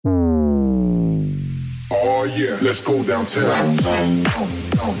Oh yeah, let's go downtown.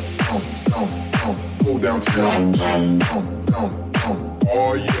 Go downtown.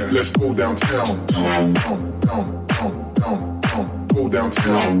 Oh yeah, let's go downtown. Go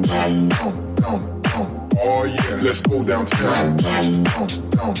downtown. Oh yeah, let's go downtown.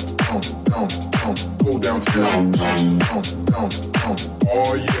 Go downtown.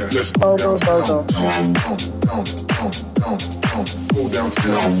 Oh yeah, let's go downtown. Go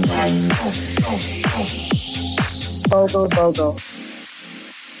downtown. Go.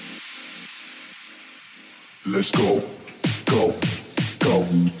 Let's go. Go.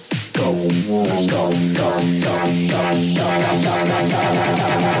 Let's go.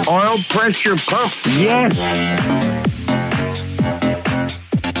 Oil pressure pump, yes.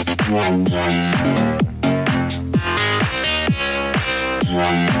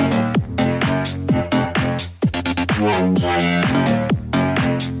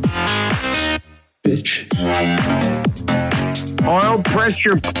 Bitch. Oil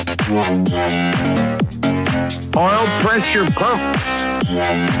pressure pump. Oil pressure pump,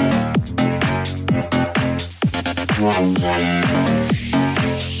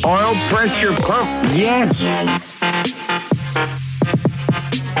 yes.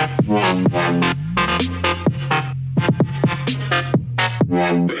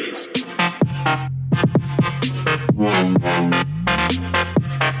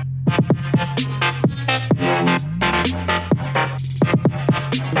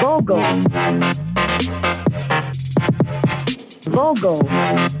 Vogo.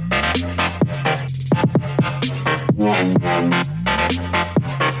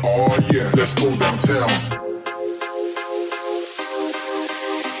 Oh yeah, let's go downtown.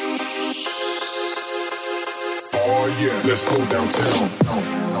 Oh yeah, let's go downtown.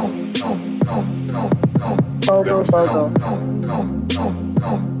 Vogo.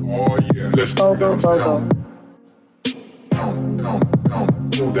 Oh yeah, let's go downtown.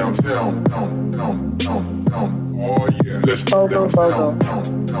 Go downtown. Oh yeah, let's go downtown.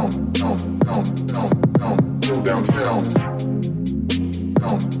 Go downtown.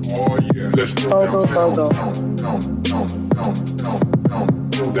 Oh yeah, let's go downtown.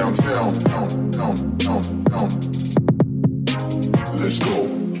 Go downtown. Let's go.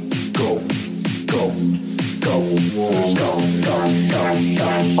 Let's go.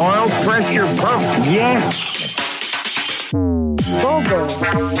 Oil pressure pump, yes. Vogo.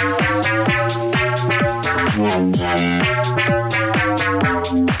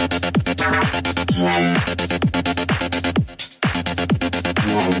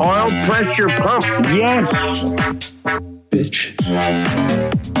 Oil pressure pump, yes. Bitch.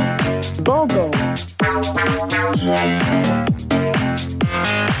 Vogo.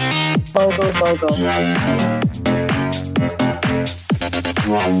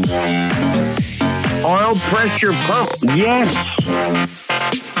 Oil pressure pump, yes.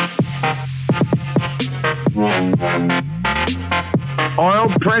 Oil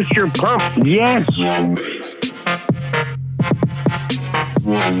pressure pump, yes.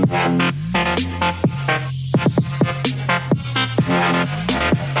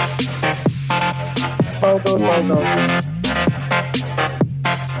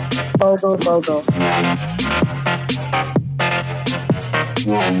 Vogo.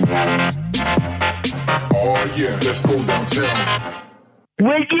 Oh yeah, let's go downtown.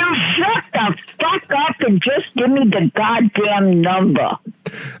 Will you shut the fuck up and just give me the goddamn number?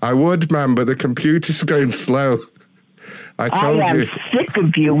 I would, man, but the computer's going slow. I am sick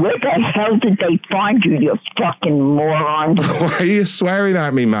of you. Where the hell did they find you, you fucking moron? Why are you swearing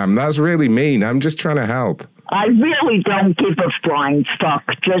at me, ma'am? That's really mean. I'm just trying to help. I really don't give a flying fuck.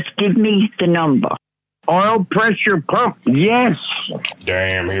 Just give me the number. Oil pressure pump, yes.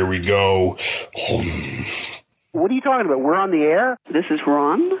 Damn, here we go. What are you talking about? We're on the air? This is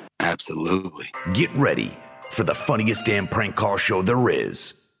Ron? Absolutely. Get ready for the funniest damn prank call show there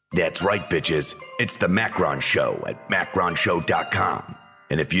is. That's right, bitches. It's the Macron Show at macronshow.com.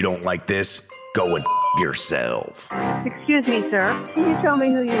 And if you don't like this, go and yourself. Excuse me, sir. Can you tell me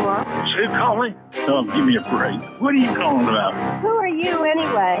who you are? Who calling? Oh, give me a break. What are you calling about? Who are you,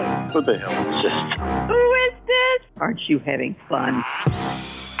 anyway? What the hell is this? Who is this? Aren't you having fun?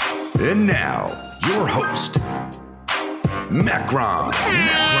 And now, your host, Macron.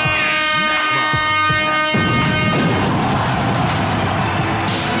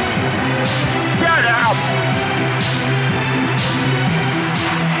 Shut up!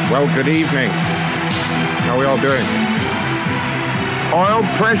 Well, good evening. How are we all doing? Oil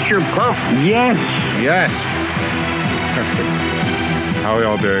pressure pump, yes. Yes. How are we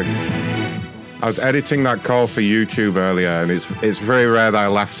all doing? I was editing that call for YouTube earlier, and it's very rare that I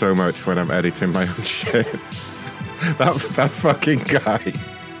laugh so much when I'm editing my own shit. that fucking guy.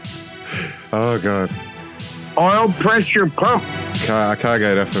 Oh god. Oil pressure pump. I can't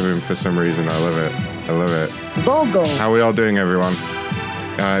get enough of him for some reason. I love it. BOGO. How are we all doing, everyone?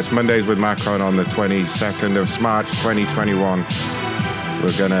 It's Mondays with Macron on the 22nd of March 2021.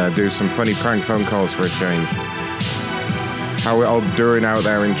 We're gonna do some funny prank phone calls for a change. How we all doing out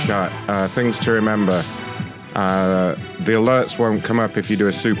there in chat? Things to remember. The alerts won't come up if you do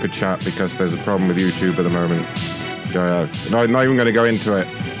a super chat because there's a problem with YouTube at the moment. Not even going to go into it.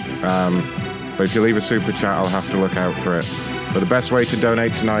 But if you leave a super chat, I'll have to look out for it. But the best way to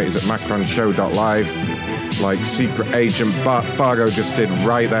donate tonight is at macronshow.live, like Secret Agent Bart Fargo just did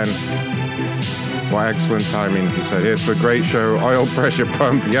right then. What excellent timing, he said. Here's to a great show. Oil pressure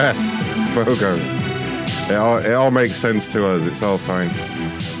pump, yes. BOGO. It all makes sense to us. It's all fine.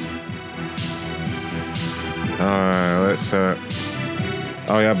 Let's...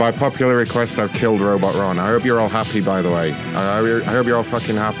 Oh yeah, by popular request, I've killed Robot Ron. I hope you're all happy, by the way. I hope you're all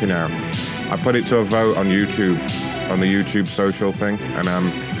fucking happy now. I put it to a vote on YouTube, on the YouTube social thing, and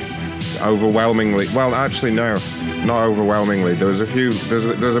overwhelmingly... Well, actually, no. Not overwhelmingly. There's a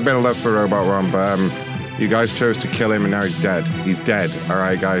bit of love for Robot Ron, but you guys chose to kill him, and now he's dead. He's dead, all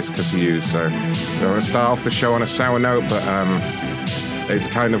right, guys, because of you. So I'm going to start off the show on a sour note, but it's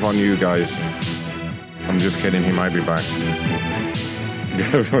kind of on you guys. I'm just kidding. He might be back.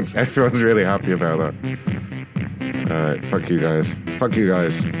 Everyone's really happy about that. All right, fuck you guys. Fuck you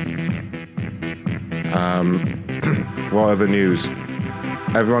guys. What are the news?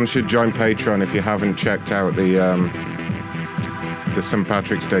 Everyone should join Patreon if you haven't checked out the St.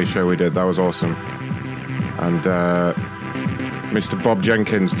 Patrick's Day show we did. That was awesome. And Mr. Bob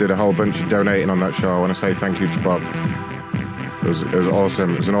Jenkins did a whole bunch of donating on that show. I want to say thank you to Bob. It was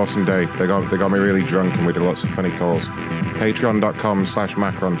awesome. It was an awesome day. They got me really drunk and we did lots of funny calls.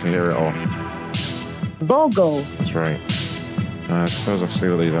 Patreon.com/Macron to hear it all. BOGO. That's right. I suppose I'll see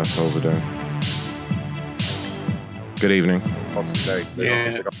what these assholes are doing. Good evening. Awesome day.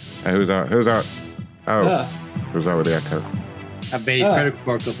 Yeah. Hey, who's out? Oh. Who's out with the echo? I bet his credit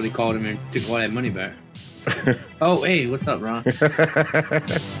card company called him and took all that money back. Oh, hey, what's up, Ron?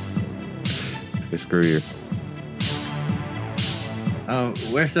 Hey, screw you. Oh,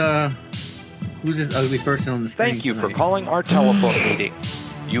 who's this ugly person on the screen? Thank you for calling our telephone meeting.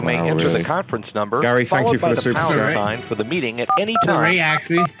 You may enter the conference number Gary, thank you for the super pound chat. sign for the meeting at any time. Ray asked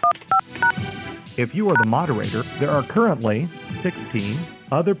me. If you are the moderator, there are currently 16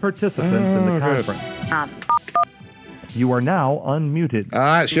 other participants in the conference. You are now unmuted.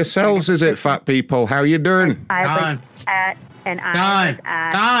 It's yourselves, is it, fat people? How you doing? I was at, and I was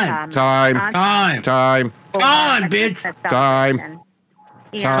at... Time, bitch. Time.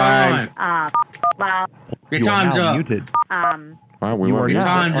 Well... Your time's up. Muted. Wow, we You are were now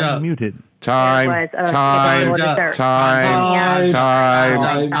Time's up. unmuted. Time.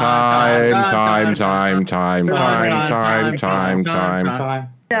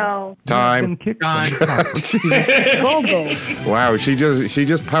 So... Time. Wow, she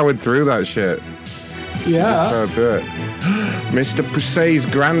just powered through that shit. Yeah. Just do it. Mr. Pusey's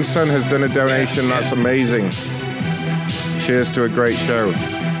grandson has done a donation. That's amazing. Cheers to a great show.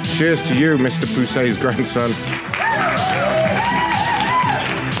 Cheers to you, Mr. Pusey's grandson.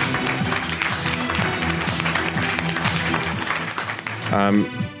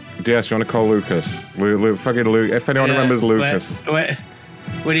 DS, you want to call Lucas? Fucking Luke. If anyone remembers Lucas.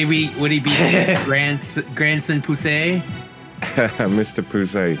 Would he be grandson Pusey? Mr.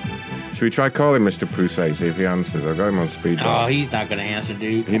 Pusey. Should we try calling Mr. Pusey, see if he answers? I've got him on speed dial. Oh, he's not going to answer,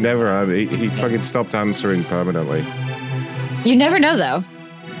 dude. He never had. He fucking stopped answering permanently. You never know, though.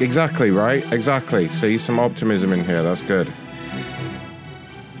 Exactly, right? Exactly. See, some optimism in here. That's good.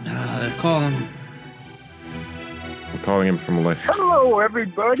 Let's call him. I'm calling him from Lyft. Hello,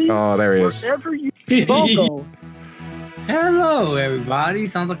 everybody. Oh, there he is. Wherever you... BOGO. Hello, everybody.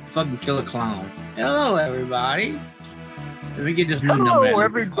 Sounds like a fucking killer clown. Hello, everybody. Let me get this new number. Hello,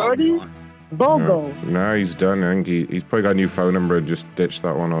 everybody. BOGO. No, he's done. I think he's probably got a new phone number and just ditched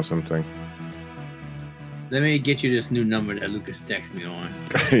that one or something. Let me get you this new number that Lucas texted me on.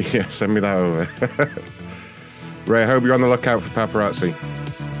 Yeah, send me that over. Ray, I hope you're on the lookout for paparazzi.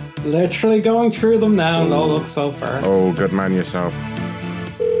 Literally going through them now. No look so far. Oh, good man yourself.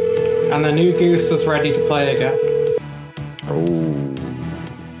 And the new Goose is ready to play again. Oh.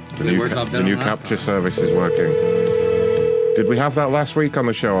 The new capture service is working. Did we have that last week on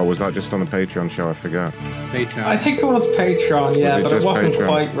the show, or was that just on the Patreon show? I forget. Patreon. I think it was Patreon, yeah, but it wasn't Patreon?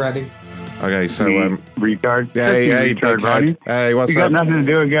 quite ready. Okay, so retard. Hey, retard, Ronnie. Hey, what's you up? You got nothing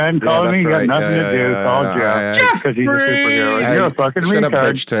to do again. Calling me. You got nothing to do. Call Jeff because he's a superhero. Hey, You're a fucking shut retard. up,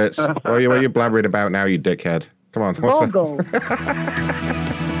 bitch tits. What are you blabbering about now, you dickhead? Come on, what's Go.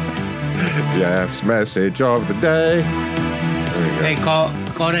 Jeff's message of the day. Hey, call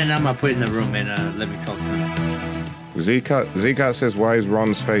that number. Put it in the room and let me talk to him. Zcat says, "Why is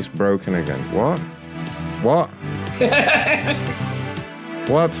Ron's face broken again?" What? What?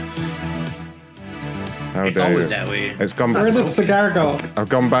 How it's dare always you? that way. It's gone back. Where did the cigar go? I've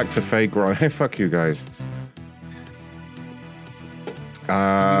gone back to fake Ron. Hey, fuck you guys.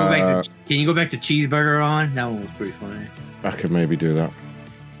 Can you go back to cheeseburger on? That one was pretty funny. I could maybe do that.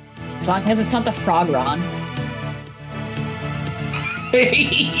 As long as it's not the frog Ron.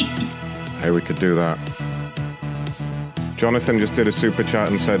 Hey, we could do that. Jonathan just did a super chat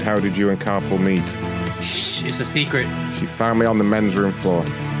and said, "How did you and Carpool meet?" Shh, it's a secret. She found me on the men's room floor.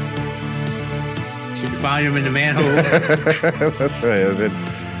 She found him in the manhole. That's right. As in,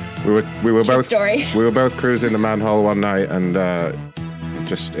 we were True both story. We were both cruising the manhole one night, and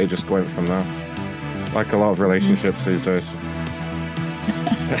it just went from there. Like a lot of relationships these days.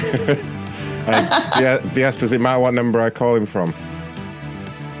 DS, does it matter what number I call him from?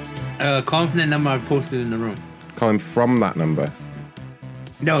 Call him from the number I posted in the room. Call him from that number?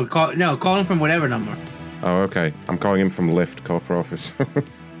 No, call him from whatever number. Oh, okay. I'm calling him from Lyft corporate office.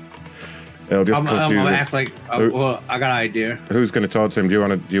 It'll just I'm confuse gonna him. act like well, I got an idea. Who's going to talk to him? Do you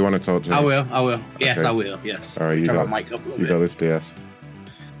want to talk to him? I will. Yes, Okay. I will. Yes. All right, you Turn got my mic up a little you bit. got this, DS.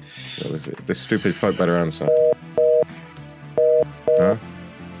 This stupid fuck better answer. Huh?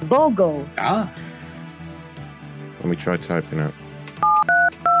 Bogo. Ah. Let me try typing out.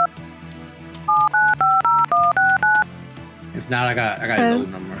 If not, I got his Hello. old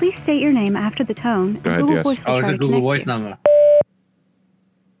number. Please state your name after the tone. Go ahead, Google yes. Voice will Oh, it's try a to Google connect Voice you. number.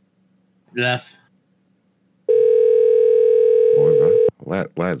 Left. What was that?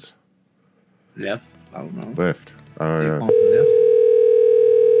 Lads. Left. I don't know. Lift. Oh, Call yeah. him from left.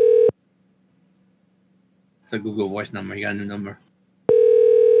 It's a Google Voice number. You got a new number.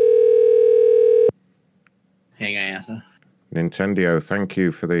 He ain't gonna answer. Nintendo, thank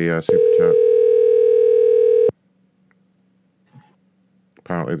you for the super chat.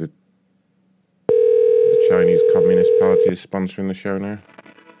 Apparently the Chinese Communist Party is sponsoring the show now.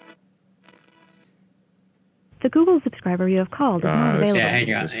 The Google subscriber you have called is not available. Yeah,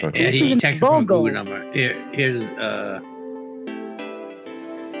 hang on. This fucking- Yeah, he texted from a Bogo. Google number. Here's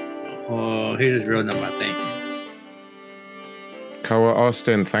his real number, I think. Koa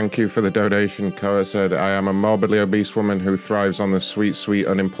Austin, thank you for the donation. Koa said, "I am a morbidly obese woman who thrives on the sweet, sweet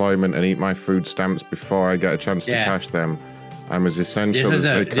unemployment and eat my food stamps before I get a chance to Yeah. cash them. I'm as essential This as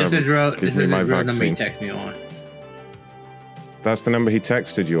they is come. this is real. Give This me is my his real number he vaccine." texted me on. That's the number he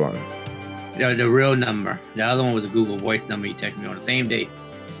texted you on. The real number. The other one was a Google Voice number he texted me on the same day.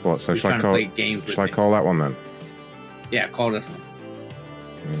 What? So He's shall I trying to call? play games with Shall I me. call that one then? Yeah, call this one.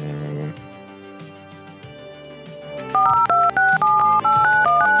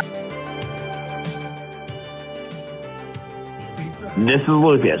 This is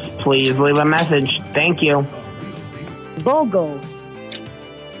Lucas. Please leave a message. Thank you. Bogo.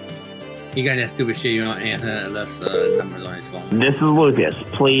 He got that stupid shit you don't answer unless numbers on his phone. This is Lucas.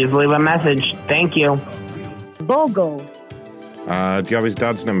 Please leave a message. Thank you. Bogo. Do you have his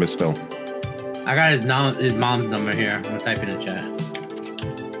dad's number still? I got his mom's number here. I'm gonna type it in the chat.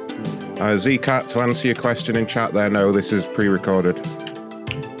 Zcat, to answer your question in chat there, no, this is pre-recorded.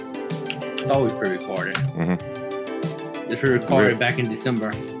 It's always pre-recorded. Mm-hmm. This was recorded back in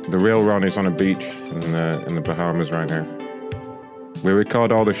December. The real Ron is on a beach in the Bahamas right now. We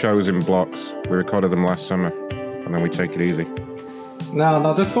record all the shows in blocks. We recorded them last summer, and then we take it easy.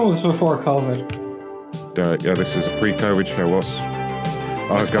 No, this one was before COVID. Yeah, this is a pre-COVID show.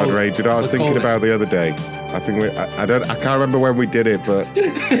 Oh What's God, COVID? Ray! Do you know what I was What's thinking COVID? about the other day? I think I can't remember when we did it, but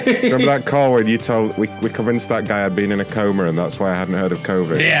remember that call when you told we convinced that guy I'd been in a coma and that's why I hadn't heard of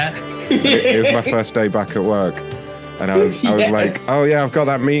COVID. Yeah. It was my first day back at work, and I was Yes. like, oh yeah, I've got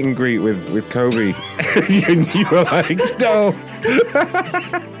that meet and greet with Kobe. And you were like, no.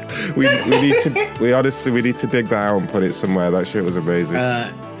 we need to dig that out and put it somewhere. That shit was amazing.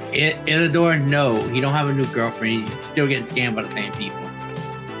 Isidore, no, he don't have a new girlfriend. He's still getting scammed by the same people.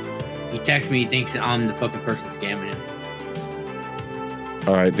 He texts me, he thinks that I'm the fucking person scamming him.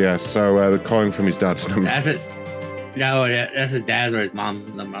 All right, yeah. So they're calling from his dad's number. That's it. No, that's his dad's or his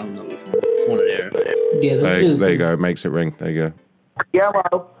mom's number. I don't know which one. It's one of theirs. There you go. It makes it ring. There you go.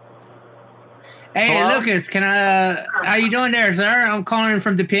 Yellow. Hey, Hello? Lucas, how you doing there, sir? I'm calling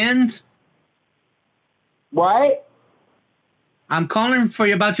from Depends. What? I'm calling for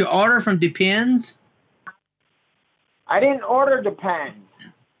you about your order from Depends. I didn't order Depends.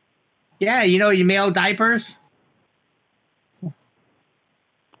 Yeah, you know, you mail diapers.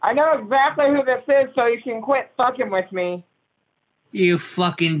 I know exactly who this is, so you can quit fucking with me. You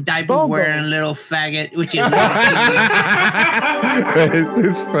fucking diaper-wearing little faggot. Which is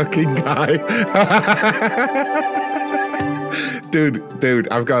this fucking guy. Dude,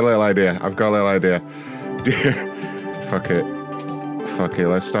 I've got a little idea. Fuck it.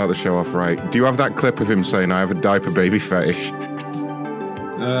 Let's start the show off right. Do you have that clip of him saying, I have a diaper baby fetish?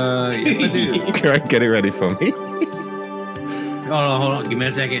 Yes, I do. Can I get it ready for me? Hold on. Give me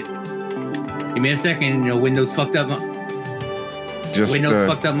a second. You know, Windows fucked up.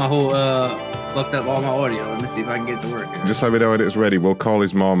 Fucked up my whole. Fucked up all my audio. Let me see if I can get it to work. Just let me know when it's ready. We'll call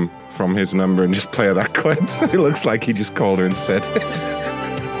his mom from his number and just play her that clip, so it looks like he just called her and said it.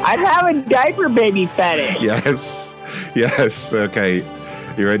 I'd have a diaper baby fetish. Yes. Okay.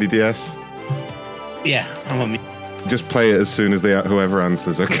 You ready, DS? Yeah, I'm on me. Just play it as soon as whoever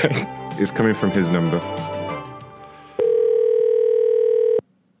answers. Okay. It's coming from his number.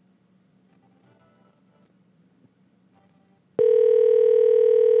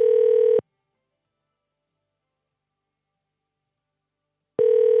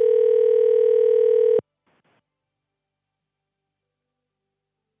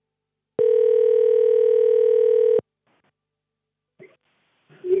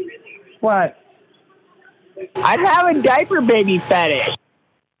 What? I'd have a diaper baby fetish.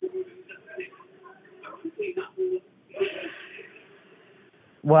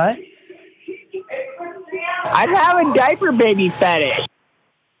 What? I'd have a diaper baby fetish.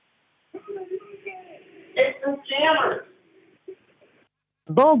 It's from Jammers.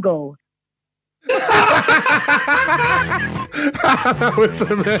 BOGO. That was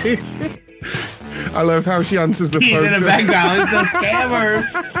amazing. I love how she answers the phone. In the background, it's the scammers.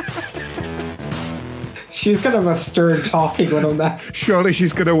 She's gonna have a stern talking one on that. Surely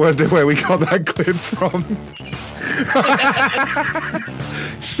she's gonna wonder where we got that clip from.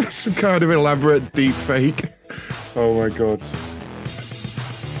 Some kind of elaborate deep fake. Oh my god.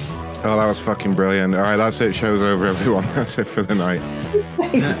 Oh, that was fucking brilliant. Alright, that's it. Show's over, everyone. That's it for the night.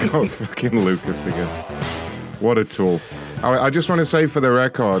 God, fucking Lucas again. What a tool. I just want to say for the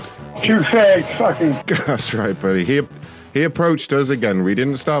record. You fag fucking. That's right, buddy. He approached us again. We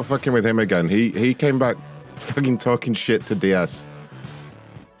didn't start fucking with him again. He came back fucking talking shit to DS.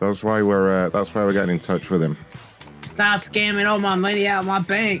 That's why we're getting in touch with him. Stop scamming all my money out of my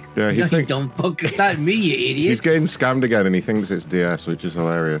bank. Yeah, you don't fucking stop me, you idiot. He's getting scammed again, and he thinks it's DS, which is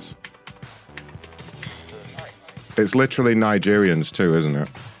hilarious. It's literally Nigerians too, isn't it?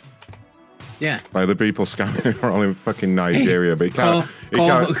 Yeah. Like the people scamming are all in fucking Nigeria, but he can't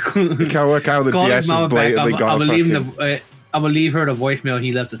work out the DS is blatantly got I will leave her the voicemail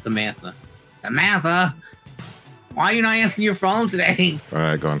he left to Samantha. Samantha, why are you not answering your phone today? All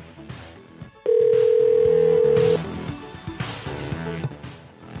right, go on.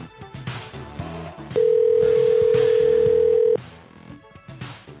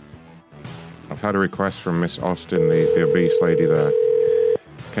 I've had a request from Miss Austin, the obese lady there.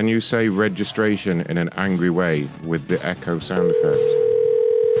 Can you say registration in an angry way with the echo sound effect?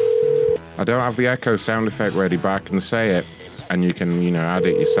 I don't have the echo sound effect ready, but I can say it, and you can, add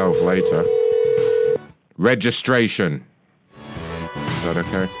it yourself later. Registration. Is that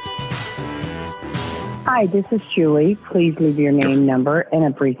okay? Hi, this is Julie. Please leave your name, number, and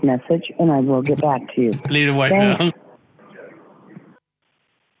a brief message, and I will get back to you. Leave the voicemail.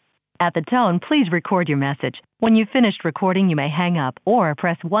 At the tone, please record your message. When you've finished recording, you may hang up or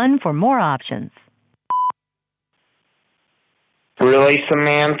press 1 for more options. Really,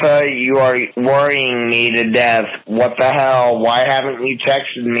 Samantha? You are worrying me to death. What the hell? Why haven't you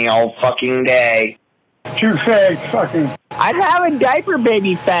texted me all fucking day? You fag fucking. I'd have a diaper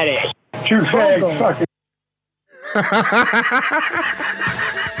baby fetish. You fag fucking.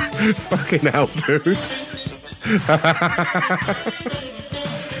 Fucking hell, dude.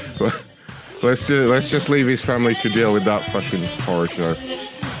 Let's just leave his family to deal with that fucking horror show.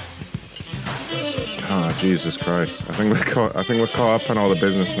 Oh, Jesus Christ! I think we're caught up on all the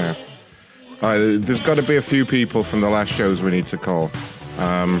business now. There's got to be a few people from the last shows we need to call.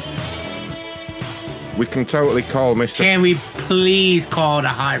 We can totally call Mr. Can we please call the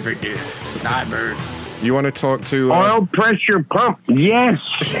hybrid dude? Hybrid. You want to talk to oil pressure pump? Yes.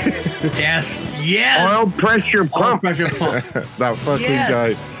 Yes. Oil pressure pump. Oil pressure pump. That fucking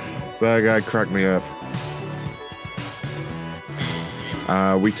guy. That guy cracked me up.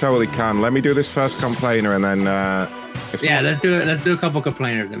 We totally can. Let me do this first complainer, and then let's do it. Let's do a couple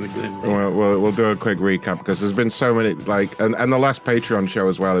complainers and we do it. We'll do a quick recap because there's been so many, like, and the last Patreon show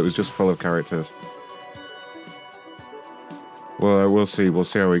as well. It was just full of characters. Well, we'll see. We'll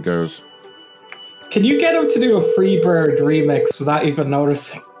see how it goes. Can you get him to do a Freebird remix without even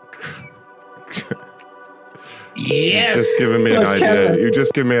noticing? Yes. You've just given me an idea. You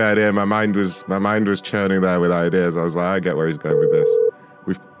just given me an idea. My mind was churning there with ideas. I was like, I get where he's going with this.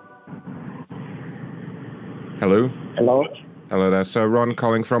 Hello. Hello there. So Ron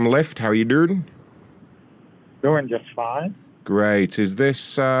calling from Lyft. How are you doing? Doing just fine. Great. Is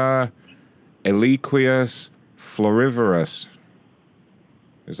this Eliquius florivorus?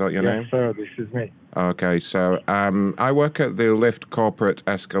 Is that your name? Yes, sir. This is me. Okay. So I work at the Lyft corporate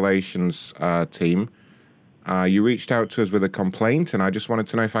escalations team. You reached out to us with a complaint, and I just wanted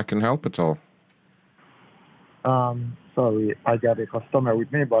to know if I can help at all. Sorry, I got a customer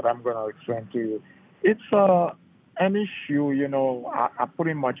with me, but I'm gonna explain to you. It's an issue, you know. I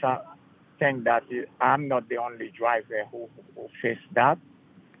pretty much think that I'm not the only driver who faced that,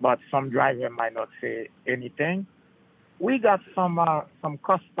 but some driver might not say anything. We got some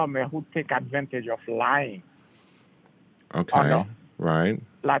customer who take advantage of lying. Okay, right.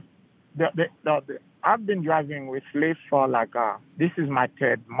 Like I've been driving with Lyft for this is my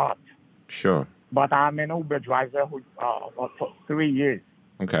 3rd month. Sure. But I'm an Uber driver for 3 years.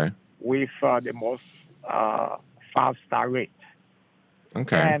 Okay. With the most 5-star rate.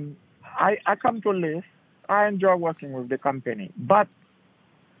 Okay. And I come to Lyft. I enjoy working with the company, but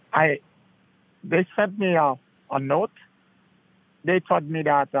they sent me a note. They told me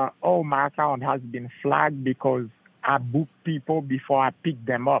that my account has been flagged because I book people before I pick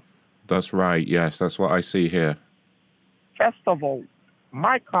them up. That's right. Yes, that's what I see here. First of all,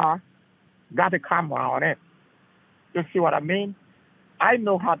 my car got a camera on it. You see what I mean? I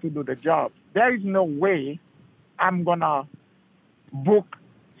know how to do the job. There is no way I'm going to book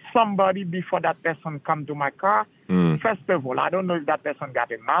somebody before that person come to my car. First of all, I don't know if that person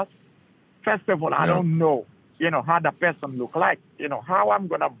got a mask. First of all, I don't know, how the person look like. How I'm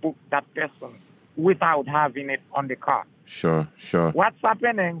going to book that person without having it on the car. Sure. What's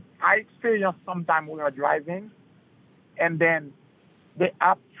happening, I experienced sometime we were driving, and then the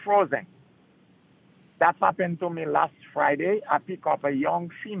app frozen. That happened to me last Friday. I pick up a young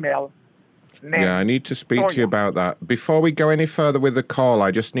female named I need to speak to you about that. Before we go any further with the call,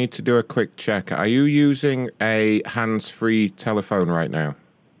 I just need to do a quick check. Are you using a hands-free telephone right now?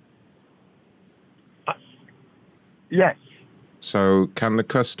 Yes. So can the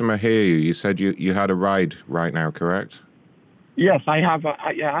customer hear you? You said you had a ride right now, correct? Yes, I have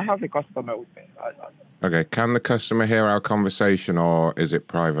a customer with me. Okay, can the customer hear our conversation, or is it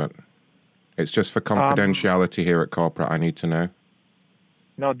private? It's just for confidentiality here at corporate. I need to know.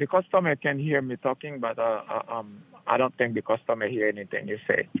 No, the customer can hear me talking, but I don't think the customer hear anything you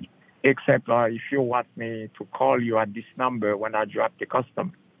say, except if you want me to call you at this number when I drop the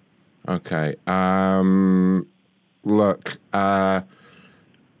customer. Okay. Look,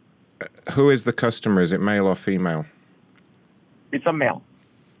 who is the customer? Is it male or female? It's a male.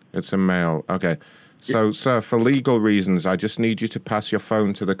 It's a male. Okay. So, sir, for legal reasons, I just need you to pass your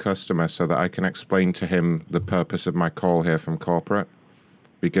phone to the customer so that I can explain to him the purpose of my call here from corporate.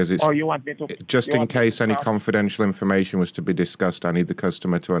 Because it's you want me to, just in case any confidential information was to be discussed, I need the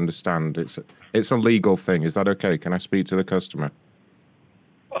customer to understand. It's a legal thing. Is that okay? Can I speak to the customer?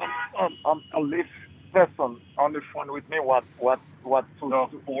 A Lyft person on the phone with me. What?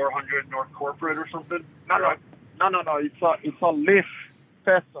 400 North Corporate or something? No. It's a Lyft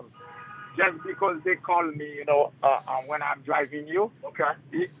person. Just because they call me, when I'm driving you,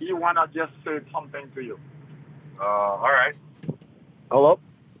 okay, he wanna just say something to you. All right. Hello?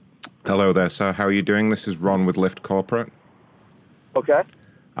 Hello there, sir. How are you doing? This is Ron with Lyft Corporate. Okay.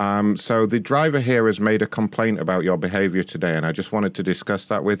 So the driver here has made a complaint about your behavior today, and I just wanted to discuss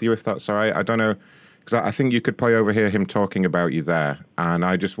that with you, if that's all right. I don't know, because I think you could probably overhear him talking about you there, and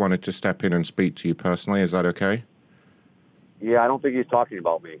I just wanted to step in and speak to you personally. Is that okay? Yeah, I don't think he's talking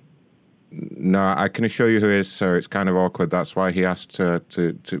about me. No, I can assure you who is, sir. It's kind of awkward. That's why he asked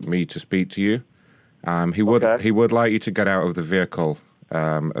me to speak to you. He would like you to get out of the vehicle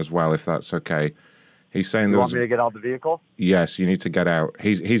as well, if that's okay. He's saying you want me to get out of the vehicle? Yes, you need to get out.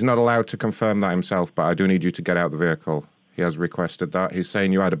 He's not allowed to confirm that himself, but I do need you to get out of the vehicle. He has requested that. He's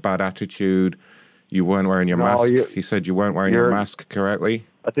saying you had a bad attitude. You weren't wearing your mask. He said you weren't wearing your mask correctly.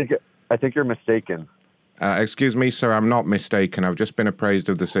 I think you're mistaken. Excuse me, sir, I'm not mistaken. I've just been appraised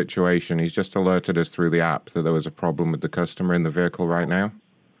of the situation. He's just alerted us through the app that there was a problem with the customer in the vehicle right now.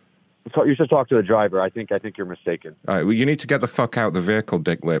 So you should talk to the driver. I think you're mistaken. All right, well, you need to get the fuck out the vehicle,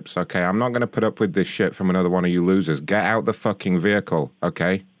 Dick Lips, okay? I'm not going to put up with this shit from another one of you losers. Get out the fucking vehicle,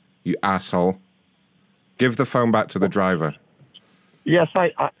 okay? You asshole. Give the phone back to the driver. Yes,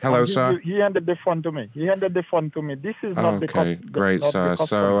 Hello, sir. He handed the phone to me. This is not the Okay, great, sir.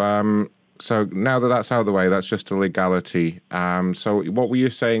 So now that that's out of the way, that's just a legality. So what were you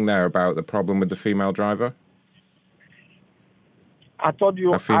saying there about the problem with the female driver? I told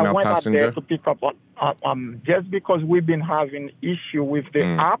you A female I went passenger? out there to pick up just because we've been having issue with the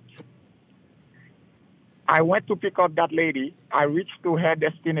app. I went to pick up that lady. I reached to her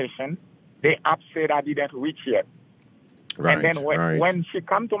destination. The app said I didn't reach yet. Right, and then when she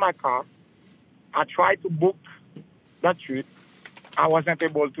come to my car, I tried to book that trip. I wasn't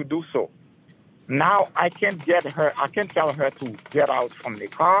able to do so. Now I can't get her. I can tell her to get out from the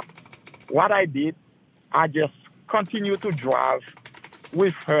car. What I did, I just continue to drive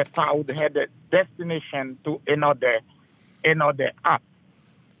with her toward her destination to another app.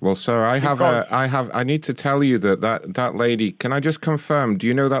 Well, sir, I need to tell you that lady, can I just confirm, do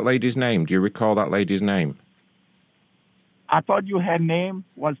you know that lady's name? Do you recall that lady's name? I told you her name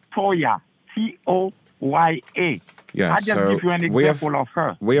was Toya, Toya. Yeah, I just so give you an example of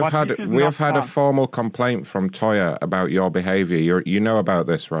her. We have had a formal complaint from Toya about your behavior. You know about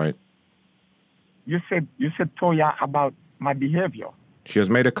this, right? You said Toya about my behavior. She has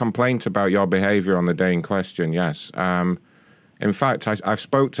made a complaint about your behavior on the day in question, yes. In fact, I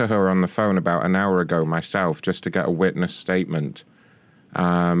spoke to her on the phone about an hour ago myself just to get a witness statement.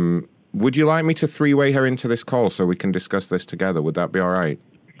 Would you like me to three-way her into this call so we can discuss this together? Would that be all right?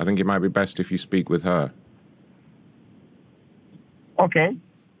 I think it might be best if you speak with her. Okay.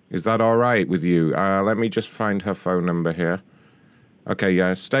 Is that all right with you? Let me just find her phone number here. Okay,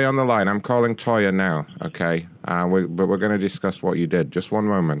 yeah, stay on the line. I'm calling Toya now, okay? But we're going to discuss what you did. Just one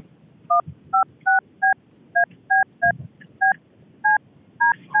moment.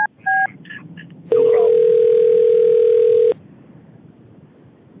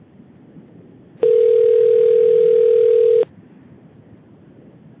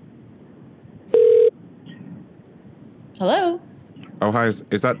 Hello? Oh, hi.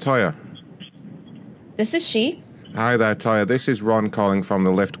 Is that Toya? This is she. Hi there, Toya. This is Ron calling from the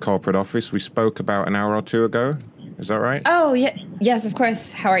Lyft corporate office. We spoke about an hour or two ago. Is that right? Oh, yeah. Yes, of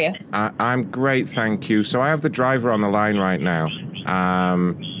course. How are you? I'm great, thank you. So I have the driver on the line right now.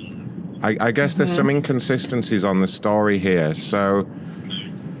 I guess there's some inconsistencies on the story here. So,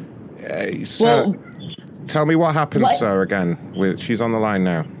 tell me what happened, sir, again. She's on the line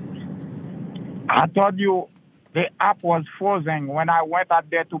now. I told you the app was frozen when I went out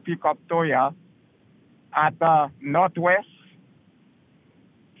there to pick up Toya at Northwest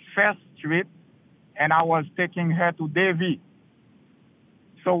 1st Street, and I was taking her to Davie.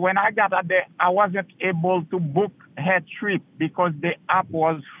 So when I got out there, I wasn't able to book her trip because the app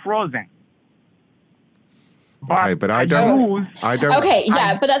was frozen. But, okay, but I don't. Okay,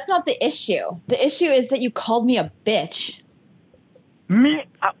 yeah, but that's not the issue. The issue is that you called me a bitch. Me?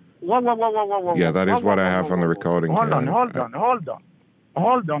 Whoa. Yeah, that is what I have on the recording. Hold on.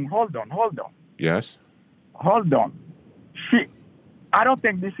 Yes? Hold on. I don't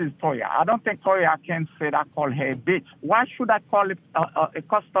think this is Toya. I don't think Toya can say that I call her a bitch. Why should I call it a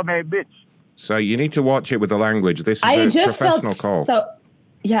customer a bitch? So you need to watch it with the language. This is a professional call.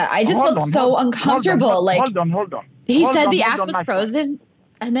 I just felt so uncomfortable. Hold on. He said the app was frozen,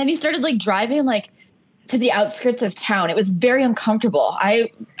 and then he started driving to the outskirts of town. It was very uncomfortable. I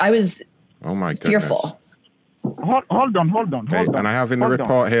was fearful. Hold on. Okay, and I have in the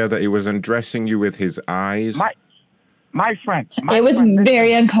report here that he was undressing you with his eyes. My friend. It was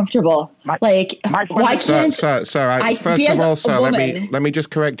very uncomfortable. Why can't... Sir, first of all, sir, let me just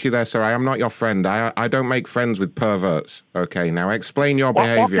correct you there, sir. I am not your friend. I don't make friends with perverts. Okay, now explain your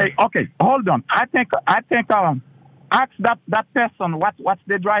behavior. Okay, hold on. I think ask that person what's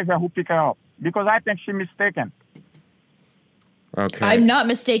the driver who picked her up, because I think she's mistaken. Okay. I'm not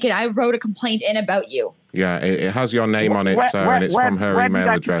mistaken. I wrote a complaint in about you. Yeah, it has your name on it, sir, and it's from her email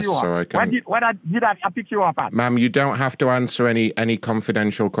address, so I can... Where did I pick you up at? Ma'am, you don't have to answer any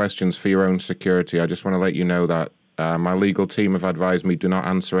confidential questions for your own security. I just want to let you know that my legal team have advised me do not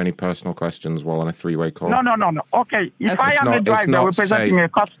answer any personal questions while on a three-way call. No. Okay, if I am the driver representing a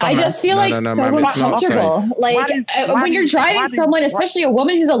customer... I just feel so uncomfortable. When you're driving someone, especially a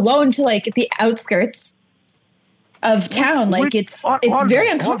woman who's alone to the outskirts of town, it's very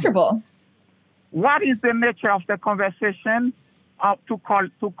uncomfortable. What is the nature of the conversation to call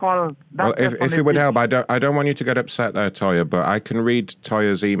that? Well, if it would help, I don't want you to get upset there, Toya, but I can read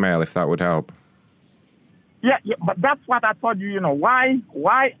Toya's email if that would help. Yeah, but that's what I told you. You know why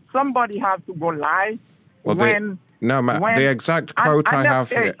somebody has to go lie Well, when the exact quote I have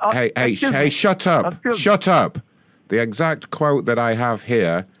here. Hey, shut up. Shut up. The exact quote that I have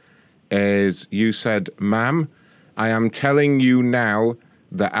here is you said, "Ma'am, I am telling you now,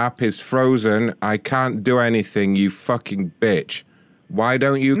 the app is frozen. I can't do anything, you fucking bitch. Why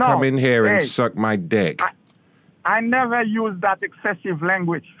don't you come in here and suck my dick?" I never use that excessive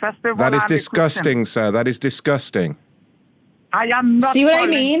language. First of all, that is disgusting, sir. That is disgusting. I am not. See what I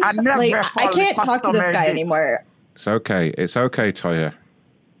mean? I never I can't talk to this guy anymore. It's okay. It's okay, Toya.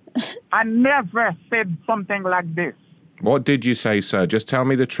 I never said something like this. What did you say, sir? Just tell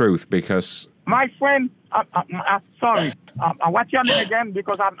me the truth, because... My friend, sorry. What's your name again?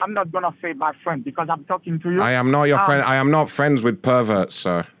 Because I'm not going to say my friend, because I'm talking to you. I am not your friend. I am not friends with perverts,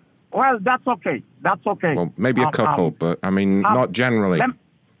 sir. Well, that's okay. That's okay. Well, maybe a couple, but, I mean, not generally.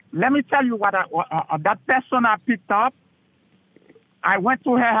 Let me tell you what that person I picked up, I went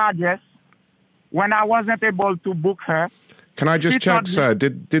to her address when I wasn't able to book her. Can I just check, sir?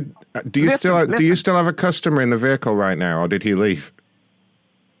 Do you still have a customer in the vehicle right now, or did he leave?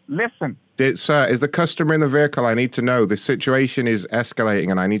 Listen. Sir, is the customer in the vehicle? I need to know. The situation is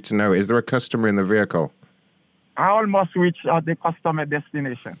escalating, and I need to know. Is there a customer in the vehicle? I almost reached the customer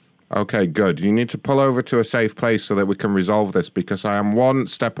destination. Okay, good. You need to pull over to a safe place so that we can resolve this, because I am one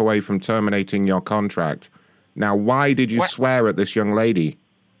step away from terminating your contract. Now, why did you swear at this young lady?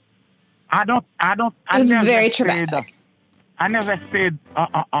 I don't. It was very traumatic. I never said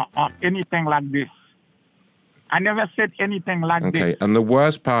anything like this. I never said anything like this. Okay, and the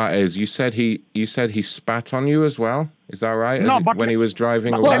worst part is you said he spat on you as well. Is that right? No, but when he was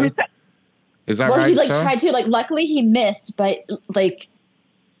driving away. Is that right? Well, he sir? tried to luckily he missed, but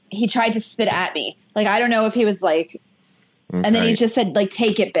he tried to spit at me. I don't know if he was and then he just said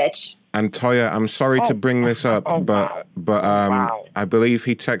take it, bitch. And Toya, I'm sorry to bring this up, but I believe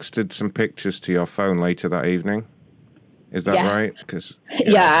he texted some pictures to your phone later that evening. Is that right?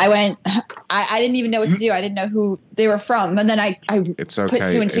 I went. I didn't even know what to do. I didn't know who they were from, and then I it's okay. put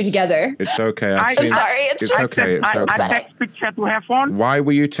two and two together. It's okay. I'm sorry. It's okay. I text picture to her phone. Why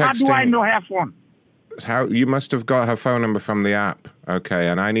were you texting? How do I know her phone? How you must have got her phone number from the app. Okay,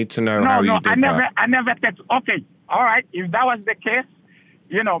 and I need to know how you did that. I never text. Okay, all right. If that was the case,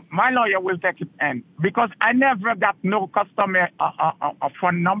 my lawyer will take it in, because I never got no customer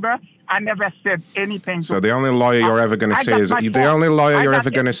phone number. I never said anything. So the only lawyer you're ever going to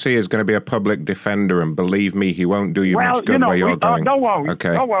see is going to be a public defender, and believe me, he won't do you much good where you're going. Don't worry.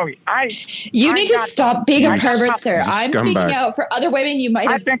 Okay. Don't worry. You need to stop being a pervert, sir. I'm speaking out for other women. You might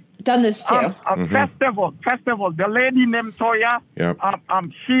have done this too. First of all, the lady named Toya. Yep.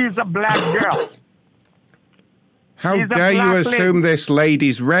 She's a black girl. How dare you assume this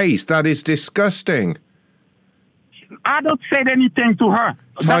lady's race? That is disgusting. I don't say anything to her.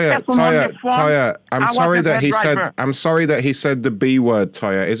 Toya, I'm sorry that he said the B word,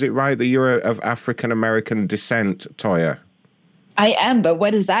 Toya. Is it right that you're of African American descent, Toya? I am, but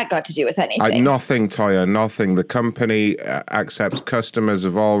what has that got to do with anything? Nothing, Toya, nothing. The company accepts customers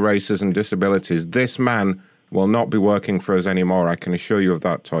of all races and disabilities. This man will not be working for us anymore. I can assure you of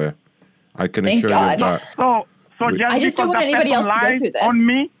that, Toya. I can assure you of that. So I just don't want anybody else to go through this. On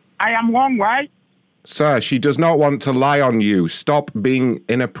me, I am wrong, right? Sir, she does not want to lie on you. Stop being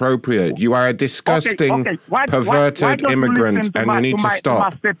inappropriate. You are a disgusting, perverted immigrant, and you need to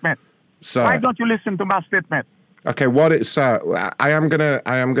stop. Sir, why don't you listen to my statement? Okay, sir? I am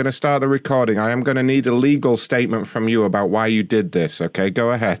gonna start the recording. I am gonna need a legal statement from you about why you did this. Okay, go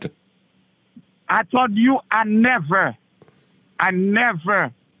ahead. I told you I never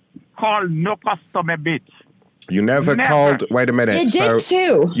called no customer bitch. You never called... Wait a minute. You did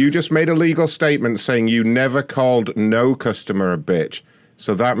too. You just made a legal statement saying you never called no customer a bitch.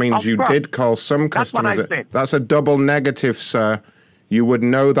 So that means you did call some customers... That's a double negative, sir. You would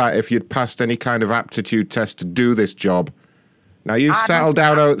know that if you'd passed any kind of aptitude test to do this job. Now you settle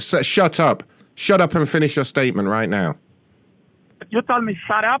down... Shut up. Shut up and finish your statement right now. You told me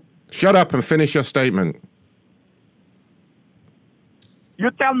shut up? Shut up and finish your statement.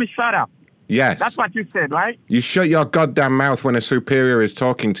 You tell me shut up. Yes. That's what you said, right? You shut your goddamn mouth when a superior is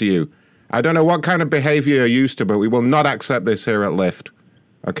talking to you. I don't know what kind of behavior you're used to, but we will not accept this here at Lyft.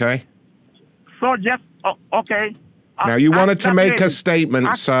 Okay? So just, okay. Now, you wanted to make a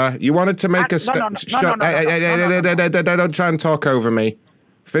statement, sir. You wanted to make a statement. Don't try and talk over me.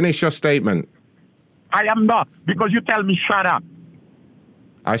 Finish your statement. I am not, because you tell me shut up.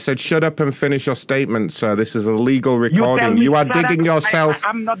 I said shut up and finish your statement, sir. This is a legal recording. You are digging yourself.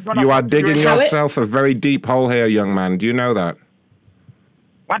 You are digging yourself a very deep hole here, young man. Do you know that?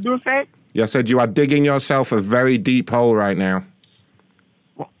 What do you say? I said you are digging yourself a very deep hole right now.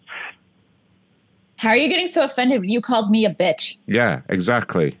 How are you getting so offended when you called me a bitch? Yeah,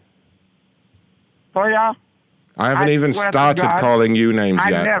 exactly. Toya, I haven't even started calling you names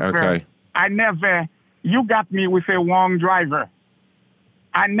yet. Okay. I never. You got me with a wrong driver.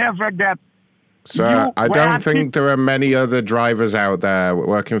 I never get. Sir, I don't think there are many other drivers out there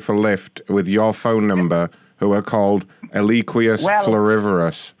working for Lyft with your phone number who are called Eliquius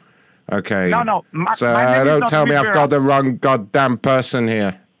Florivorous. Okay. No. So don't tell me I've got the wrong goddamn person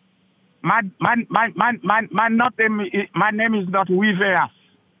here. My name is not Riveras.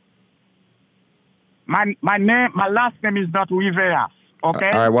 My last name is not Riveras.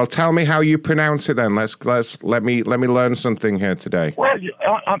 Okay. All right. Well, tell me how you pronounce it then. Let me learn something here today. Well,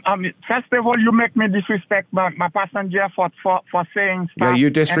 first of all, you make me disrespect my passenger for saying stuff. Yeah,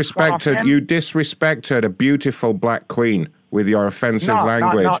 you disrespected a beautiful black queen with your offensive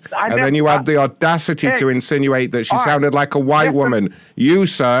language, and then you had the audacity to insinuate that she sounded like a white woman. You,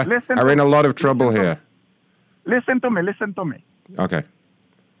 sir, are in a lot of trouble here. Listen to me. Okay.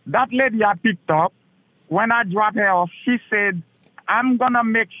 That lady I picked up, when I dropped her off, she said, I'm going to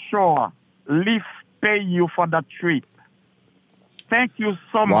make sure Lyft pay you for the trip. Thank you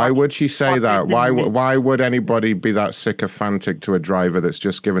so much. Why would she say that? Why would anybody be that sycophantic to a driver that's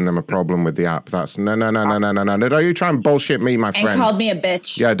just given them a problem with the app? That's no. Don't you try and bullshit me, my friend. And called me a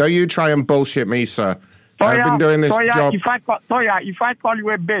bitch. Yeah, don't you try and bullshit me, sir. I've been doing this job. If I call you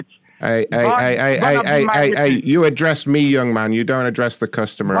a bitch. Hey, you address me, young man. You don't address the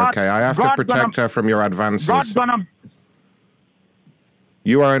customer, okay? I have to protect her from your advances.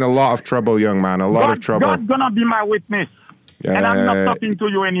 You are in a lot of trouble, young man, a lot of trouble. God's going to be my witness. Yeah, and I'm not talking to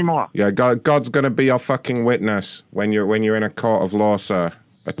you anymore. Yeah, God's going to be your fucking witness when you're in a court of law, sir.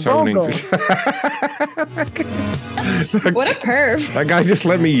 Atoning for... What a perv. That guy just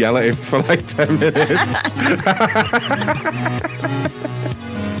let me yell at him for like 10 minutes.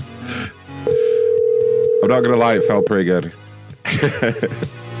 I'm not going to lie, it felt pretty good.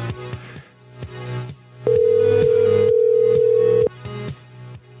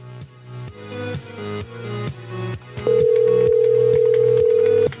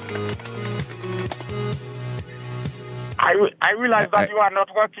 I realize that you are not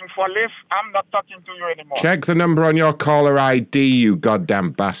working for Lyft. I'm not talking to you anymore. Check the number on your caller ID, you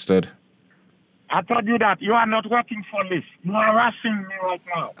goddamn bastard. I told you that you are not working for Lyft. You are harassing me right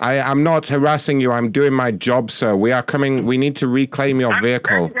now. I'm not harassing you. I'm doing my job, sir. We need to reclaim your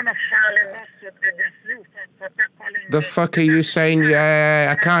vehicle. I'm going to file a lawsuit against you for calling. The fuck are you saying?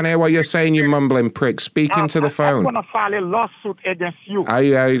 Yeah, I can't hear what you're saying, you mumbling prick. Speak into the phone. I'm going to file a lawsuit against you. Are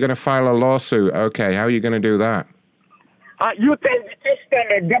you going to file a lawsuit? Okay, how are you going to do that? You tell the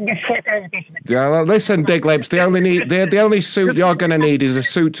customer, get the fuck out of this. Yeah, well, listen, Big Lips, the only suit you're going to need is a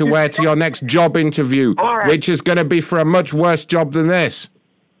suit to wear to your next job interview, which is going to be for a much worse job than this.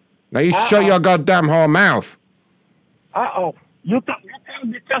 Now you shut your goddamn whore mouth. You tell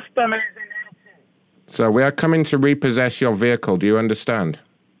the customer. So we are coming to repossess your vehicle, do you understand?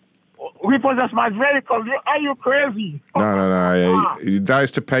 Repossess my vehicle? Are you crazy? No. That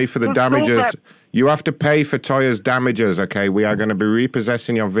is to pay for the damages. You have to pay for Toya's damages, okay? We are going to be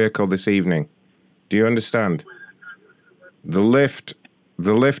repossessing your vehicle this evening. Do you understand? The Lyft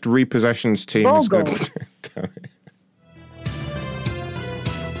repossessions team is going to...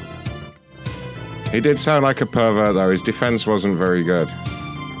 He did sound like a pervert, though. His defense wasn't very good.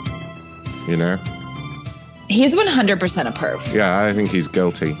 You know? He's 100% a perv. Yeah, I think he's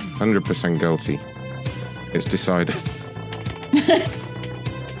guilty. 100% guilty. It's decided.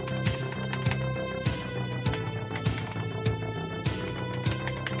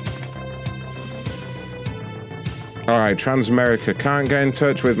 All right, Transamerica can't get in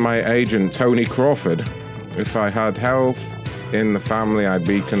touch with my agent, Tony Crawford. If I had health in the family, I'd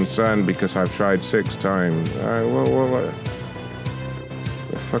be concerned because I've tried 6 times. All right, what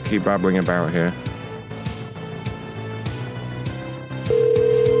the fuck are you babbling about here?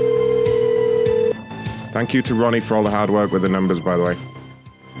 Thank you to Ronnie for all the hard work with the numbers, by the way.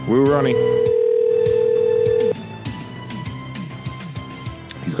 Woo, Ronnie.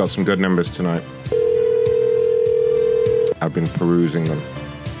 He's got some good numbers tonight. I've been perusing them.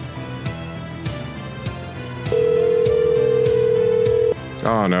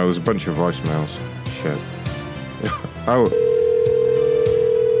 Oh no, there's a bunch of voicemails. Shit. Oh.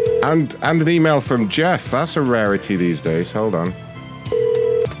 And an email from Jeff. That's a rarity these days. Hold on.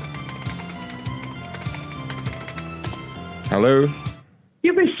 Hello?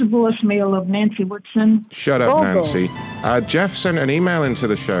 You reached the voicemail of Nancy Woodson. Shut up, Nancy. Jeff sent an email into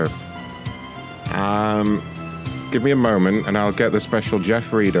the show. Give me a moment, and I'll get the special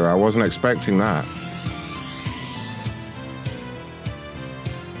Jeff reader. I wasn't expecting that.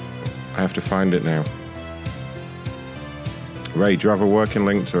 I have to find it now. Ray, do you have a working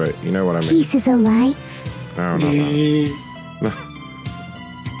link to it? You know what I mean? Peace is a lie. No.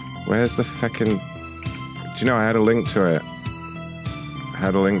 Where's the feckin'... Do you know I had a link to it?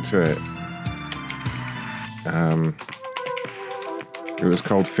 It was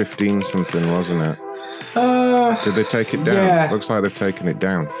called 15 something, wasn't it? Did they take it down? Yeah. Looks like they've taken it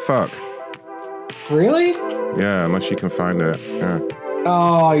down. Fuck. Really? Yeah, unless you can find it. Yeah.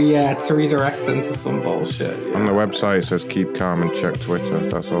 Oh, yeah, it's redirecting to some bullshit. Yeah. On the website, it says keep calm and check Twitter.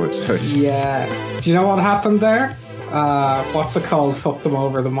 That's all it says. Yeah. Do you know what happened there? What's it called? Fucked them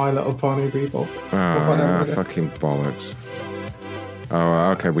over, the My Little Pony people. Fucking bollocks. Oh,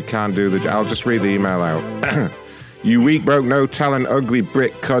 okay, we can't do the... I'll just read the email out. You weak, broke, no talent, ugly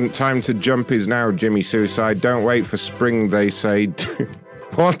brick cunt. Time to jump is now, Jimmy Suicide. Don't wait for spring, they say.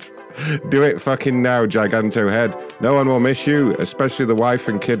 What? Do it fucking now, Giganto Head. No one will miss you, especially the wife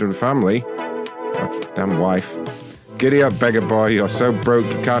and kid and family. That's damn wife. Giddy up, beggar boy. You're so broke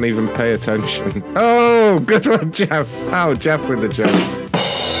you can't even pay attention. Oh, good one, Jeff. Oh, Jeff with the jokes.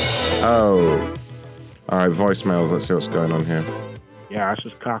 Oh. All right, voicemails. Let's see what's going on here. Yeah, this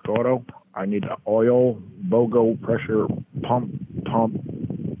is Cock Auto. I need an oil, BOGO, pressure, pump,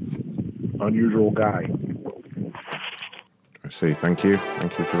 unusual guy. I see. Thank you.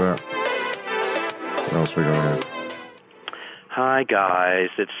 Thank you for that. What else we got here? Hi, guys.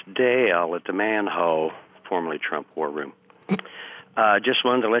 It's Dale at the Manhole, formerly Trump War Room. Just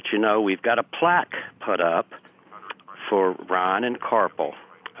wanted to let you know we've got a plaque put up for Ron and Carpel.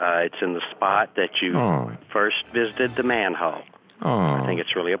 It's in the spot that you first visited the Manhole. Oh. I think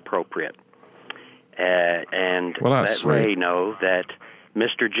it's really appropriate. And let Ray know that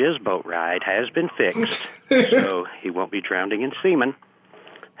Mr. Jizzboat Ride has been fixed, so he won't be drowning in semen.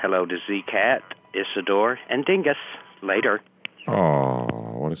 Hello to Z-Cat, Isidore, and Dingus. Later. Oh,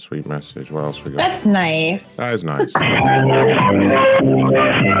 what a sweet message. What else we got? That's nice. That is nice.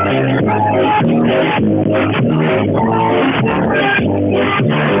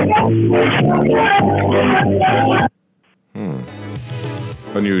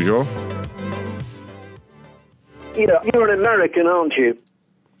 Unusual. You're an American, aren't you?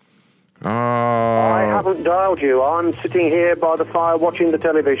 I haven't dialed you. I'm sitting here by the fire watching the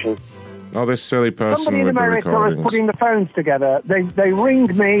television. Oh, this silly person Somebody in with the America is recordings. putting the phones together. They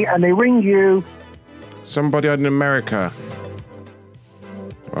ring me and they ring you. Somebody in America.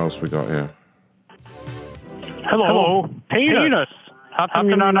 What else we got here? Hello. Penis. How come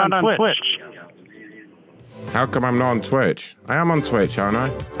you're not on Twitch? How come I'm not on Twitch? I am on Twitch, aren't I?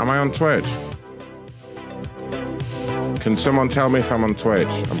 Am I on Twitch? Can someone tell me if I'm on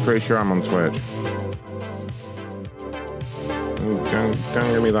Twitch? I'm pretty sure I'm on Twitch.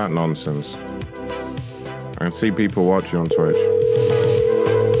 Don't give me that nonsense. I can see people watching on Twitch.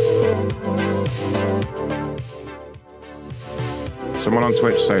 Someone on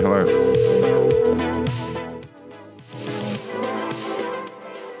Twitch say hello.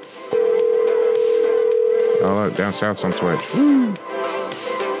 Oh, look, Down South's on Twitch. Woo.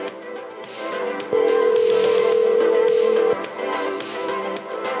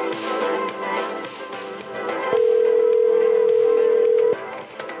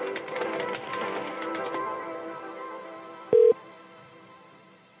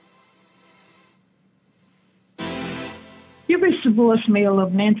 You reached the voicemail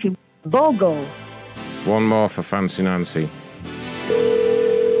of Nancy BOGO. One more for Fancy Nancy.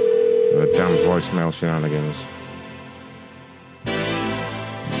 The damn voicemail shenanigans.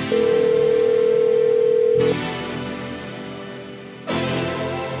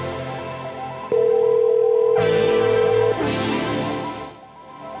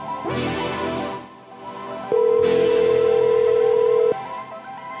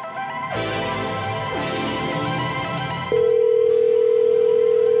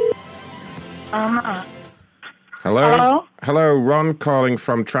 Hello? Hello, Ron calling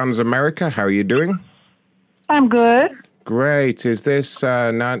from Transamerica. How are you doing? I'm good. Great. Is this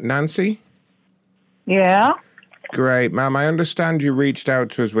Nancy? Yeah. Great. Ma'am, I understand you reached out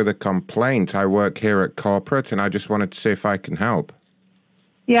to us with a complaint. I work here at corporate, and I just wanted to see if I can help.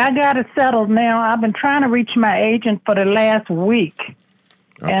 Yeah, I got it settled now. I've been trying to reach my agent for the last week,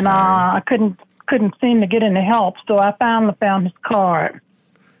 and I couldn't seem to get any help, so I finally found his card.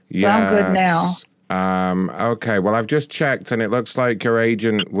 Yeah, so I'm good now. Okay, well, I've just checked, and it looks like your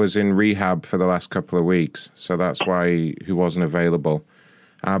agent was in rehab for the last couple of weeks, so that's why he wasn't available.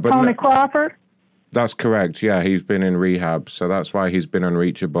 But Tony Crawford? That's correct, yeah, he's been in rehab, so that's why he's been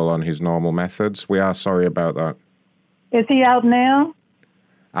unreachable on his normal methods. We are sorry about that. Is he out now?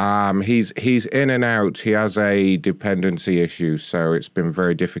 He's in and out. He has a dependency issue, so it's been a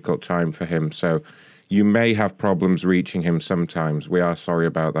very difficult time for him. So you may have problems reaching him sometimes. We are sorry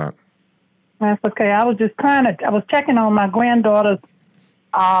about that. That's okay. I was just I was checking on my granddaughter's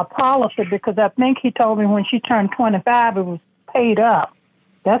policy because I think he told me when she turned 25 it was paid up.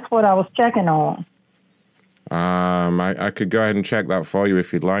 That's what I was checking on. I could go ahead and check that for you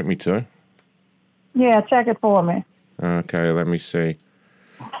if you'd like me to. Yeah, check it for me. Okay, let me see.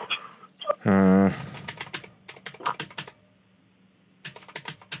 Okay,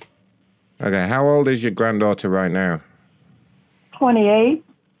 how old is your granddaughter right now? 28.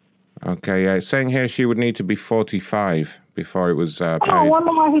 Okay, yeah, it's saying here she would need to be 45 before it was paid. Oh, I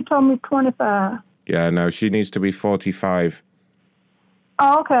wonder why he told me 25. Yeah, no, she needs to be 45.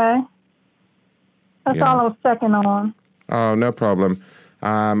 Oh, okay. That's all I was checking on. Oh, no problem.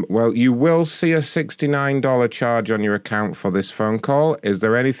 Well, you will see a $69 charge on your account for this phone call. Is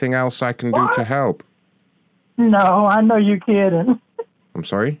there anything else I can do to help? No, I know you're kidding. I'm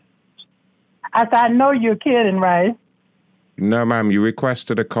sorry? I know you're kidding, right? No, ma'am. You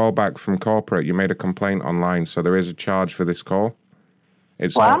requested a call back from corporate. You made a complaint online, so there is a charge for this call.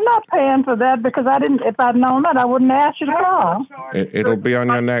 I'm not paying for that because I didn't. If I'd known that, I wouldn't ask you to call. It'll be on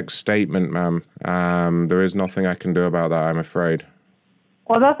your next statement, ma'am. There is nothing I can do about that, I'm afraid.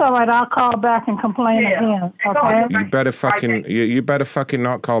 Well, that's all right. I'll call back and complain again. Okay. You better fucking you better fucking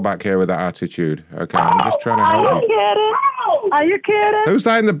not call back here with that attitude. Okay, I'm just trying to help you. Are you kidding? Are you kidding? Who's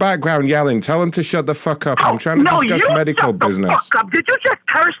that in the background yelling? Tell him to shut the fuck up. I'm trying to discuss medical business. Fuck up. Did you just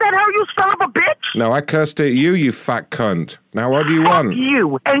curse at her, you son of a bitch? No, I cursed at you, you fat cunt. Now what do you want?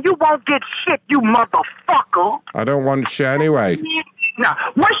 You, and you won't get shit, you motherfucker. I don't want shit anyway. Now,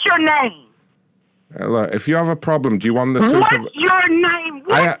 what's your name? Look, if you have a problem, do you want the super... What's your name?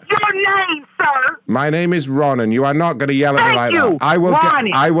 What's your name, sir? My name is Ron, and you are not going to yell at me like that.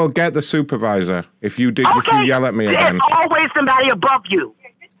 I will get the supervisor if you yell at me again. It's always somebody above you.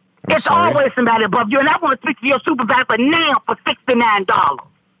 It's always somebody above you, and I want to speak to your supervisor now for $69.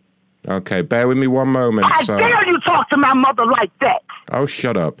 Okay, bear with me one moment. How dare you talk to my mother like that? Oh,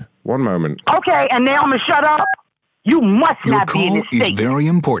 shut up. One moment. Okay, and now I'm going to shut up. You must not be in the States. Is very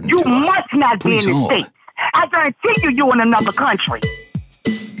important you to us. must not Please be in the hold. States. I guarantee you in another country.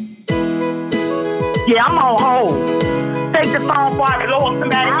 Yeah, I'm on hold. Take the phone while I go up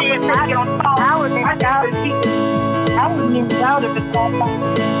somebody here and take it on the phone. I wouldn't even doubt if it's on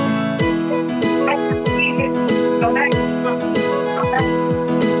phone.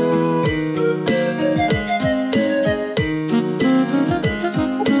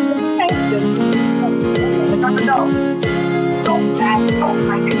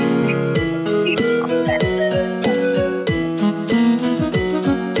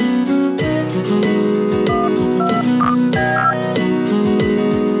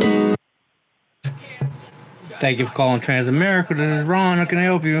 Thank you for calling Transamerica. This is Ron. How can I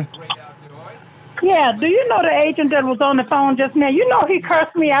help you? Yeah, do you know the agent that was on the phone just now? You know he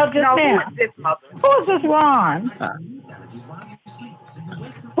cursed me out just now. Who is this mother? Who is this Ron?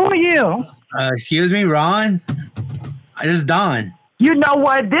 Who are you? Excuse me, Ron? This is Don. You know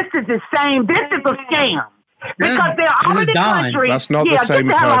what? This is the same. This is a scam. Because they're all in the country. That's not the same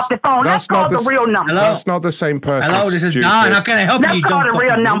get the hell off the phone. Let's call the real number. That's not the same person. Hello, this is stupid. Don. How can I help you? Let's call the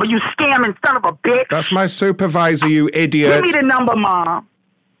real number, you scamming son of a bitch. That's my supervisor, you idiot. Give me the number, Mom.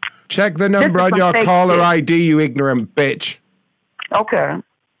 Check the number on your caller ID, you ignorant bitch. Okay.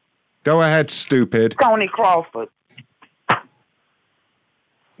 Go ahead, stupid. Tony Crawford.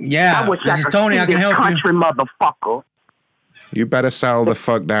 Yeah, this is Tony. I can help you. Country motherfucker. You better settle the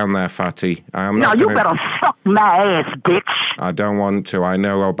fuck down there, fatty. You better suck my ass, bitch. I don't want to. I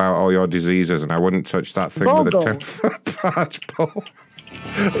know about all your diseases, and I wouldn't touch that thing with a 10-foot barge pole.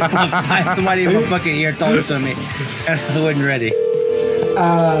 Somebody in my fucking ear told it to me. I wasn't ready.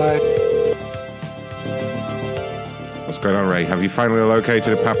 What's going on, Ray? Have you finally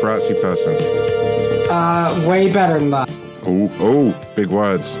located a paparazzi person? Way better than that. Oh, big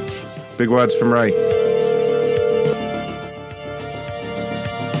words. Big words from Ray.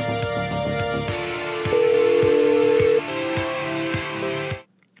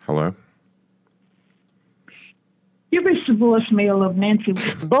 Hello? You reached the voicemail of Nancy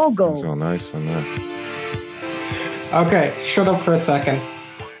Bogo. That's all nice on there. Okay, shut up for a second.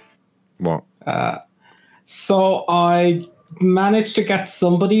 What? So I managed to get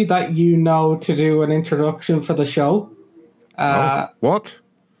somebody that you know to do an introduction for the show. What?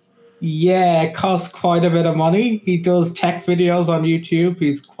 Yeah, it costs quite a bit of money. He does tech videos on YouTube.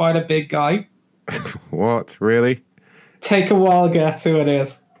 He's quite a big guy. What? Really? Take a wild guess who it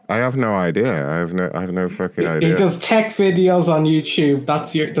is. I have no idea. I have no fucking idea. He does tech videos on YouTube.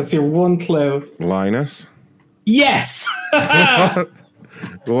 That's your one clue. Linus? Yes.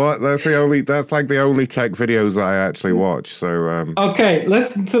 What? That's like the only tech videos that I actually watch. So okay,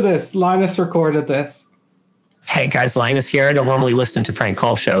 listen to this. Linus recorded this. Hey guys, Linus here. I don't normally listen to prank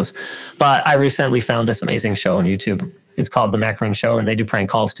call shows, but I recently found this amazing show on YouTube. It's called The Macaron Show, and they do prank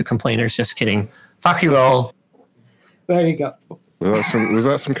calls to complainers. Just kidding. Fuck you all. There you go. Was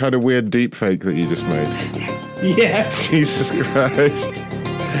that some kind of weird deep fake that you just made? Yes. Jesus Christ.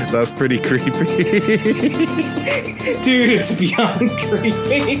 That's pretty creepy. Dude, it's beyond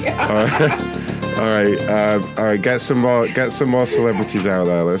creepy. All right. Get some more celebrities out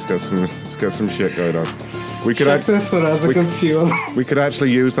there. Let's get some shit going on. We could this one as a computer. We could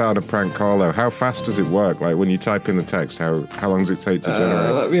actually use that on a prank call though. How fast does it work? Like when you type in the text, how long does it take to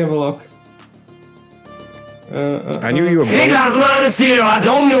generate? Let me have a look. I knew you were. Hey guys, Linus here. I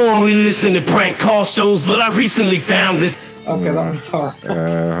don't normally listen to prank call shows, but I recently found this. Okay, that was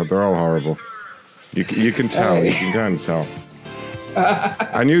horrible. They're all horrible. You can tell. You can kind of tell.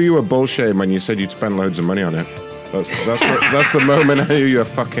 I knew you were bullshitting when you said you'd spend loads of money on it. That's the moment I knew you were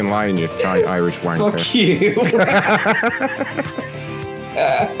fucking lying, you tight Irish wanker. Fuck you.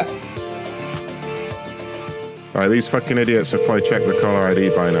 Alright, these fucking idiots have probably checked the caller ID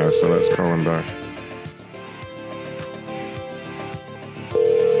by now, so let's call them back.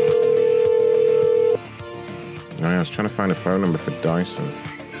 Oh yeah, I was trying to find a phone number for Dyson.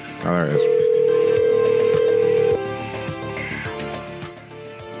 Oh, there it is.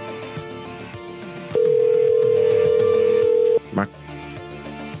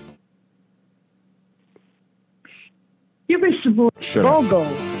 Bogo.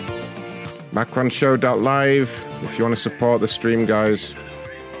 MacaronShow.live. If you want to support the stream, guys,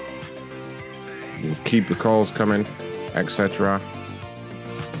 you keep the calls coming, etc.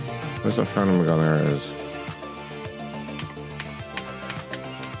 Where's that phone number gone? There it is.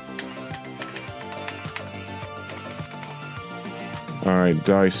 Alright,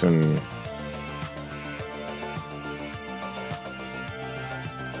 Dyson.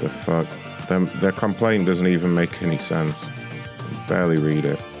 The fuck? Their complaint doesn't even make any sense. Barely read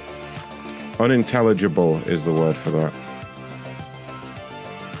it. Unintelligible is the word for that.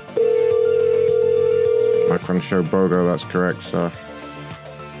 Macaron Show Bogo, that's correct, sir.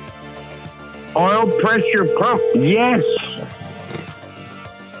 Oil pressure pump, yes.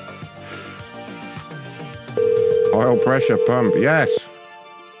 Oil pressure pump, yes.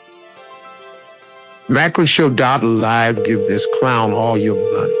 MacaronShow.live, give this clown all your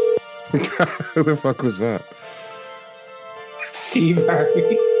money. Who the fuck was that? Steve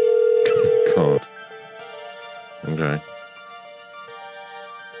Harvey. God. Okay.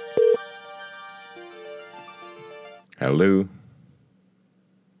 Hello?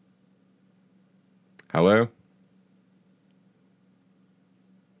 Hello?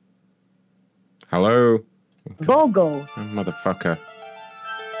 Hello? Bogo. Oh, motherfucker.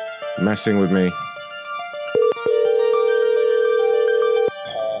 Messing with me.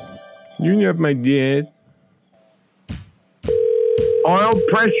 You have my dad. Oil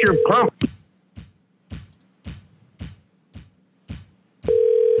pressure pump.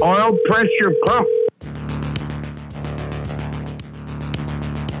 Oil pressure pump.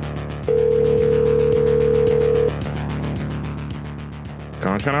 Come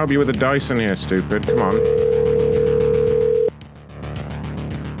on, I'm trying to help you with the Dyson here, stupid. Come on.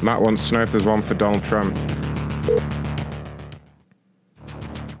 Matt wants to know if there's one for Donald Trump.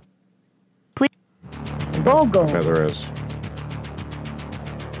 Bogo. I bet there is.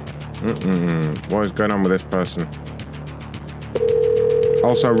 What is going on with this person?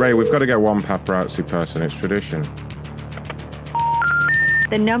 Also, Ray, we've got to get one paparazzi person. It's tradition.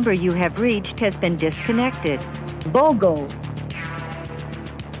 The number you have reached has been disconnected. Bogo.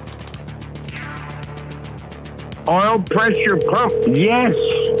 Oil pressure pump, yes.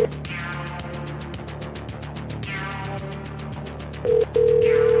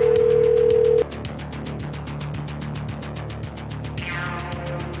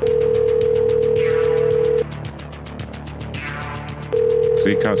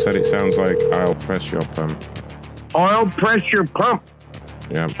 Zika said it sounds like I'll press your pump. Oil pressure pump.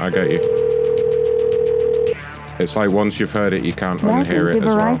 Yeah, I get you. It's like once you've heard it, you can't unhear it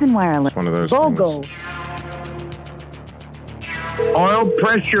as well. Wireless. It's one of those Bogo. things. Oil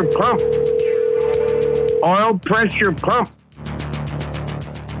pressure pump. Oil pressure pump.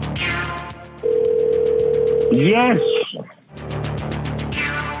 Yes.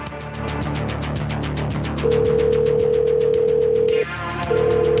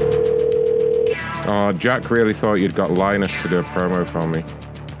 Oh, Jack really thought you'd got Linus to do a promo for me.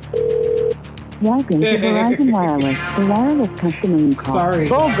 Welcome to Verizon Wireless, the wireless customer call. Sorry.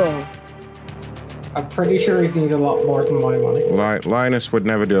 BOGO. I'm pretty sure he'd need a lot more than my money. Linus would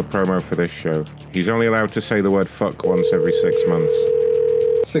never do a promo for this show. He's only allowed to say the word fuck once every 6 months.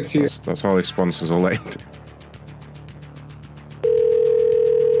 6 years. That's all his sponsors are late.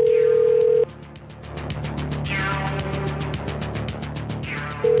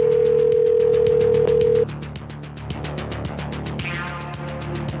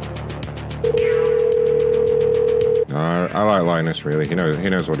 I like Linus, really. He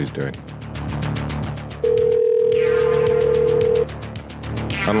knows what he's doing.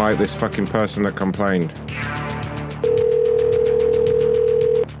 Unlike this fucking person that complained.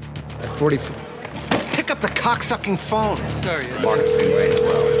 40. Pick up the cocksucking phone. Sorry, Mark's been waiting as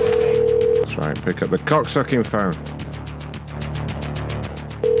well. That's right. Pick up the cocksucking phone.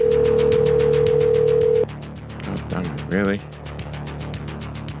 God damn it! Really?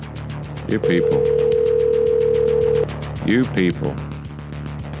 You people. You people.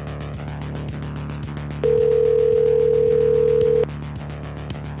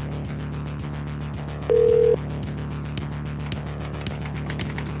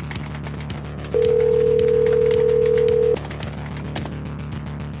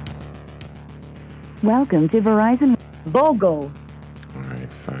 Welcome to Verizon BOGO.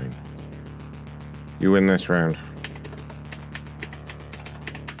 Alright, fine. You win this round.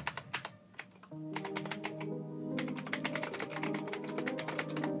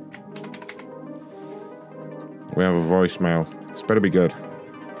 We have a voicemail. This better be good.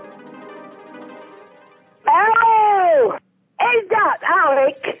 Hello! Is that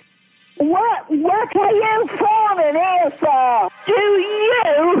Alec? What are you phoning here for? Do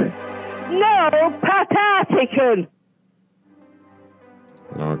you know Pat Artican?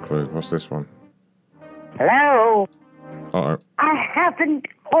 No clue. What's this one? Hello? Uh-oh. I haven't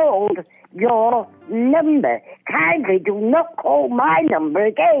called your number. Kindly do not call my number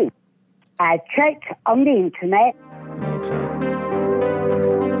again. I checked on the internet.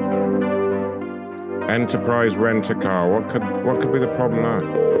 Enterprise Rent-A-Car. What could be the problem there?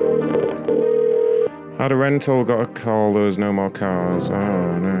 Had a rental, got a call, there was no more cars.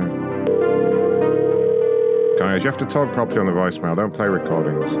 Oh no. Guys, you have to talk properly on the voicemail, don't play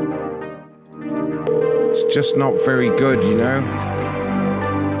recordings. It's just not very good, you know?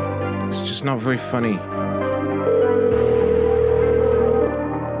 It's just not very funny.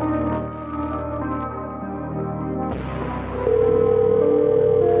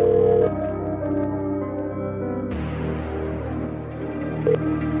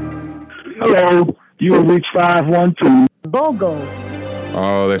 Hello, you have reached 512. BOGO.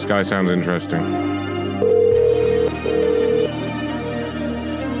 Oh, this guy sounds interesting.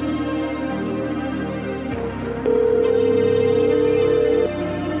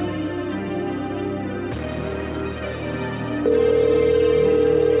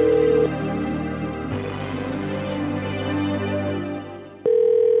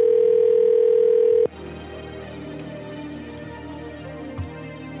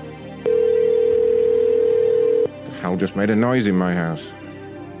 Hell just made a noise in my house.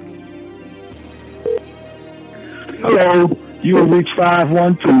 Hello, you have reached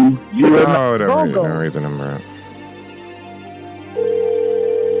 512. Oh, don't read the number out.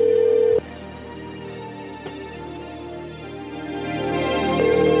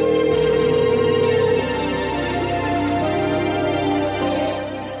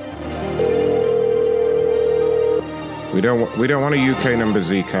 We don't want a UK number,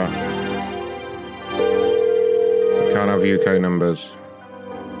 Z-Cat. We can't have UK numbers.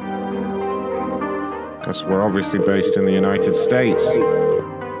 Because we're obviously based in the United States.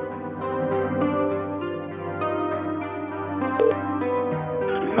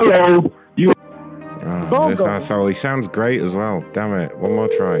 Hello, you. Oh, this asshole, he sounds great as well. Damn it, one more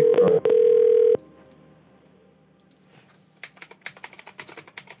try.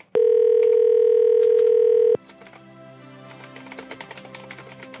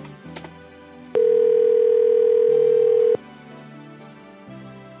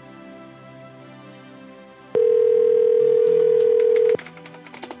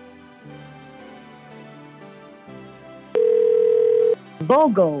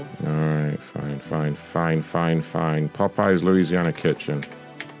 BOGO. Alright, fine. Popeye's Louisiana Kitchen.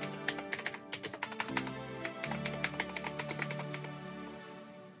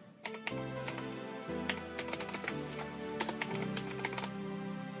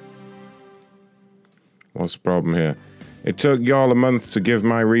 What's the problem here? It took y'all a month to give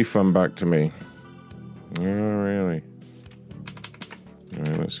my refund back to me. Oh, really?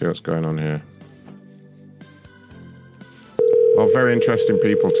 Alright, let's see what's going on here. lot of very interesting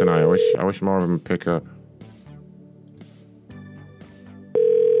people tonight. I wish more of them would pick up.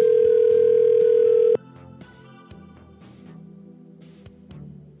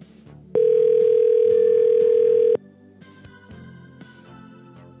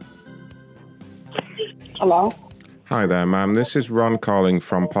 Hello? Hi there, ma'am. This is Ron calling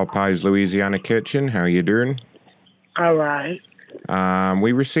from Popeye's Louisiana Kitchen. How are you doing? All right.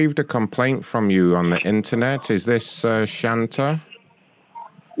 We received a complaint from you on the internet. Is this Shanta?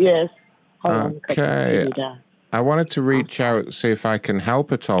 Yes. Okay. I wanted to reach out, see if I can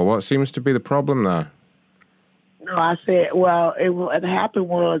help at all. What seems to be the problem there? No, I said, well, what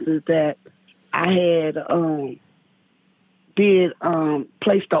happened is that I had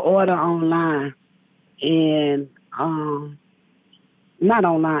placed the order online. And not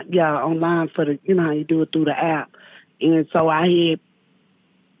online, online for the, you know how you do it through the app. And so I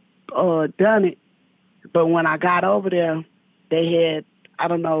had done it, but when I got over there, they had, I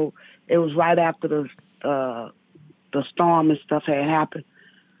don't know, it was right after the storm and stuff had happened.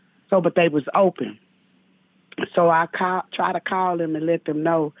 So, but they was open. So I tried to call them and let them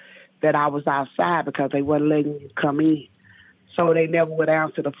know that I was outside because they wasn't letting you come in. So they never would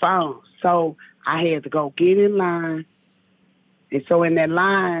answer the phone. So I had to go get in line. And so in that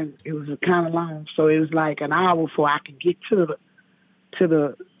line, it was kind of long. So it was like an hour before I could get to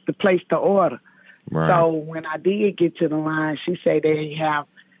the place to order. Right. So when I did get to the line, she said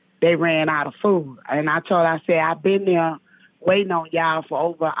they ran out of food. And I told her, I said, I've been there waiting on y'all for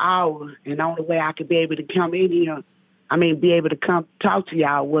over an hour. And the only way I could be able to come in here, be able to come talk to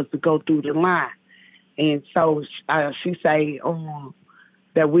y'all was to go through the line. And so she say,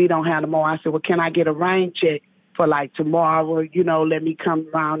 that we don't have no more. I said, well, can I get a rain check for like tomorrow? Let me come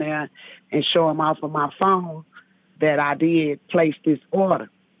around there and show them off of my phone that I did place this order.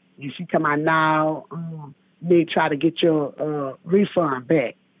 And she come out now, me try to get your refund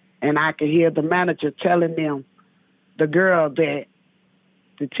back. And I could hear the manager telling them, the girl to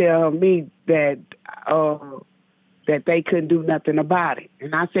tell me that they couldn't do nothing about it.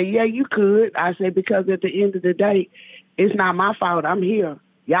 And I said, yeah, you could. I said, because at the end of the day, it's not my fault. I'm here.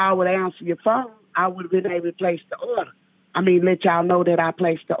 Y'all would answer your phone. I would have been able to place the order. Let y'all know that I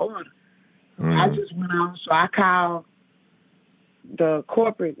placed the order. I just went on. So I called the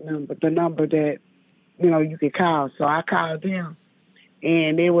corporate number, the number that, you could call. So I called them.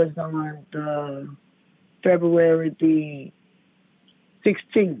 And it was on the February the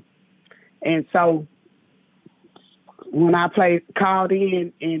 16th. And so when I called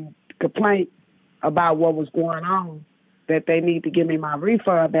in and complained about what was going on, that they need to give me my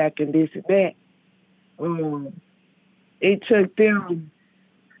refund back and this and that, it took them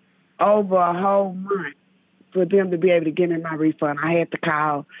over a whole month for them to be able to give me my refund. I had to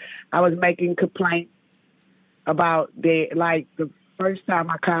call. I was making complaints about the first time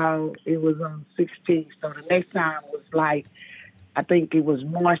I called, it was on 16th. So the next time was I think it was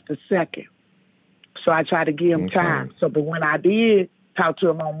March the 2nd. So I tried to give them time. So, but when I did talk to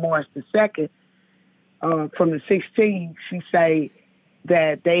them on March the 2nd, from the 16th, she said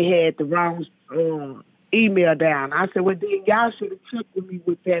that they had the wrong email down. I said, well, then y'all should have checked with me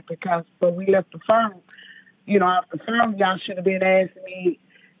with that because when we left the phone, off the phone, y'all should have been asking me,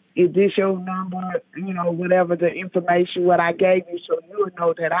 is this your number, whatever the information, what I gave you, so you would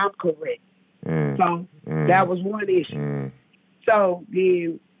know that I'm correct. So that was one issue. So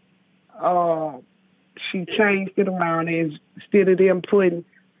then she changed it around, and instead of them putting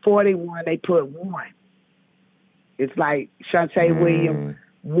 41, they put 1. It's like Shantae Williams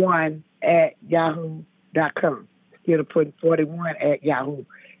 1 at yahoo.com. Instead of putting 41 at Yahoo.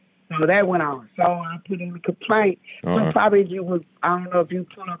 So that went on. So I put in a complaint. So probably I don't know if you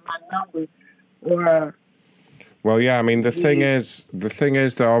put up my number or. Well, yeah, the thing is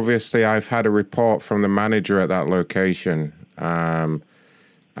that obviously I've had a report from the manager at that location.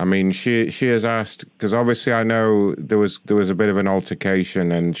 She has asked, because obviously I know there was a bit of an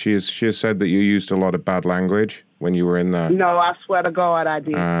altercation, and she has said that you used a lot of bad language when you were in there. No, I swear to God I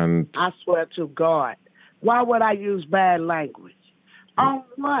did. And I swear to God. Why would I use bad language? On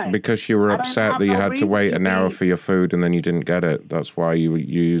what? Because you were upset that you had to wait an hour for your food and then you didn't get it. That's why you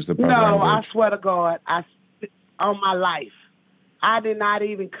used the bad language. No, I swear to God, on my life, I did not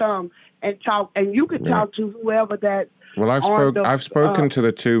even come and talk. And you could talk to whoever that. Well, I've spoken to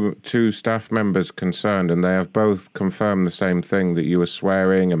the two staff members concerned, and they have both confirmed the same thing, that you were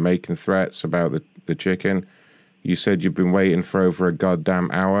swearing and making threats about the chicken. You said you've been waiting for over a goddamn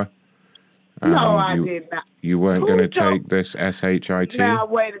hour. No, I did not. You weren't going to take this SHIT? Now,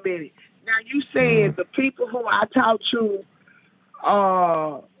 wait a minute. Now, you said the people who I talked to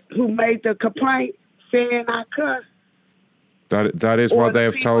who made the complaint saying I cussed. That is Or what the they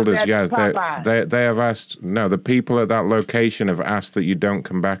have people told us. at Yes, Popeyes? they have asked. No, the people at that location have asked that you don't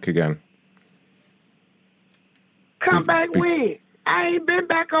come back again. Come back when? I ain't been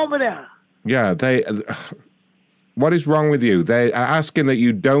back over there. Yeah, they. What is wrong with you? They are asking that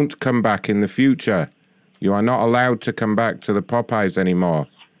you don't come back in the future. You are not allowed to come back to the Popeyes anymore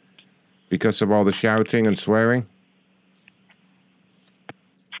because of all the shouting and swearing.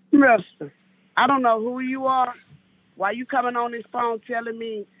 Mister, I don't know who you are. Why you coming on this phone telling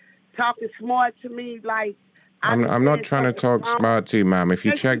me, talking smart to me like... I'm not trying to talk smart to you, ma'am. If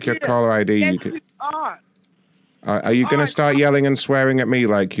you check your caller ID, you could... Are you going to start yelling and swearing at me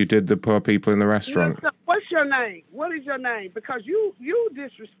like you did the poor people in the restaurant? Mister, what's your name? What is your name? Because you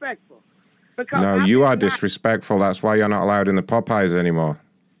disrespectful. Because No, you are disrespectful. That's why you're not allowed in the Popeyes anymore.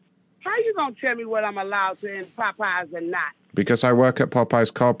 How you going to tell me what I'm allowed to in Popeyes and not? Because I work at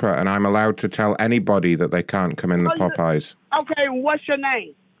Popeyes Corporate and I'm allowed to tell anybody that they can't come in the Popeyes. Okay, what's your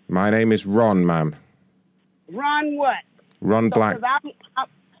name? My name is Ron, ma'am. Ron what? Ron Black.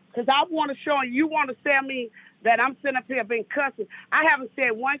 Because I want to show you want to tell me that I'm sitting up here being cussing. I haven't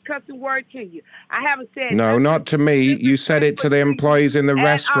said one cussing word to you. I haven't said... No, not to me. You said it to the employees in the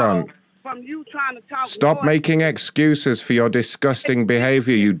restaurant. From you trying to talk... Stop making excuses for your disgusting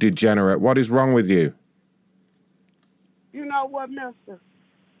behavior, you degenerate. What is wrong with you? You know what, mister?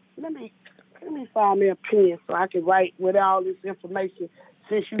 Let me find me a pen so I can write with all this information.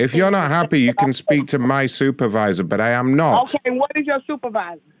 Since you If you're not happy, you can speak to my supervisor, but I am not. Okay, what is your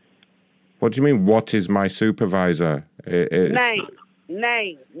supervisor? What do you mean, what is my supervisor? Name.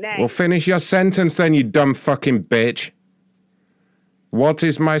 Well, finish your sentence then, you dumb fucking bitch. What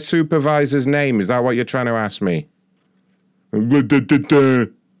is my supervisor's name? Is that what you're trying to ask me? You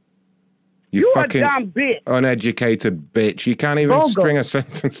fucking a dumb bitch. Uneducated bitch. You can't even string a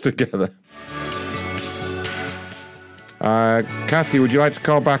sentence together. Kathy, would you like to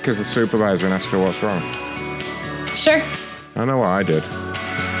call back as the supervisor and ask her what's wrong? Sure. I know what I did.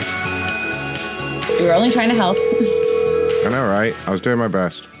 We were only trying to help. I know, right? I was doing my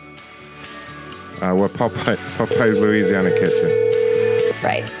best. We're Popeye's Louisiana Kitchen.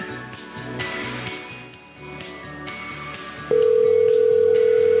 Right.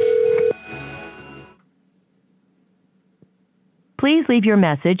 Please leave your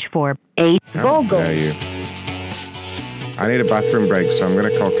message for a How dare you? I need a bathroom break, so I'm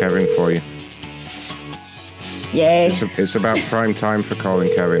going to call Kevin for you. Yay. It's about prime time for calling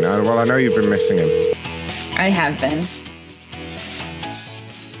Kevin. Well, I know you've been missing him. I have been.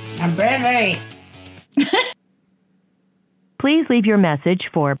 I'm busy. Please leave your message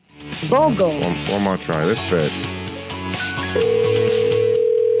for Bogo. One more try. This bitch.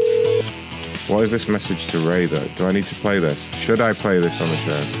 What is this message to Ray, though? Do I need to play this? Should I play this on the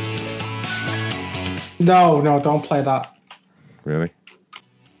show? No, don't play that. Really?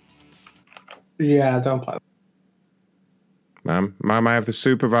 Yeah, don't play that. Ma'am, I have the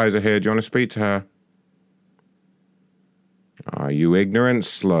supervisor here. Do you want to speak to her? You ignorant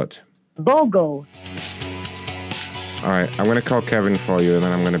slut. Bogo. All right, I'm going to call Kevin for you, and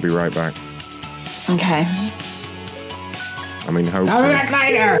then I'm going to be right back. Okay. I mean, hopefully. I'll be back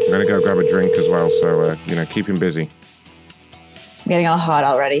later. I'm going to go grab a drink as well, so, keep him busy. I'm getting all hot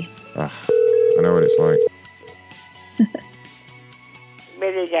already. Ugh, I know what it's like.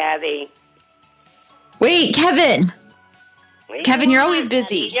 Busy, Daddy. Wait, Kevin! Kevin, you're always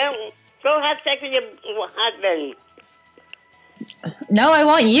busy. Go have sex with your husband. No, I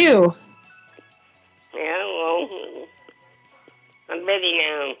want you. Yeah, well, I'm busy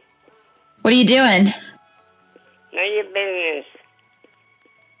now. What are you doing? None of your business.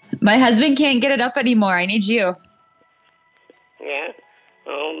 My husband can't get it up anymore. I need you. Yeah?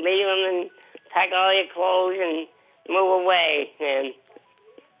 Well, leave him and pack all your clothes and move away, then.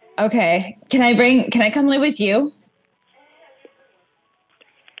 Okay. Can I come live with you?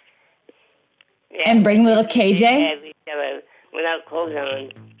 Yeah. And bring little KJ? Without clothes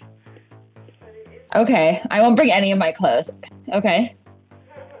on. Okay. I won't bring any of my clothes. Okay.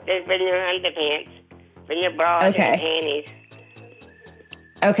 Just bring your underpants. Bring your bras and panties.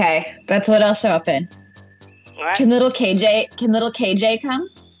 Okay. That's what I'll show up in. What? Can little KJ come?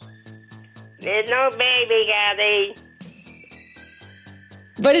 There's no baby, Kathy.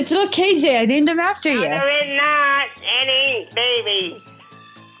 But it's little KJ. I named him after you. There is not any baby.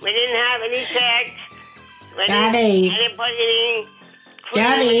 We didn't have any sex. Daddy. I didn't put any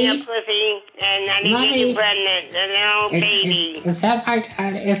Daddy. in your pussy, and I didn't get you pregnant. There's no baby. Is that my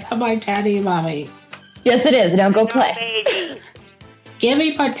daddy? Is that my daddy, Mommy? Yes, it is. Now go play. Baby. Give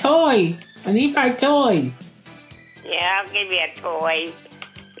me my toy. I need my toy. Yeah, I'll give you a toy.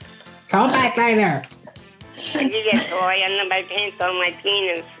 Come back later. I did a toy under my pants on my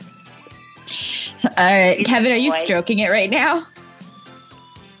penis. All right, Kevin, are you stroking it right now?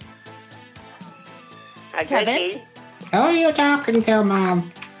 Kevin? Who are you talking to,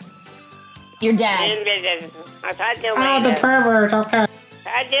 Mom? Your dad. I'll talk to you Oh, later. the pervert. Okay.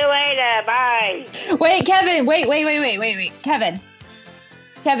 Talk to you later. Bye. Wait, Kevin. Wait. Kevin.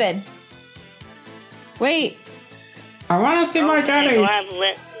 Wait. I want to see my daddy.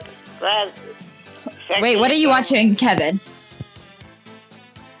 Wait, what are you watching, Kevin?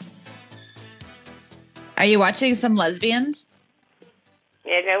 Are you watching some lesbians?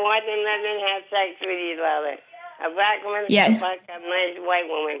 Yes, I want them let them have sex with each other. A black woman Yeah. fuck a nice white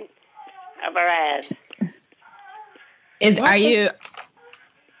woman up her ass.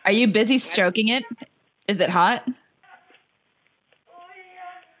 Are you busy stroking it? Is it hot?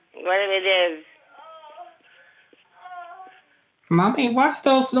 Whatever it is. Mommy, what are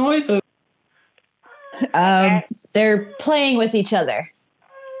those noises? They're playing with each other.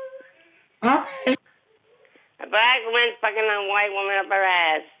 Okay. A black woman fucking a white woman up her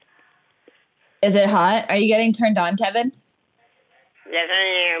ass. Is it hot? Are you getting turned on, Kevin? Yes, I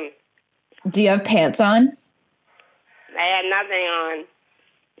am. Do you have pants on? I had nothing on.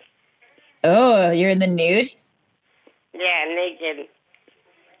 Oh, you're in the nude? Yeah, naked.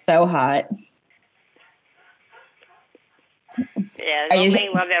 So hot. Yeah, Are you- nobody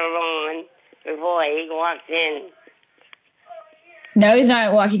was ever on before he walked in. No, he's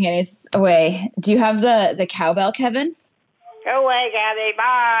not walking any away. Do you have the cowbell, Kevin? Go away, Gabby.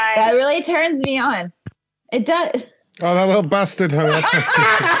 Bye. That really turns me on. It does. Oh, that little bastard hung up.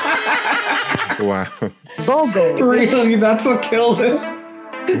 Wow. Bogo. Really? That's what killed him?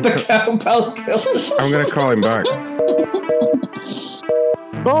 The cowbell killed him. I'm going to call him back.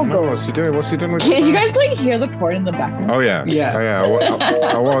 Bogo. What's he doing? What's he done with Can you guys like hear the porn in the background? Oh, yeah. Yeah. Oh, yeah.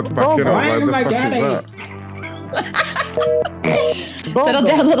 I walked back in. I was like, the my fuck daddy. is that? Settle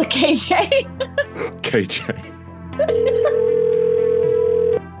down, little KJ. KJ.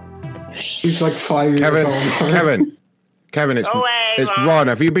 He's like 5 years Kevin, old. Kevin, it's Go away, it's Ron. Ron.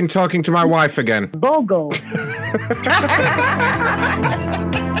 Have you been talking to my wife again? Bogo.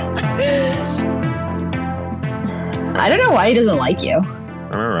 I don't know why he doesn't like you.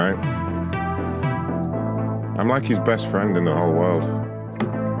 I'm all right. I'm like his best friend in the whole world.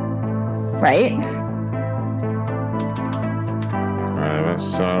 Right? All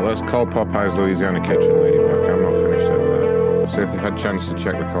right, let's call Popeye's Louisiana Kitchen lady back. I'm not finished over there. See if they've had a chance to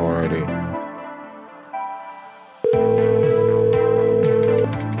check the caller ID.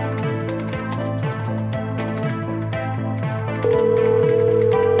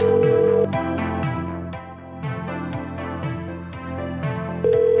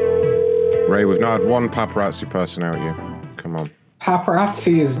 Ray, we've not had one paparazzi person out yet. Come on.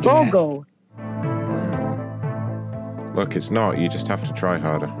 Paparazzi is dead. Bogo. Look, it's not. You just have to try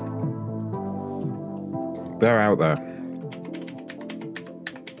harder. They're out there.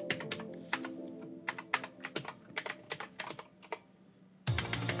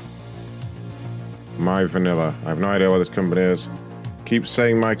 My Vanilla. I have no idea what this company is. Keep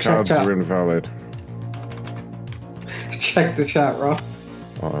saying my cards Check that. are invalid. Check the chat, Rob.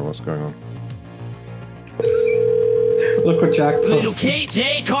 Oh, what's going on? Look what Jack Little puts.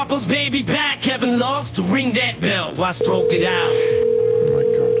 KJ, Carpel's baby back. Kevin loves to ring that bell while stroke it out. Oh my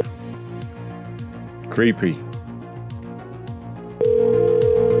god. Creepy.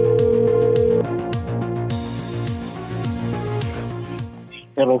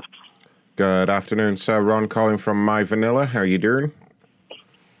 Hello. Good afternoon, sir. Ron calling from My Vanilla. How are you doing?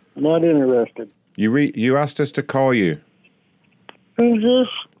 Not interested. You asked us to call you. Who's this?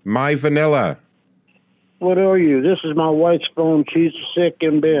 My Vanilla. What are you? This is my wife's phone. She's sick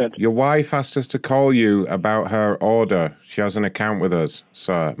in bed. Your wife asked us to call you about her order. She has an account with us,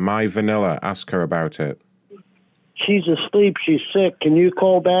 sir. My Vanilla. Ask her about it. She's asleep. She's sick. Can you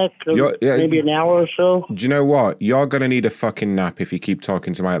call back in maybe an hour or so? Do you know what? You're going to need a fucking nap if you keep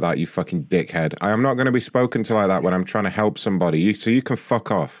talking to me like that, you fucking dickhead. I am not going to be spoken to like that when I'm trying to help somebody. So you can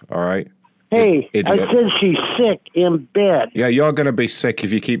fuck off, all right? Hey, Idiot. I said she's sick in bed. Yeah, you're going to be sick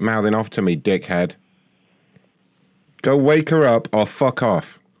if you keep mouthing off to me, dickhead. Go wake her up or fuck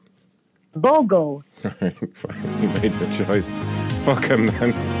off. Bogo. You made the choice. Fuck him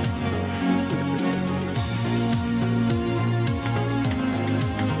then.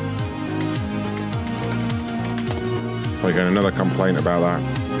 We got another complaint about that.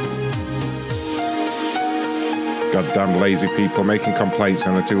 Goddamn lazy people making complaints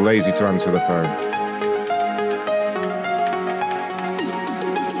and they're too lazy to answer the phone.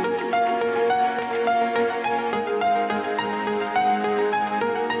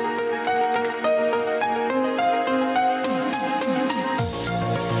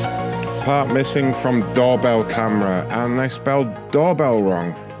 part missing from doorbell camera, and they spelled doorbell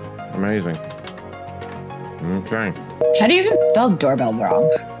wrong. Amazing. Okay. How do you even spell doorbell wrong?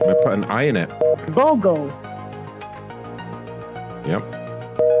 They put an I in it. BOGO. Yep.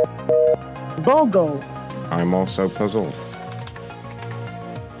 BOGO. I'm also puzzled.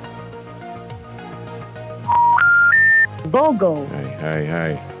 BOGO.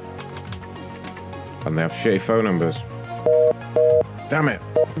 Hey. And they have shitty phone numbers. Damn it.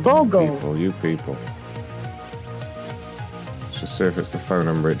 BOGO. You people. Let's just see if it's the phone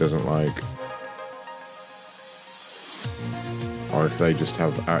number it doesn't like. Or if they just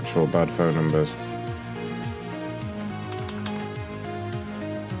have actual bad phone numbers.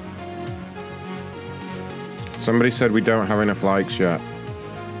 Somebody said we don't have enough likes yet.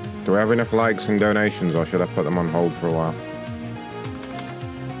 Do we have enough likes and donations, or should I put them on hold for a while?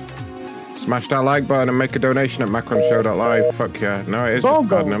 Smash that like button and make a donation at macronshow.live. Fuck yeah. No, it is just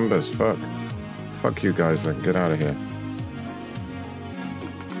bad numbers. Fuck. Fuck you guys then. Get out of here.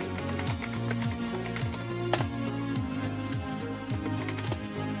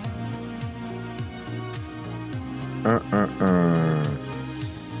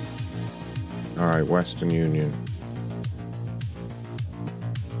 Alright, Western Union.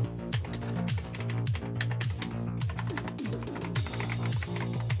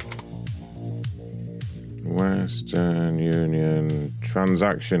 Western Union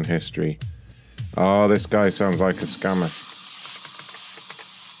transaction history. Oh, this guy sounds like a scammer.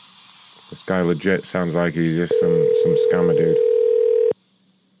 This guy legit sounds like he's just some scammer dude.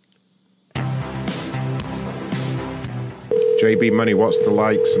 JB Money, what's the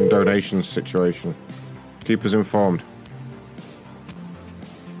likes and donations situation? Keep us informed.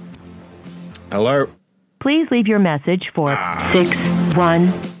 Hello? Please leave your message for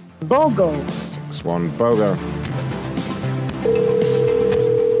 61 BOGO. 61 BOGO.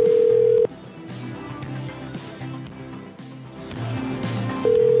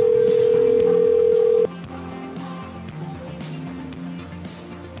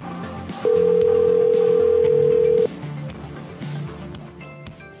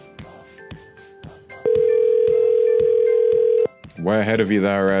 Way ahead of you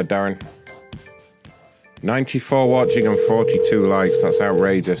there, Darren. 94 watching and 42 likes. That's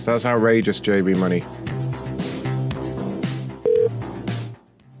outrageous. That's outrageous, JB Money.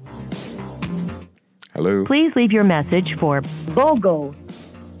 Hello? Please leave your message for BOGO.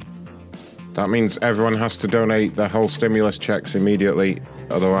 That means everyone has to donate their whole stimulus checks immediately.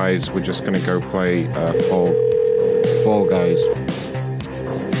 Otherwise, we're just going to go play Fall Guys.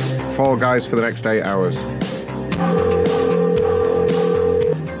 Fall Guys for the next 8 hours.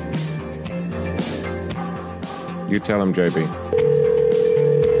 You tell him, JB.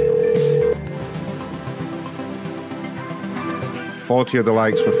 "40 of the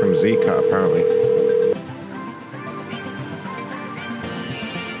likes were from Zika, apparently.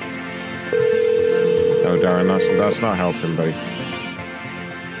 No, Darren, that's not helping, buddy.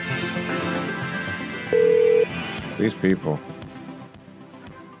 These people.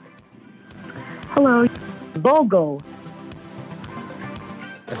 Hello. BOGO.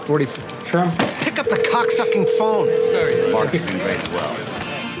 At 40. Trump. Pick up the cocksucking phone. Sorry, Mark's been great as well.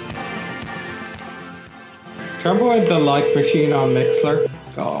 Remember when the like machine on Mixler?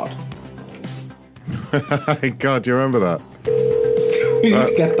 God. God, do you remember that? We need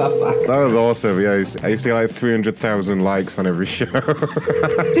to get that back. That was awesome. Yeah, I used to get like 300,000 likes on every show.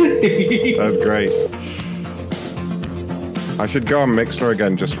 That was great. I should go on Mixler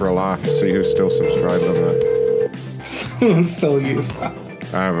again just for a laugh, see who's still subscribed on there. Still use that.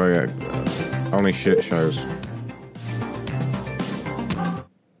 I have only shit shows.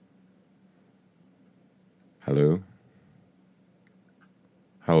 Hello?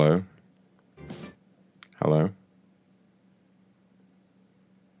 Hello? Hello?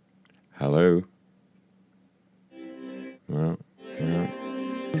 Hello? No. No.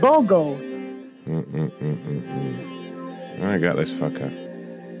 BOGO. I got this fucker.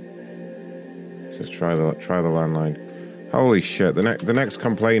 Just try the landline. Holy shit! The next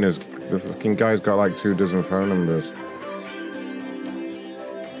complainer's the fucking guy's got like 24 phone numbers.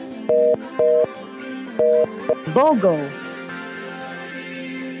 BOGO.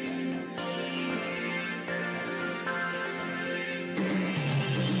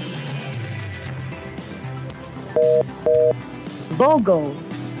 BOGO.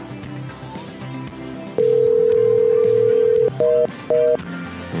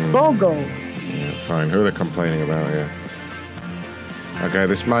 BOGO. Yeah, fine. Who are they complaining about here? Okay,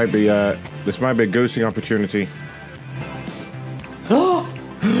 this might be a goosing opportunity.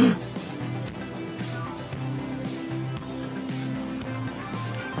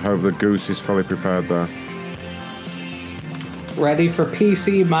 I the goose is fully prepared there. Ready for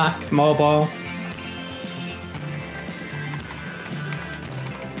PC, Mac, mobile.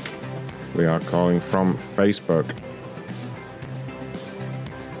 We are calling from Facebook.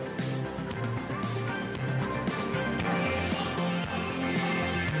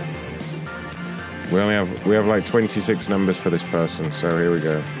 We have like 26 numbers for this person, so here we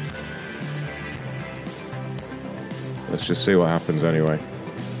go. Let's just see what happens anyway.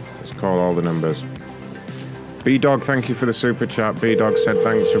 Let's call all the numbers. B-Dog, thank you for the super chat. B-Dog said,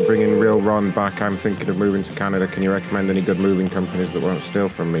 thanks for bringing Real Ron back. I'm thinking of moving to Canada. Can you recommend any good moving companies that won't steal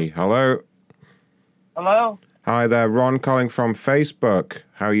from me? Hello? Hello? Hi there, Ron calling from Facebook.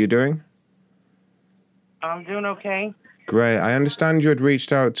 How are you doing? I'm doing okay. Great. I understand you had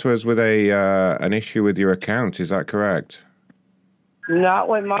reached out to us with an issue with your account. Is that correct? Not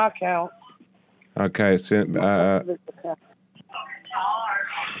with my account. Okay. So,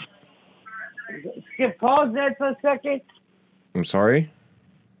 Skip, pause that for a second. I'm sorry?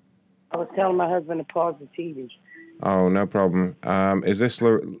 I was telling my husband to pause the TV. Oh, no problem. Is this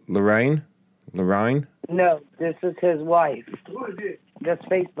Lorraine? Lorraine? No, this is his wife. That's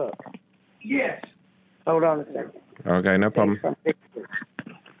Facebook. Yes. Hold on a second. Okay, no problem.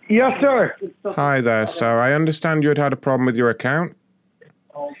 Yes, sir. Hi there, sir. I understand you had a problem with your account?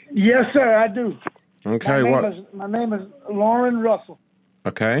 Yes, sir, I do. Okay, my name is Lauren Russell.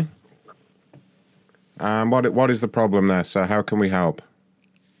 Okay. What is the problem there, sir? How can we help?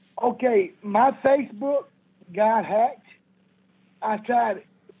 Okay, my Facebook got hacked. I tried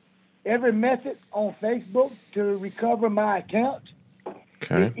every method on Facebook to recover my account.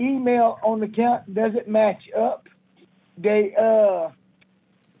 Okay. The email on the account doesn't match up. They hacked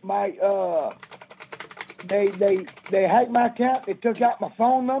my account. They took out my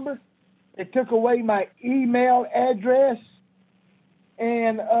phone number. They took away my email address,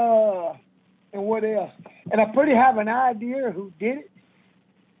 and what else? And I pretty have an idea who did it.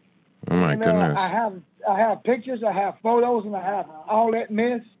 Oh my goodness! I have pictures. I have photos, and I have all that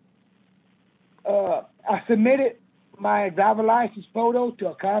mess. I submitted my driver license photo to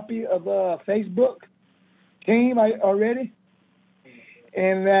a copy of Facebook team already,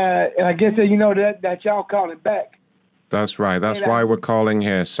 and I guess that that y'all calling back. That's right. That's why we're calling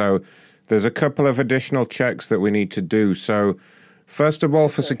here. So there's a couple of additional checks that we need to do. So first of all,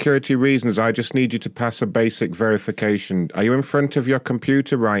 for security reasons, I just need you to pass a basic verification. Are you in front of your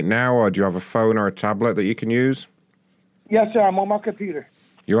computer right now, or do you have a phone or a tablet that you can use? Yes, sir. I'm on my computer.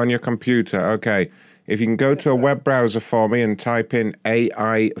 You're on your computer. Okay. If you can go to a web browser for me and type in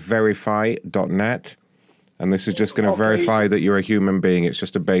aiverify.net, and this is just going to verify that you're a human being. It's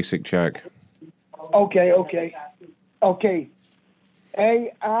just a basic check. Okay.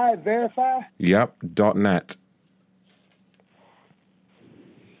 AI verify? Yep, .net.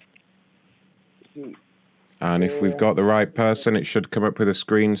 And if we've got the right person, it should come up with a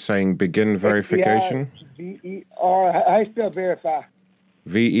screen saying begin verification. V-E-R, how do you spell verify?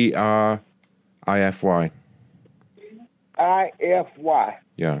 V-E-R-I-F-Y. I-F-Y.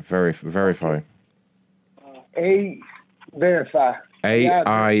 Yeah, verify. A verify.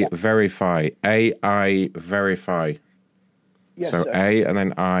 AI verify. AI verify. Yes, so sir. A and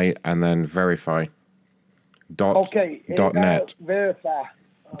then I and then verify. Dot net. Verify.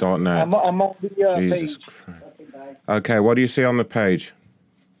 .net. I'm on the Jesus page. Christ. Okay, what do you see on the page?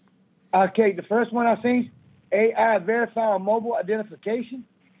 Okay, the first one I see, AI Verify Mobile Identification,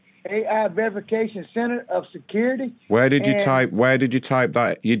 AI Verification Center of Security. Where did you type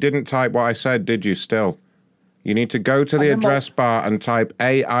that? You didn't type what I said, did you still? You need to go to the address bar and type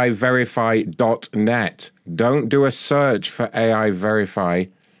aiverify.net. Don't do a search for AI Verify.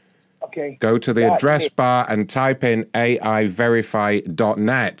 Okay. Go to the address bar and type in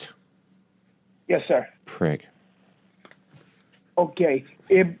aiverify.net. Yes, sir. Prig. Okay.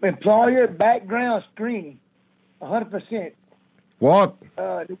 Employer background screening, 100%. What?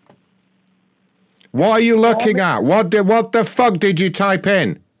 What are you looking at? What the fuck did you type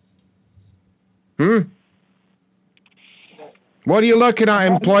in? What are you looking at?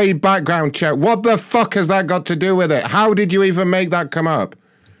 Employee background check. What the fuck has that got to do with it? How did you even make that come up?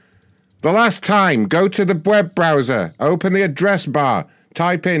 The last time, go to the web browser, open the address bar,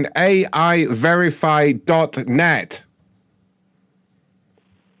 type in aiverify.net.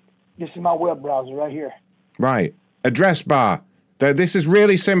 This is my web browser right here. Right. Address bar. This is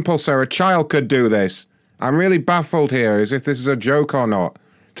really simple, sir. A child could do this. I'm really baffled here as if this is a joke or not.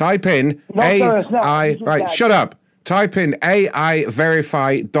 Type in Right, shut up. Type in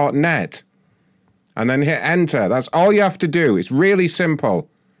aiverify.net and then hit enter. That's all you have to do. It's really simple.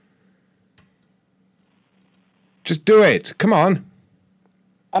 Just do it. Come on.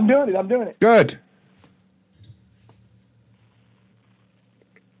 I'm doing it. Good.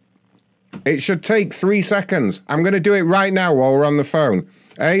 It should take 3 seconds. I'm going to do it right now while we're on the phone.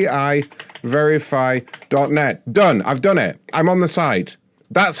 AIverify.net. Done. I've done it. I'm on the site.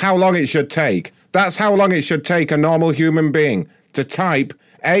 That's how long it should take. That's how long it should take a normal human being to type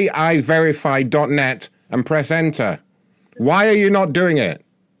AIverify.net and press enter. Why are you not doing it?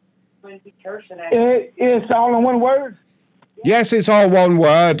 It's all in one word. Yes, it's all one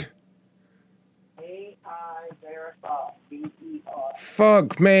word.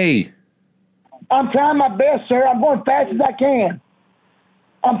 Fuck me. I'm trying my best, sir. I'm going fast as I can.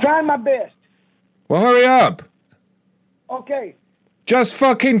 I'm trying my best. Well, hurry up. Okay. Just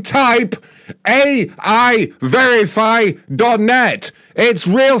fucking type AIverify.net. It's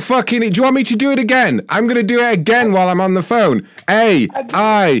real fucking... Do you want me to do it again? I'm going to do it again while I'm on the phone.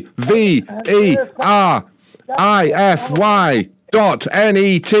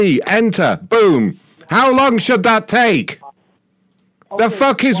 AIverify.net. Enter. Boom. How long should that take? The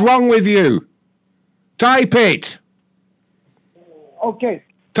fuck is wrong with you? Type it. Okay.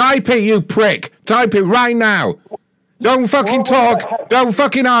 Type it, you prick. Type it right now. Don't fucking talk. Don't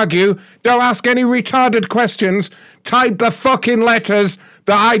fucking argue. Don't ask any retarded questions. Type the fucking letters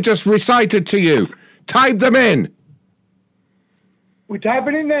that I just recited to you. Type them in. We're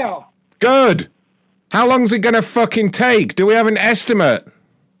typing in now. Good. How long's it gonna fucking take? Do we have an estimate?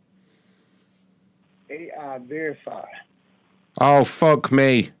 AI Verify. Oh, fuck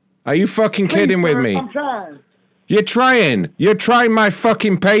me. Are you fucking kidding with me? I'm trying. You're trying. You're trying my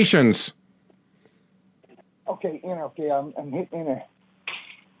fucking patience. Okay, enter. Okay, I'm hitting enter.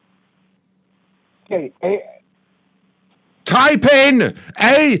 Okay, Type in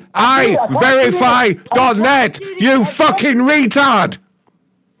AIverify.net, you fucking retard!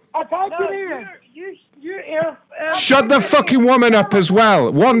 I typed it in. Shut the fucking woman up as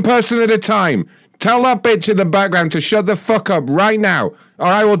well. One person at a time. Tell that bitch in the background to shut the fuck up right now, or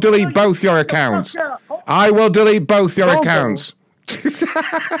I will delete both your accounts. I will delete both your accounts.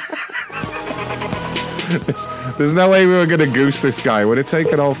 There's no way we were going to goose this guy. Would it take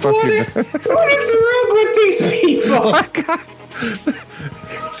it all fucking... What is wrong with these people?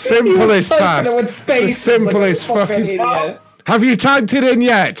 Simplest task. The simplest fucking... idiot. Have you typed it in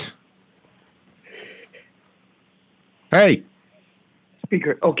yet? Hey.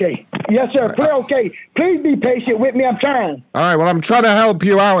 Speaker. Okay. Yes, sir. Okay. Please be patient with me. I'm trying. All right. Well, I'm trying to help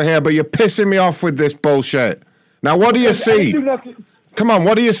you out here, but you're pissing me off with this bullshit. Now, what do you see? Come on.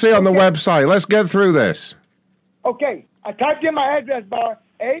 What do you see on the website? Let's get through this. Okay. I typed in my address bar,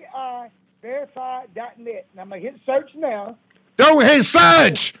 AIverify.net. And I'm going to hit search now. Don't hit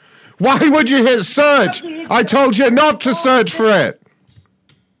search! Why would you hit search? I told you not to search for it.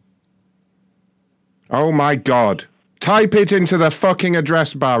 Oh, my God. Type it into the fucking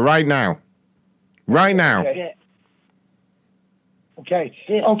address bar right now. Right now. Okay.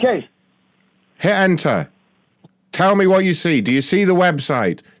 Okay. Hit enter. Tell me what you see. Do you see the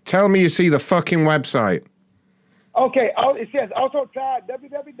website? Tell me you see the fucking website. Okay. It says also try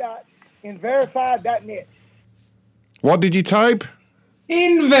www.inverify.net. What did you type?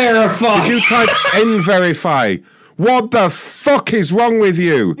 Inverify. Did you type Inverify? What the fuck is wrong with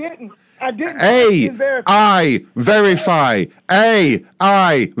you? I didn't. AIverify.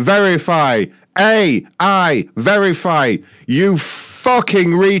 AIverify. AIverify. You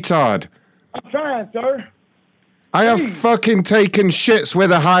fucking retard. I'm trying, sir. I have fucking taken shits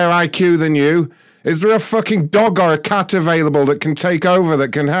with a higher IQ than you. Is there a fucking dog or a cat available that can take over, that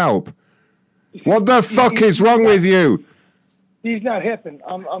can help? What the fuck is wrong with you? He's not helping.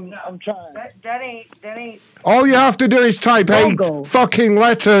 I'm trying. That ain't. All you have to do is type 8 fucking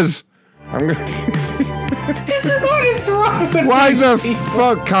letters. What is wrong with Why the these people?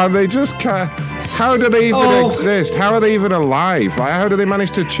 fuck can't they just... How do they even exist? How are they even alive? Like, how do they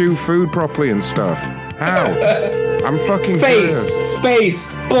manage to chew food properly and stuff? How? I'm fucking Face, curious.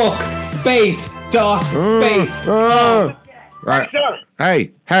 space, book, space, dot, space. Right.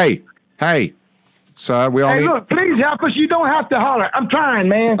 Hey. Sir, we all Hey, need... look, please help us. You don't have to holler. I'm trying,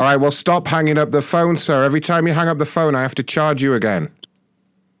 man. All right, well, stop hanging up the phone, sir. Every time you hang up the phone, I have to charge you again.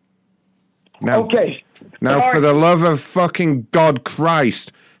 Now, okay. Now, for the love of fucking God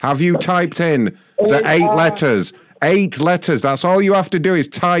Christ, have you typed in the 8 letters? 8 letters. That's all you have to do is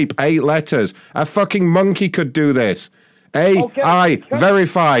type 8 letters. A fucking monkey could do this.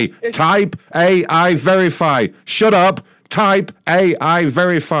 AI-verify. Type AI-verify. Shut up. Type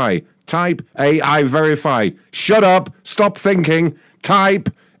AI-verify. Type AI-verify. Shut up. Stop thinking. Type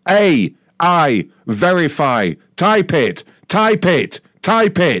AI-verify. Type it. Type it.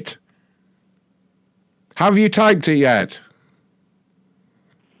 Type it. Have you typed it yet?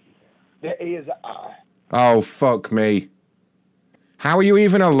 There is an I. Oh, fuck me. How are you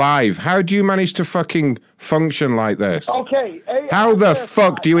even alive? How do you manage to fucking function like this? Okay. How the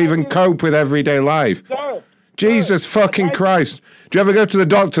fuck do you even cope with everyday life? Sir. Jesus fucking Christ. Do you ever go to the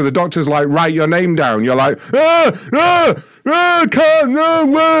doctor? The doctor's like, write your name down. You're like, can't, no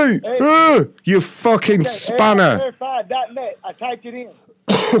way. You fucking spanner. AIVerified.net. I typed it in.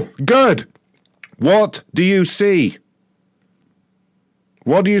 Good. What do you see?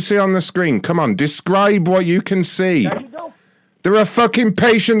 What do you see on the screen? Come on, describe what you can see. There you go. There are fucking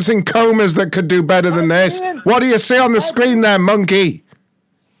patients in comas that could do better than this. What do you see on the screen there, monkey?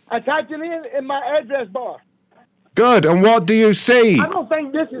 I typed it in my address bar. Good. And what do you see? I don't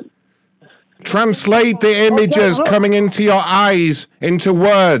think this is... Translate the images coming into your eyes into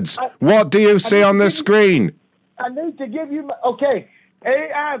words. What do you see on the screen? I need to give you... Okay.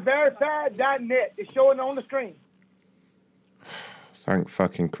 AIVerified.net. It's showing on the screen. Thank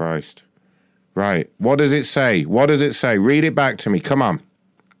fucking Christ. Right. What does it say? What does it say? Read it back to me. Come on.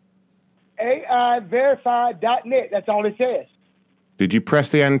 AIVerified.net. That's all it says. Did you press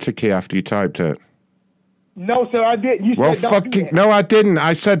the enter key after you typed it? No, sir, I didn't. You Well, said don't do fucking... that. No, I didn't.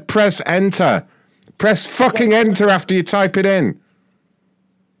 I said press enter. Press fucking enter after you type it in.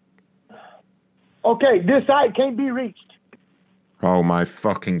 Okay, this site can't be reached. Oh, my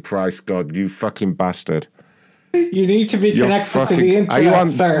fucking Christ, God. You fucking bastard. You need to be You're connected fucking... to the Are internet, you on...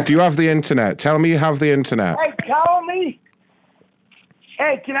 sir. Do you have the internet? Tell me you have the internet. Hey, call me.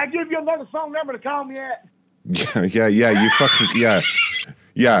 Hey, can I give you another phone number to call me at? Yeah, you fucking...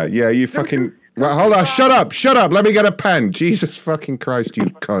 Yeah, you fucking... Well, hold on, shut up. Let me get a pen. Jesus fucking Christ, you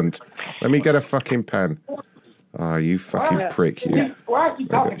cunt. Let me get a fucking pen. Oh, you fucking prick, you. Why are you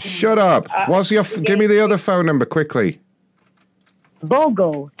talking to me? Shut up. What's your... Give me the other phone number, quickly.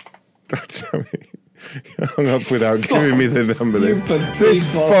 BOGO. That's I hung up without giving me the number. This people.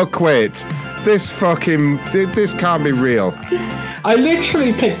 fuckwit. This can't be real. I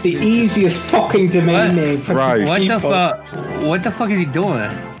literally picked the easiest fucking domain name for Right. What people. the fuck? What the fuck is he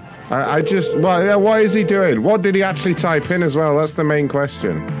doing? I just... what is he doing? What did he actually type in as well? That's the main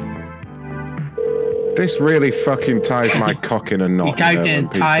question. This really fucking ties my cock in a knot. He typed in when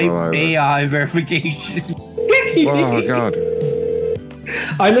people type are like AI verification. this. Oh, God.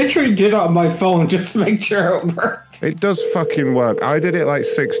 I literally did it on my phone just to make sure it worked. It does fucking work. I did it like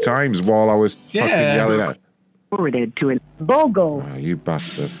 6 times while I was fucking yelling at... Forwarded to an BOGO. Oh, you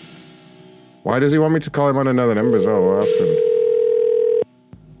bastard. Why does he want me to call him on another number as well? What happened?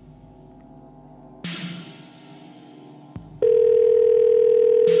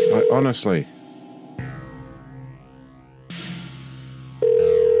 Like, honestly.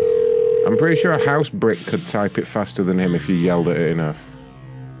 I'm pretty sure a house brick could type it faster than him if you yelled at it enough.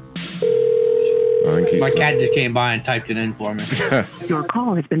 I think he's... My cat just came by and typed it in for me. Your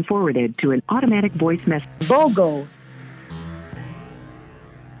call has been forwarded to an automatic voice message. BOGO.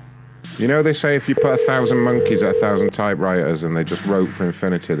 You know, they say if you put 1,000 monkeys at 1,000 typewriters and they just wrote for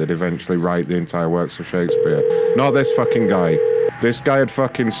infinity, they'd eventually write the entire works of Shakespeare. Not this fucking guy. This guy would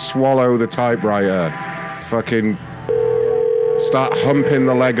fucking swallow the typewriter, fucking start humping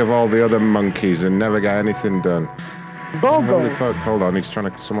the leg of all the other monkeys and never get anything done. BOGO. Holy fuck, hold on,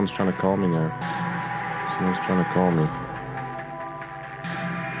 someone's trying to call me now. Someone's trying to call me.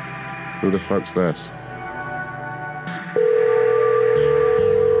 Who the fuck's this?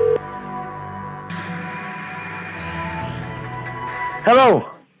 Hello.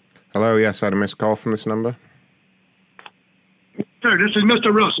 Hello, yes, I had a missed call from this number. Sir, this is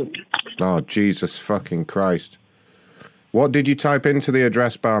Mr. Russell. Oh, Jesus fucking Christ. What did you type into the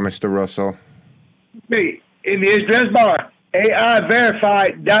address bar, Mr. Russell? Me, in the address bar,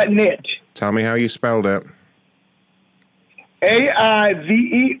 AIVerified.net. Tell me how you spelled it.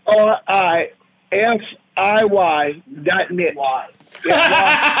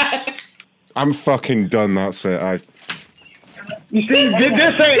 AIVerifiy.net. I'm fucking done, that's it. You see,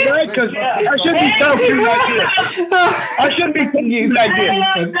 this ain't right, because I shouldn't be talking to you like this. I shouldn't be talking to you like this.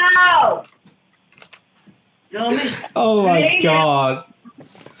 Oh my God.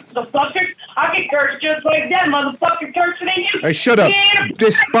 Motherfucker, I can curse just like that motherfucker cursing at you. Hey, shut up.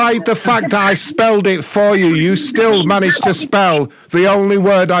 Despite the fact that I spelled it for you, you still managed to spell the only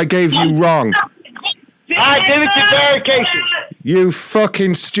word I gave you wrong. I give it to verification. You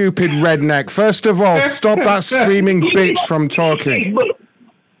fucking stupid redneck. First of all, stop that screaming bitch from talking.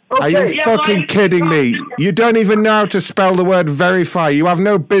 Are you fucking kidding me? You don't even know how to spell the word verify. You have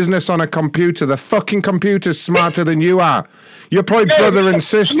no business on a computer. The fucking computer's smarter than you are. You're probably brother and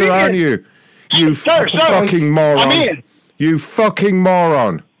sister, aren't you? You fucking moron. You fucking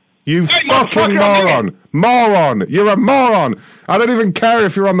moron. You fucking moron. Moron. You're a moron. I don't even care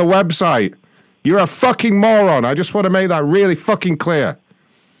if you're on the website. You're a fucking moron. I just want to make that really fucking clear.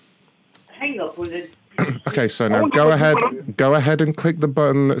 Hang up with it. Okay, so now go ahead and click the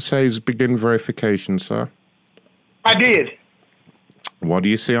button that says begin verification, sir. I did. What do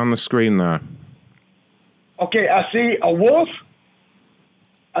you see on the screen there? Okay, I see a wolf,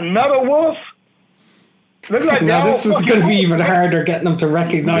 another wolf. Look like now this is going to be even harder getting them to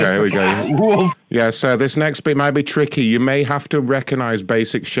recognize. Yeah, here we go. Wolf. Yeah, so this next bit might be tricky. You may have to recognize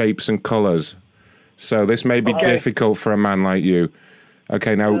basic shapes and colors. So this may be difficult for a man like you.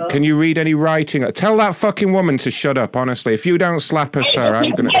 Okay, now, can you read any writing? Tell that fucking woman to shut up, honestly. If you don't slap her, sir, I'm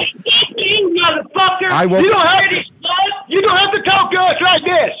going to... Motherfucker! I will... You don't have to talk to us like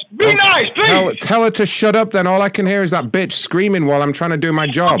this. Be nice, please. Tell her to shut up, then. All I can hear is that bitch screaming while I'm trying to do my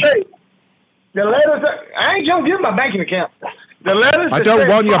job. Okay. The letters... I ain't going to give my banking account. The letters... I don't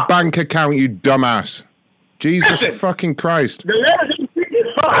want your bank account, you dumbass. Jesus fucking Christ. The letters is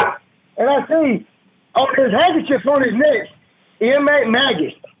fuck. And I see on his handkerchief on his neck, M.A.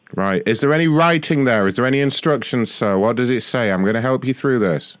 Maggie. Right. Is there any writing there? Is there any instructions, sir? What does it say? I'm going to help you through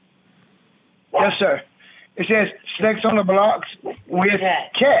this. Yes, sir. It says, snakes on the blocks with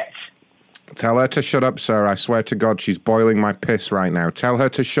cats. Tell her to shut up, sir. I swear to God, she's boiling my piss right now. Tell her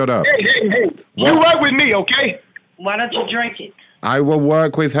to shut up. Hey. You work with me, okay? Why don't you drink it? I will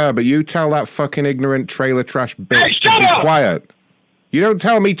work with her, but you tell that fucking ignorant trailer trash bitch to be quiet. You don't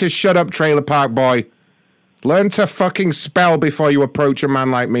tell me to shut up, trailer park boy. Learn to fucking spell before you approach a man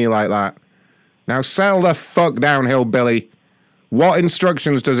like me like that. Now settle the fuck down, hillbilly. What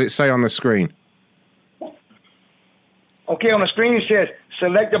instructions does it say on the screen? Okay, on the screen it says,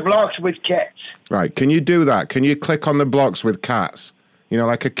 select the blocks with cats. Right, can you do that? Can you click on the blocks with cats? You know,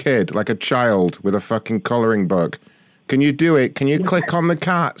 like a kid, like a child with a fucking colouring book. Can you do it? Can you click on the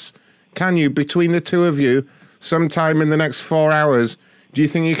cats? Can you, between the two of you, sometime in the next 4 hours, do you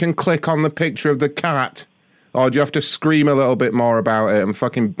think you can click on the picture of the cat? Or do you have to scream a little bit more about it and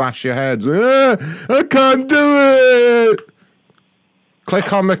fucking bash your heads? I can't do it!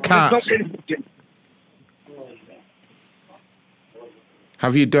 Click on the cats.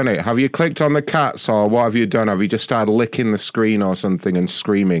 Have you done it? Have you clicked on the cats or what have you done? Have you just started licking the screen or something and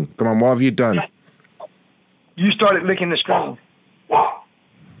screaming? Come on, what have you done? You started licking the screen.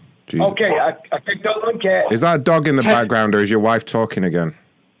 Jesus. Okay, I picked up one cat. Is that a dog in the background or is your wife talking again?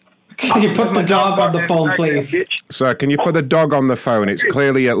 Can you put the dog on the phone, please? Sir, can you put the dog on the phone? It's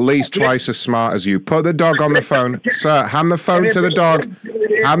clearly at least twice as smart as you. Put the dog on the phone. Sir, hand the phone to the dog.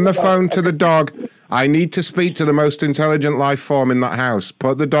 Hand the phone to the dog. I need to speak to the most intelligent life form in that house.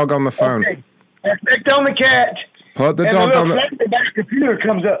 Put the dog on the phone. Okay. I clicked on the cat. Put the dog on the... computer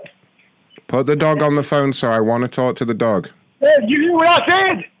comes up. Put the dog on the phone, sir. I want to talk to the dog. Hey, you hear what I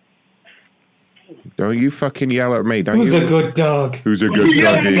said? Don't you fucking yell at me. Who's a good dog? Who's a good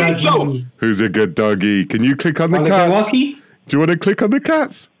doggy? Who's a good doggy? Can you click on the cats? Do you want to click on the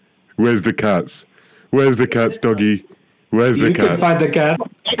cats? Where's the cats? Where's the cats, doggy? Where's the cat? You can find the cat.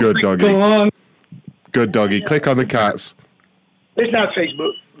 Good doggy. Go on. Good doggy. Click on the cats. It's not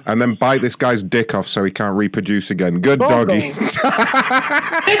Facebook. And then bite this guy's dick off so he can't reproduce again. Good doggy.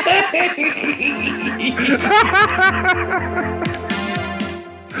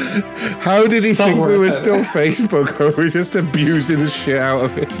 How did he think we were still Facebook or were we just abusing the shit out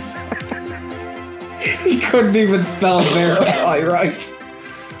of him? He couldn't even spell verify right.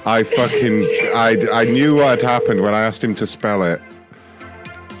 I knew what had happened when I asked him to spell it.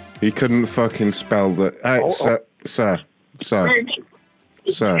 He couldn't fucking spell the... Sir.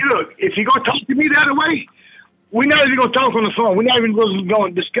 Look, if you're going to talk to me that way, we're not even going to talk on the phone. We're not even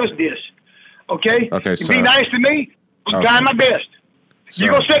going to discuss this. Okay? Okay, sir. Be nice to me. I'm trying my best. You're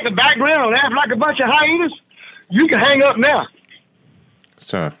going to sit in the background and laugh like a bunch of hyenas? You can hang up now.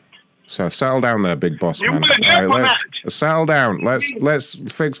 Sir, settle down there, big boss man. All right, let's settle down. Let's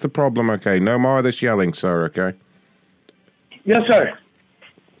fix the problem, okay? No more of this yelling, sir, okay? Yes, sir.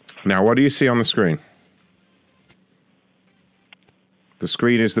 Now, what do you see on the screen? The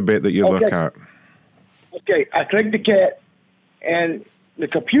screen is the bit that you look at. Okay, I click the cat, and the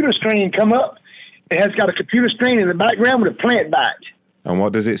computer screen come up. It has got a computer screen in the background with a plant by it. And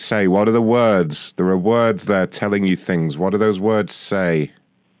what does it say? What are the words? There are words there telling you things. What do those words say?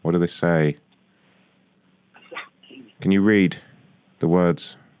 What do they say? Can you read the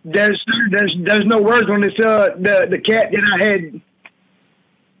words? There's no words on this. The cat that I had.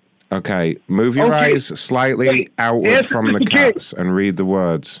 Okay, move your eyes slightly outward from the cats and read the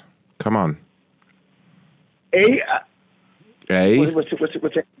words. Come on. A. A. What's it?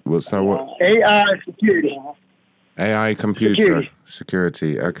 What's that word? AI security. AI computer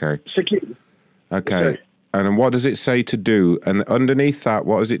security. Okay. Security. Okay. And then what does it say to do? And underneath that,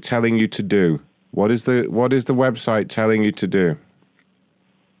 what is it telling you to do? What is the website telling you to do?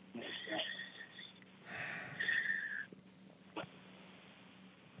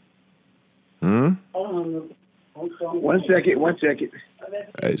 One second.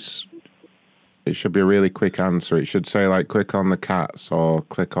 It should be a really quick answer. It should say like click on the cats or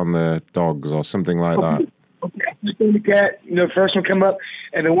click on the dogs or something like that. Okay, I clicked on the cat, the first one come up,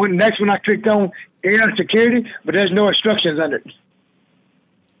 and the next one I clicked on, air security, but there's no instructions under it.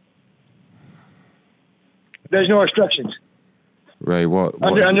 There's no instructions. Ray, what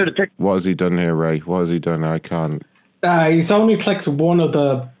has he done here, Ray? What has he done? I can't. He's only clicked one of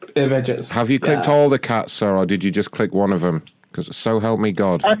the images. Have you clicked all the cats, sir, or did you just click one of them? Because so help me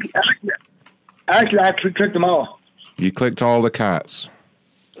God. Actually, I clicked them all. You clicked all the cats.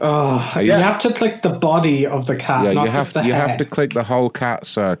 Oh, you have to click the body of the cat. Yeah, not you just have the you head. have to click the whole cat,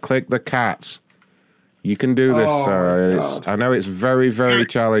 sir. Click the cats. You can do this, sir. I know it's very, very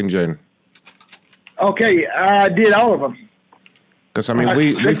challenging. Okay, I did all of them. Because, I mean,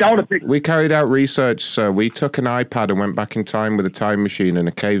 we carried out research, sir. We took an iPad and went back in time with a time machine, and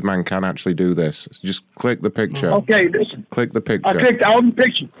a caveman can actually do this. So just click the picture. Okay, listen. Click the picture. I clicked all the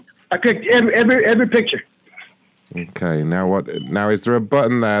pictures. I clicked every picture. Okay, now what? Now, is there a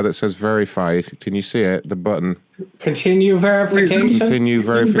button there that says verify? Can you see it? The button. Continue verification. Continue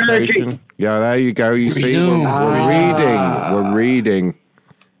verification. Yeah, there you go. You see, we're reading. We're reading.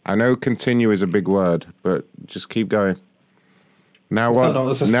 I know continue is a big word, but just keep going. Now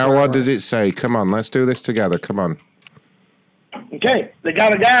what? Now what does it say? Come on, let's do this together. Come on. Okay, they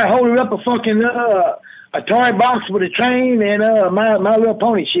got a guy holding up a fucking a toy box with a train and My Little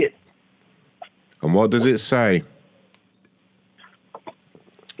Pony shit. And what does it say?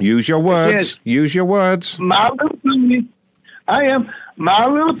 Use your words. Yes. Use your words. My Little Pony. I am My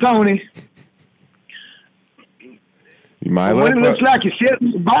Little Pony. What it looks like you sit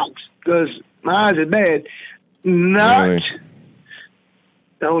in the box, because my eyes are bad. Not. Really?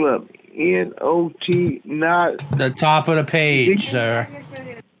 Hold up. N-O-T, not. The top of the page, sir.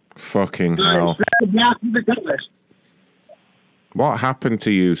 Fucking hell. What happened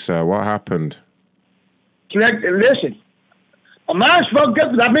to you, sir? What happened? Listen. Mine's fucked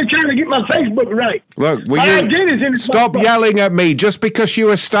up, but I've been trying to get my Facebook right. Look, stop yelling at me. Just because you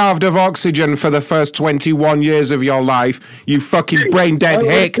were starved of oxygen for the first 21 years of your life, you fucking brain-dead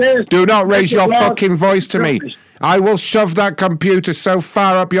hick. Do not raise your fucking voice to me. I will shove that computer so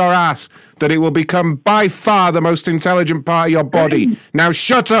far up your ass that it will become by far the most intelligent part of your body. Now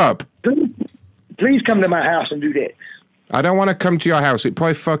shut up. Please come to my house and do that. I don't want to come to your house. It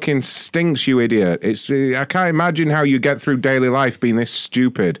probably fucking stinks, you idiot. I can't imagine how you get through daily life being this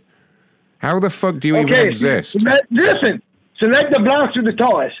stupid. How the fuck do you even exist? Listen, select the blocks of the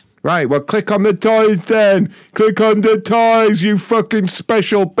toys. Right, well, click on the toys then. Click on the toys, you fucking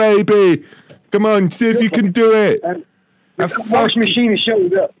special baby. Come on, see if you can do it. The wash machine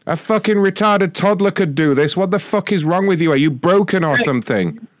shows up. A fucking retarded toddler could do this. What the fuck is wrong with you? Are you broken or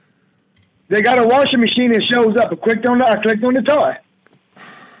something? They got a washing machine that shows up. I clicked on the toy.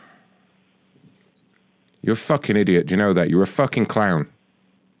 You're a fucking idiot. Do you know that? You're a fucking clown.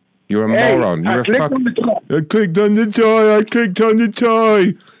 You're a moron. You're I clicked on the toy. I clicked on the toy. I clicked on the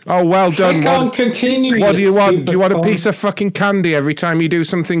toy. Oh, well done. Click on continue. What do you want? Do you want a piece of fucking candy every time you do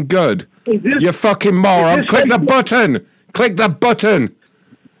something good? You fucking moron. Click the button. Click the button.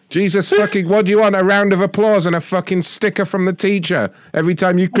 Jesus fucking, what do you want? A round of applause and a fucking sticker from the teacher every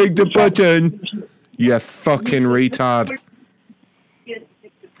time you click the button? You fucking retard.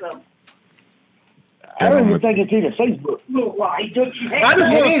 I don't even think it's even Facebook. It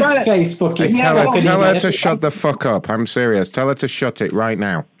is Facebook. Hey, tell her to shut the fuck up. I'm serious. Tell her to shut it right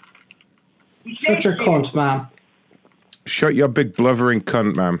now. Shut your cunt, man. Shut your big blubbering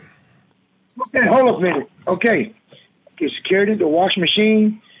cunt, man. Okay, hold up a minute. Okay. Security, the wash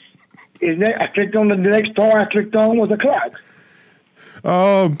machine. I clicked on the next toy I clicked on was a clock.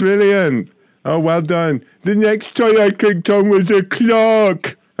 Oh, brilliant. Oh, well done. The next toy I clicked on was a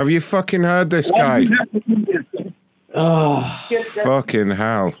clock. Have you fucking heard this guy? Oh, fucking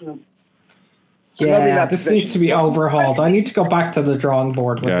hell. Yeah, this needs to be overhauled. I need to go back to the drawing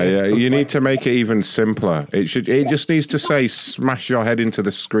board with this. Yeah, you need to make it even simpler. It just needs to say smash your head into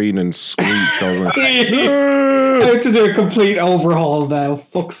the screen and screech over. I have to do a complete overhaul now,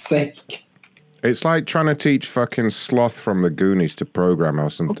 fuck's sake. It's like trying to teach fucking Sloth from the Goonies to program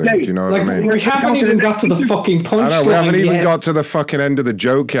or something. Do you know what I mean? We haven't even got to the fucking punchline. I know, we haven't even got to the fucking end of the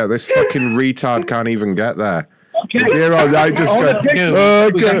joke yet. This fucking retard can't even get there. You're all right. Just go.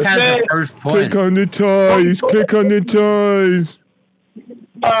 Click on the toys. Click on the toys.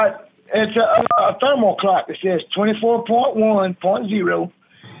 It's a thermal clock that says 24.1.0.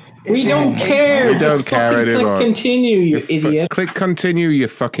 We don't care. We don't care anymore. Click continue, you idiot. Click continue, you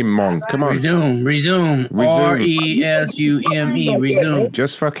fucking monk. Come on. Resume. R-E-S-U-M-E. Resume.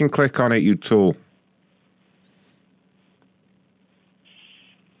 Just fucking click on it, you tool.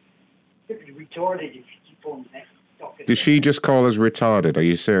 Retarded if you keep on talking. Did she just call us retarded? Are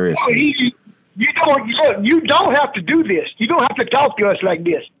you serious? No, you don't have to do this. You don't have to talk to us like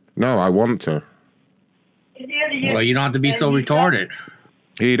this. No, I want to. Well, you don't have to be so retarded.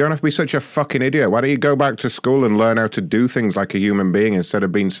 You don't have to be such a fucking idiot. Why don't you go back to school and learn how to do things like a human being instead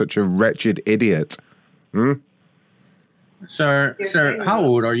of being such a wretched idiot? Sir, how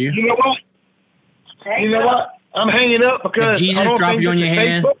old are you? You know what? I'm hanging up because Did Jesus drop you on your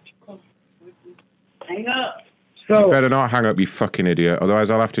hand? Hang up. You better not hang up, you fucking idiot. Otherwise,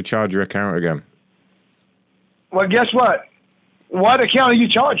 I'll have to charge your account again. Well, guess what? What account are you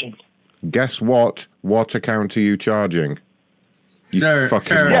charging? Guess what? What account are you charging? You fucking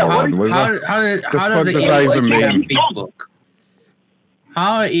sir, moron. how does an idiot like you have Facebook?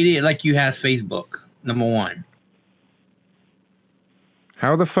 How an idiot like you has Facebook? Number one.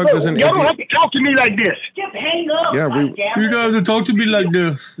 How the fuck does an Y'all idiot... don't have to talk to me like this. Just hang up. Yeah, you don't have to talk to me like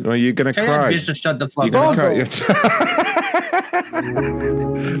this. No, you're gonna Tell cry. that bitch to shut the fuck You're up. gonna cry.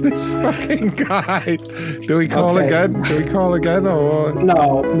 This fucking guy. Do we call again? Or what?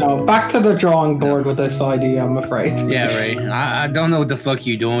 No. Back to the drawing board with this idea, I'm afraid. Yeah, right. I don't know what the fuck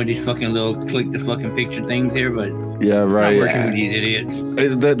you doing with these fucking little click the fucking picture things here, but yeah, right. I'm working with these idiots.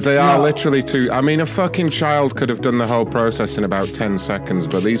 They are literally too. I mean, a fucking child could have done the whole process in about 10 seconds,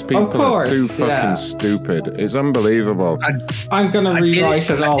 but these people are too fucking stupid. It's unbelievable. I'm gonna rewrite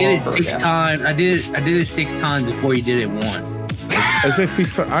it all over again. I did it 6 times before you did it once. As if he.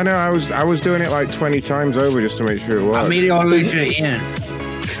 I know. I was doing it like 20 times over just to make sure it worked. I made it all the way to the end.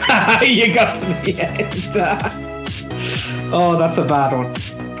 You got to the end. Oh, that's a bad one.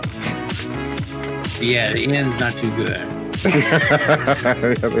 Yeah, the end's not too good.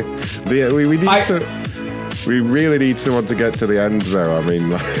 We really need someone to get to the end, though. I mean,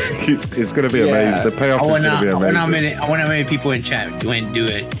 like, it's going to be amazing. The payoff is going to be amazing. I wonder how many people in chat went and do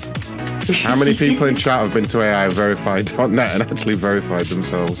it. How many people in chat have been to AIVerified.net and actually verified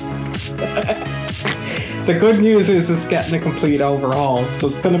themselves? The good news is it's getting a complete overhaul, so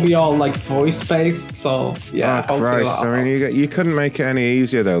it's going to be all like voice based. So yeah. Oh Christ! I mean, you couldn't make it any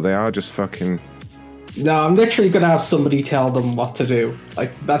easier though. They are just fucking. No, I'm literally going to have somebody tell them what to do.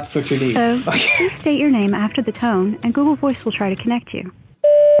 Like that's what you need. So please state your name after the tone, and Google Voice will try to connect you.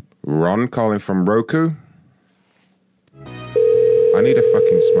 Ron calling from Roku. I need a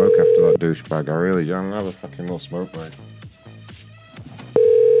fucking smoke after that douchebag. I really don't have a fucking little smoke, mate.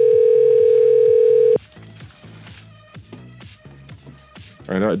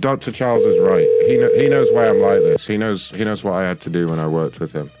 I know, Dr. Charles is right. He knows why I'm like this. He knows what I had to do when I worked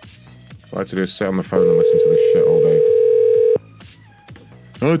with him. What I had to do is sit on the phone and listen to this shit all day.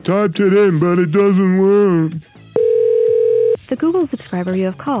 I typed it in, but it doesn't work. The Google subscriber you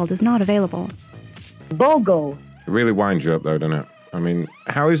have called is not available. BOGO. It really winds you up, though, doesn't it? I mean,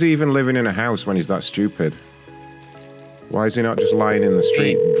 how is he even living in a house when he's that stupid? Why is he not just lying in the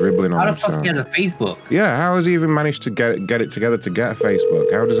street dribbling on himself? How the fuck he has a Facebook? Yeah, how has he even managed to get it together to get a Facebook?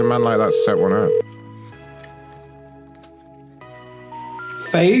 How does a man like that set one up?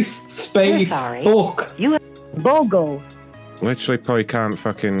 Face, space, book. You have BOGO. Literally probably can't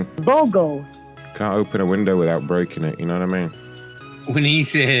fucking... BOGO. Can't open a window without breaking it, you know what I mean? When he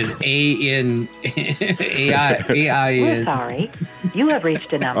says A-N-A-I-N. We're sorry. You have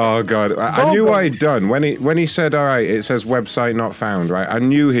reached a number. Oh, God. I knew what he'd done. When he said, all right, it says website not found, right? I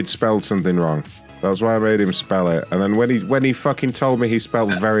knew he'd spelled something wrong. That's why I made him spell it. And then when he fucking told me he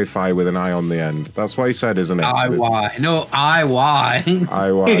spelled verify with an I on the end. That's what he said, isn't it? I-Y. No, I-Y.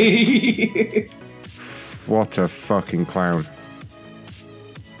 I-Y. What a fucking clown.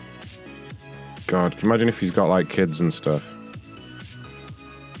 God, can you imagine if he's got, like, kids and stuff?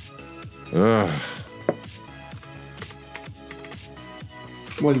 Ugh.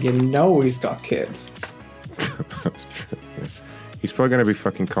 Well, you know he's got kids. That's true. Yeah. He's probably going to be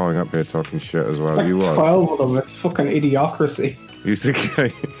fucking calling up here talking shit as well. Like you are. 12 of them. It's fucking idiocracy. He's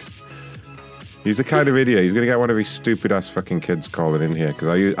the kind of idiot. He's going to get one of his stupid ass fucking kids calling in here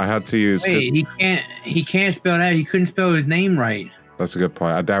because I had to use. Wait, he can't spell that. He couldn't spell his name right. That's a good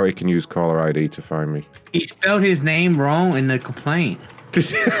point. I doubt he can use caller ID to find me. He spelled his name wrong in the complaint.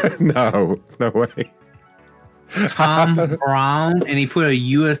 No way. Tom Brown, and he put a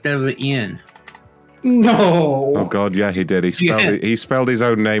U instead of an N. No. Oh God, yeah, he did. He spelled his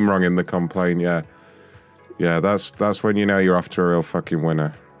own name wrong in the complaint. Yeah, that's when you know you're off to a real fucking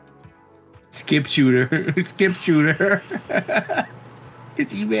winner. Skip shooter. Skip shooter.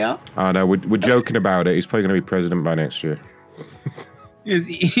 His email. Oh no, we're joking about it. He's probably going to be president by next year. His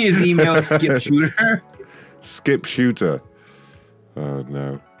email is skip shooter. Skip shooter. Oh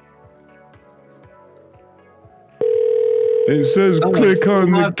no. It says click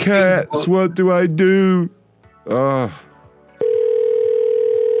on the cats. What do I do? Oh.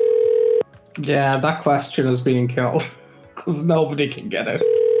 Yeah, that question is being killed because nobody can get it.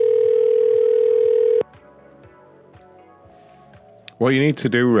 What you need to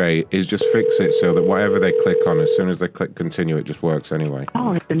do, Ray, is just fix it so that whatever they click on, as soon as they click continue, it just works anyway.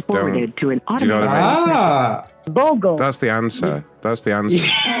 Call has been forwarded to an Do you know what I mean? Bogo. That's the answer. That's the answer.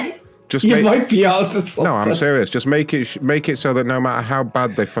 Just you might be able to solve No, I'm it. serious. Just make it so that no matter how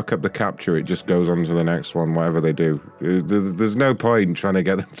bad they fuck up the capture, it just goes on to the next one, whatever they do. There's no point trying to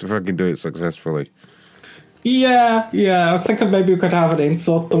get them to fucking do it successfully. Yeah. I was thinking maybe we could have it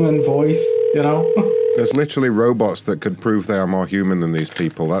insult them in voice, you know? There's literally robots that could prove they are more human than these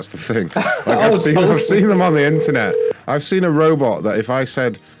people. That's the thing. Like Oh, totally. I've seen them on the internet. I've seen a robot that if I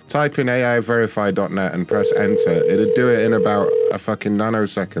said type in AIverify.net and press enter, it'd do it in about a fucking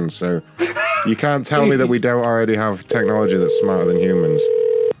nanosecond. So you can't tell me that we don't already have technology that's smarter than humans.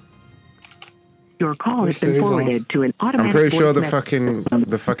 Your call has been forwarded to an automatic. I'm pretty sure voice the fucking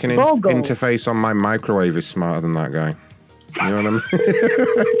Bogo. interface on my microwave is smarter than that guy. You know what I mean?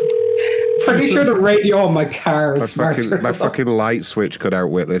 Pretty sure the radio on my car is smarter. My fucking light switch could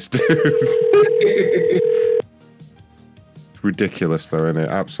outwit this dude. Ridiculous though, isn't it?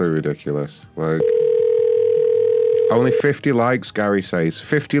 Absolutely ridiculous. Like, only 50 likes, Gary says.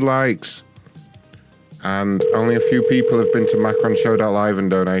 50 likes. And only a few people have been to MacronShow.live and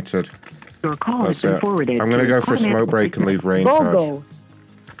donated. Your call That's has been it. forwarded. I'm going to go for a smoke break and leave Ray in charge. Bogo.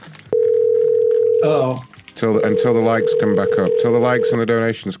 Oh. Until the likes come back up. Till the likes and the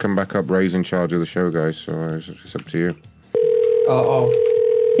donations come back up, Ray's in charge of the show, guys. So it's up to you.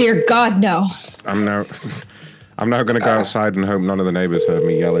 Dear God, no. I'm now going to go outside and hope none of the neighbors heard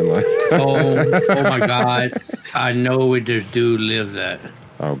me yelling like that. Oh my God. I know where this dude lives at.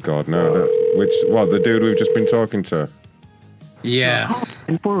 Oh God, no. The dude we've just been talking to? Yeah.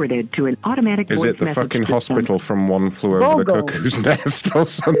 And forwarded to an automatic. Is voice it the message fucking system. hospital from One Flew Over the Bogo. Cuckoo's Nest or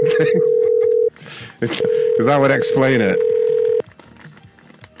something? Because that would explain it.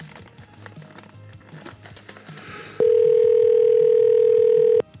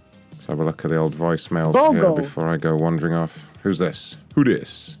 Let's have a look at the old voicemails here Bogo. before I go wandering off. Who's this? Who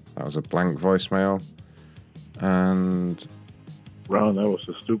this? That was a blank voicemail. And Ron, that was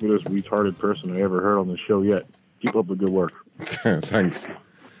the stupidest, retarded person I ever heard on the show yet. Keep up the good work. thanks.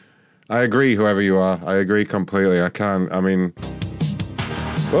 I agree, whoever you are. I agree completely.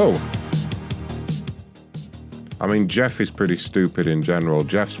 Whoa. I mean, Jeff is pretty stupid in general.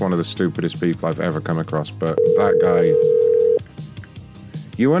 Jeff's one of the stupidest people I've ever come across, but that guy...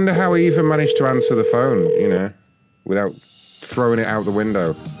 You wonder how he even managed to answer the phone, you know, without throwing it out the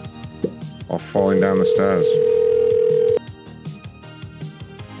window or falling down the stairs.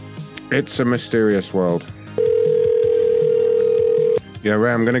 It's a mysterious world. Yeah,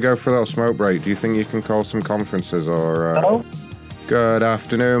 Ray, I'm going to go for a little smoke break. Do you think you can call some conferences or... Hello? Good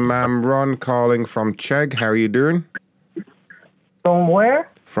afternoon, ma'am. Ron calling from Chegg. How are you doing? From where?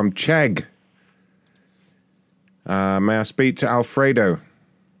 From Chegg. May I speak to Alfredo?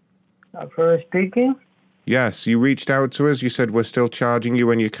 First speaking. Yes, you reached out to us. You said we're still charging you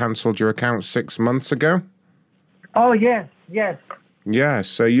when you cancelled your account 6 months ago? Oh, yes. Yes,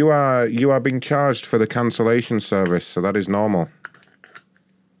 so you are being charged for the cancellation service, so that is normal.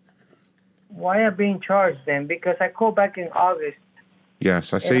 Why am I being charged then? Because I called back in August.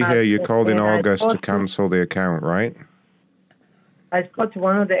 Yes, I see And here you called in and I August to spoke to- cancel the account, right? I spoke to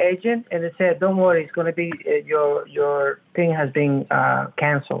one of the agents, and they said, "Don't worry, it's going to be your thing has been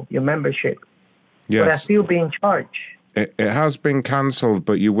canceled, your membership." But I'm Yes, still being charged. it has been cancelled,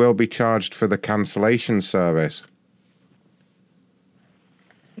 but you will be charged for the cancellation service.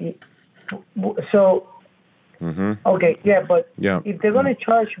 So, Mm-hmm. okay, yeah, but Yeah. if they're going to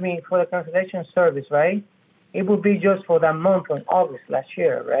charge me for the cancellation service, right? It would be just for that month on August last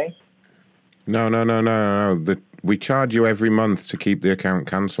year, right? No. We charge you every month to keep the account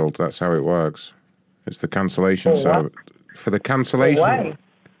cancelled. That's how it works. It's the cancellation For what? service. For the cancellation. Why?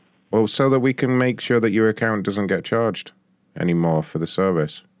 Well, so that we can make sure that your account doesn't get charged anymore for the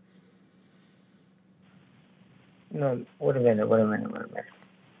service. No, wait a minute.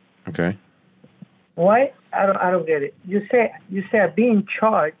 Okay. Why? I don't get it. You say I'm being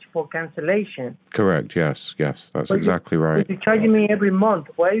charged for cancellation. Correct. Yes. That's exactly right. You're charging me every month.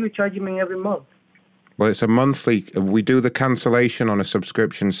 Why are you charging me every month? Well, it's a monthly. We do the cancellation on a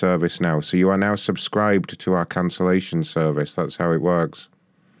subscription service now, so you are now subscribed to our cancellation service. That's how it works.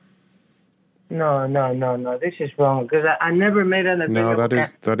 No. This is wrong because I never made an agreement. No,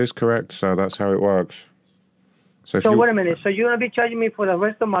 that is correct. So that's how it works. So wait a minute. So you're gonna be charging me for the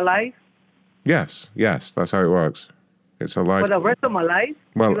rest of my life? Yes, that's how it works. It's a life. For the rest of my life?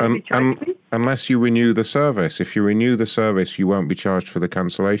 Well, unless you renew the service. If you renew the service, you won't be charged for the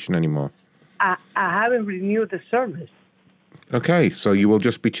cancellation anymore. I haven't renewed the service. Okay, so you will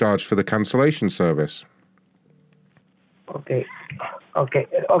just be charged for the cancellation service. Okay.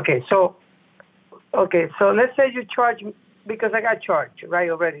 So let's say you charge me, because I got charged, right,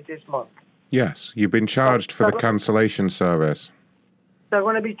 already this month. Yes, you've been charged for the cancellation service. So I'm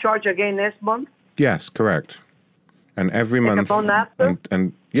going to be charged again next month? Yes, correct. And every month.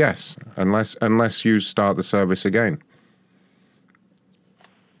 And yes, unless you start the service again.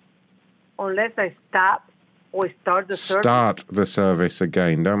 Unless I stop or start the service? Start the service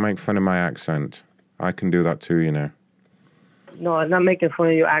again. Don't make fun of my accent. I can do that too, you know. No, I'm not making fun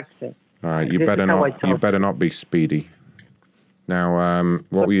of your accent. All right, you better not be speedy. Now,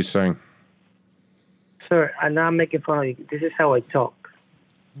 what were you saying? Sir, I'm not making fun of you. This is how I talk.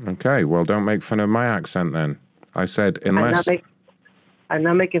 Okay, well, don't make fun of my accent then. I said unless... I'm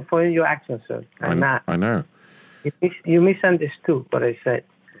not making fun of your accent, sir. I'm not. I know. You misunderstood what I said.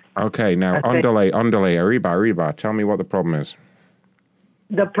 Okay, now, Ondale, Arriba, tell me what the problem is.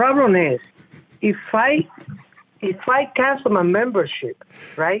 The problem is, if I cancel my membership,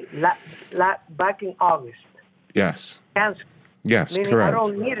 right, back in August. Yes. Cancel. Yes, meaning correct. I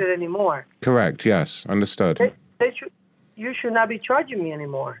don't need it anymore. Correct, yes, understood. You should not be charging me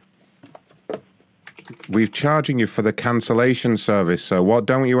anymore. We're charging you for the cancellation service, so what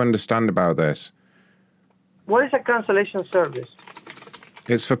don't you understand about this? What is a cancellation service?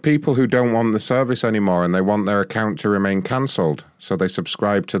 It's for people who don't want the service anymore and they want their account to remain cancelled, so they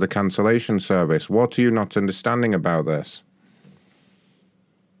subscribe to the cancellation service. What are you not understanding about this?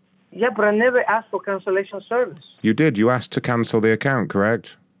 Yeah, but I never asked for cancellation service. You did. You asked to cancel the account,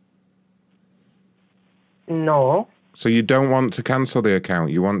 correct? No. So you don't want to cancel the account.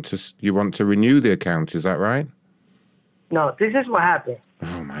 You want to renew the account. Is that right? No. This is what happened.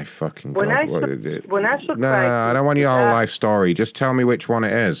 Oh my fucking God! When I subscribed, no, I don't want your whole life story. Just tell me which one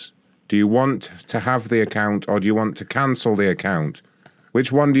it is. Do you want to have the account or do you want to cancel the account?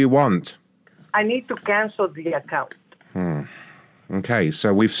 Which one do you want? I need to cancel the account. Okay,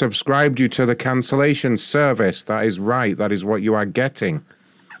 so we've subscribed you to the cancellation service. That is right. That is what you are getting.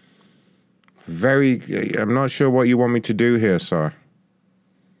 I'm not sure what you want me to do here, sir.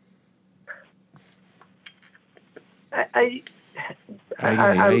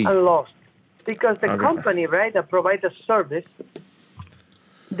 I'm lost. Because the company, right, that provides the service,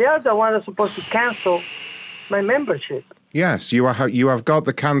 they are the ones that are supposed to cancel my membership. Yes, you have got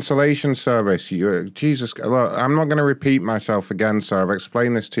the cancellation service. Jesus, look, I'm not going to repeat myself again, sir. I've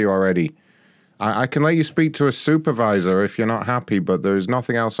explained this to you already. I can let you speak to a supervisor if you're not happy, but there's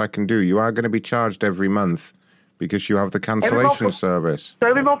nothing else I can do. You are going to be charged every month because you have the cancellation service. So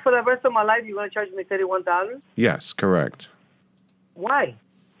every month for the rest of my life, you're going to charge me $31? Yes, correct. Why?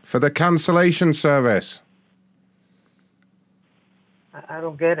 For the cancellation service. I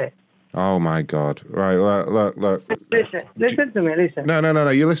don't get it. Oh, my God. Right, look. Listen to me, listen. No.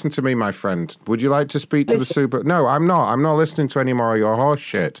 You listen to me, my friend. Would you like to speak to the super... No, I'm not. I'm not listening to any more of your horse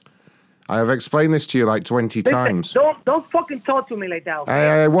shit. I have explained this to you like 20 times. Don't fucking talk to me like that. Okay?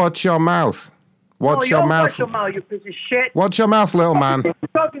 Hey, watch your mouth. Watch your mouth. Watch your mouth, you piece of shit. Watch your mouth, little man. Who are you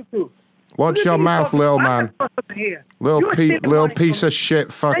talking to? Watch your mouth, little man. Little piece of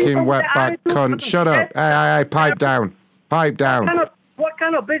shit fucking wetback cunt. Shut up. Hey, pipe down. Pipe down. What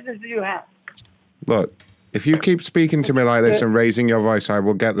kind of business do you have? Look, if you keep speaking to me like this and raising your voice, I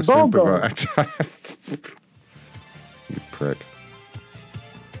will get the supervisor. You prick.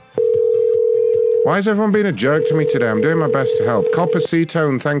 Why has everyone been a jerk to me today? I'm doing my best to help. Copper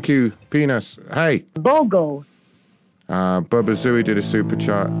Cetone, thank you. Penis. Hey. Bogo. Bubba Zooey did a super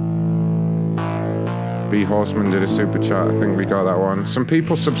chat. B Horseman did a super chat. I think we got that one. Some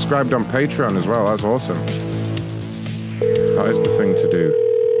people subscribed on Patreon as well. That's awesome. That is the thing to do.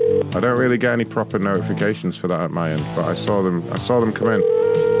 I don't really get any proper notifications for that at my end, but I saw them come in.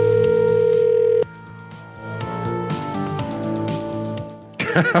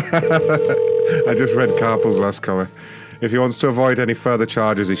 I just read Carpel's last comment. If he wants to avoid any further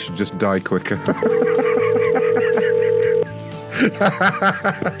charges, he should just die quicker.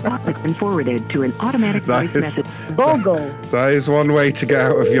 It's been forwarded to an automatic voice message. Bogo. That is one way to get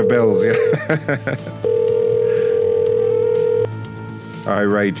out of your bills, yeah. All right,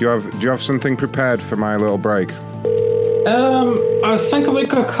 Ray, do you have something prepared for my little break? I was thinking we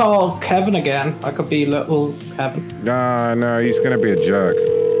could call Kevin again. I could be little Kevin. No, he's going to be a jerk.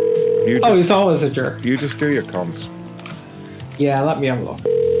 He's always a jerk. You just do your comms. Yeah, let me have a look.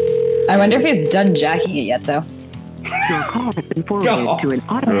 I wonder if he's done jacking it yet, though. Your call has been forwarded to an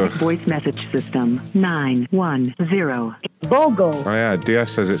automatic voice message system. 910. Bogo. Oh yeah,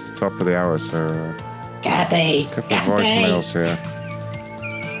 DS says it's the top of the hour, so Kathy. a couple of voicemails here.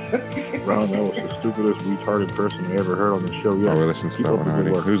 Ron, that was the stupidest retarded person I ever heard on the show yet. Oh, we listened to that one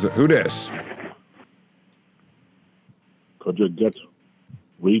already. Who this? Could you get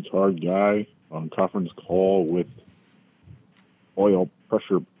retard guy on conference call with oil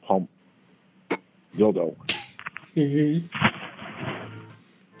pressure pump dildo?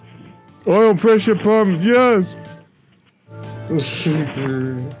 Oil pressure pump, yes.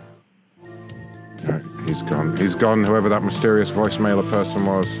 He's gone. He's gone, whoever that mysterious voicemailer person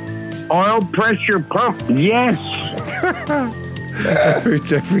was. Oil pressure pump, yes. every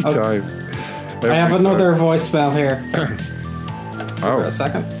time. I have another voicemail here. Oh, a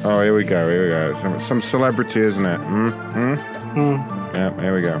second. Oh, here we go. Some celebrity, isn't it? Yeah,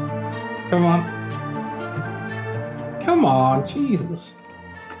 here we go. Come on, Jesus.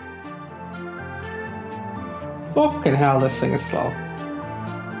 Fucking hell, this thing is slow.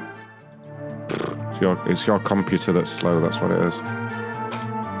 It's your computer that's slow, that's what it is.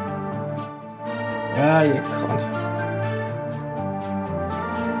 Ah, you cunt.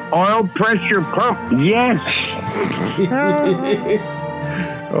 Oil pressure pump, yes.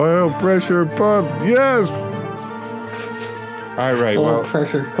 Oil pressure pump, yes. All right, Oil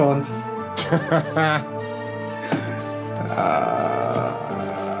pressure cunt.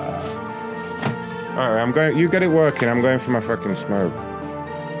 All right, I'm going. You get it working. I'm going for my fucking smoke.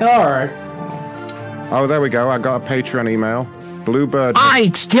 All right. Oh, there we go. I got a Patreon email. Bluebird.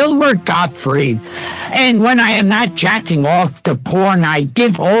 It's Gilbert Gottfried. And when I am not jacking off to porn, I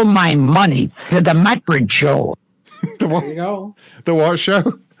give all my money to the Macron Show. The what? There you go. The what show?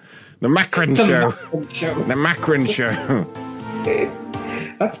 The Macron Show. Macron Show. The Macron Show.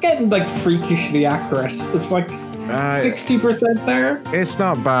 That's getting like freakishly accurate. It's like 60% there. It's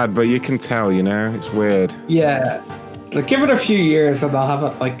not bad, but you can tell, you know, it's weird. Yeah. Like, give it a few years and they'll have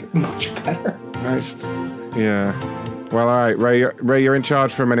it like much better. Nice. Yeah. Well, all right, Ray, you're in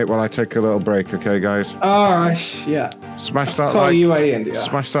charge for a minute while I take a little break, okay, guys? All right, yeah. Smash Let's that call like, UA India.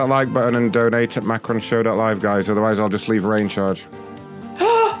 Smash that like button and donate at macronshow.live, guys. Otherwise, I'll just leave Ray in charge.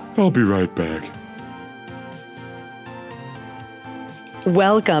 I'll be right back.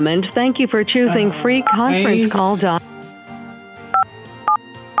 Welcome and thank you for choosing free conference call.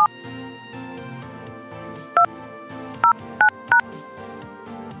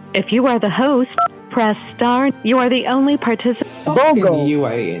 If you are the host, press star. You are the only participant. Fucking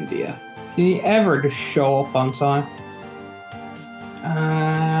UA India. Can you ever just show up on time?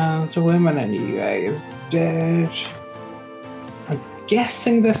 The women in UA is dead. I'm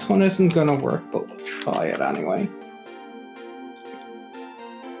guessing this one isn't gonna work, but we'll try it anyway.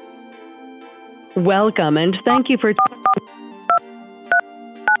 Welcome and thank you for.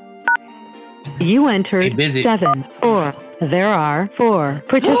 You entered 7-4. There are 4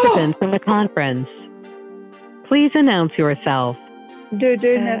 participants in the conference. Please announce yourself.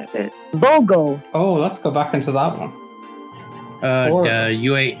 Bogo. Oh, let's go back into that one.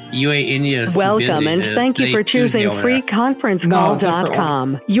 UA India is Welcome busy. and thank you for choosing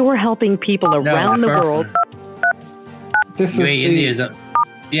freeconferencecall.com. You're helping people around the world. This UA India is up.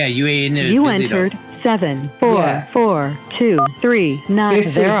 Yeah, UA India is You busy entered though. 7, 4, 4, 2, 3, 9.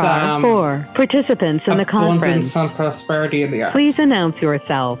 This there is, are 4 participants in the conference. Abundance and prosperity in the arts. Please announce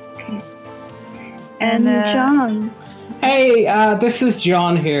yourself. And John. Hey, this is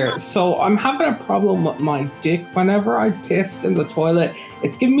John here. So I'm having a problem with my dick. Whenever I piss in the toilet,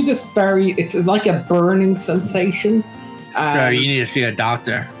 it's giving me this it's like a burning sensation. Sure, you need to see a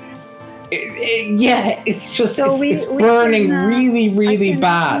doctor. Yeah, it's just it's burning really, really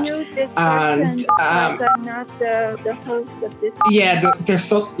bad. And I'm not the host of this. Yeah, there's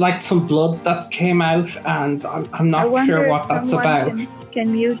some blood that came out, and I'm not sure what that's about.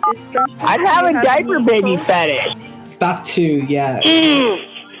 Can mute this stuff? I'd have a diaper baby fetish. That too, yeah.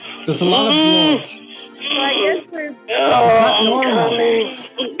 There's a lot of blood. So I guess we're. Is that normal?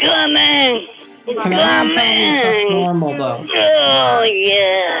 Coming. Can anyone tell me if that's normal though? Oh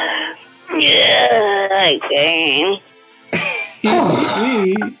yeah. Yeah, I can.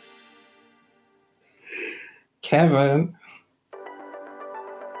 Kevin.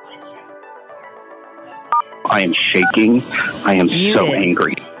 I am shaking. I am so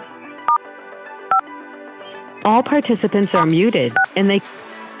angry. All participants are muted, and they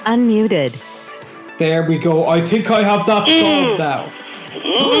unmuted. There we go. I think I have that solved now.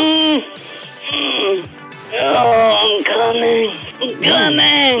 Oh, I'm coming. I'm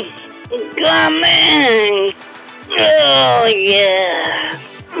coming. I'm coming. Oh, yeah.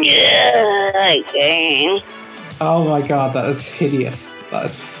 Yeah, I came. Oh my god, that is hideous. That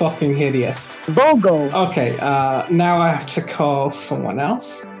is fucking hideous. Bogo. Okay, now I have to call someone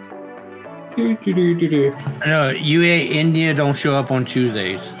else. No, UA India don't show up on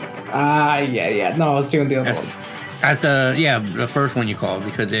Tuesdays. Yeah. No, I was doing the other one. That's the first one you called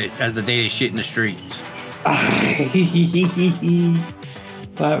because that's the day they shit in the streets.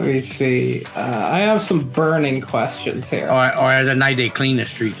 Let me see. I have some burning questions here. Or as a night they clean the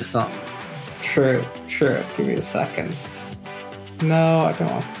streets or something. True. Give me a second. No, I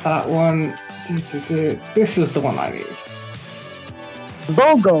don't want that one. This is the one I need.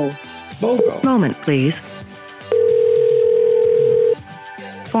 Bogo. Moment, please.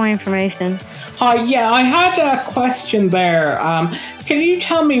 For information. Yeah, I had a question there. Can you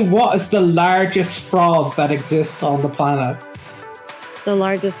tell me what is the largest frog that exists on the planet? The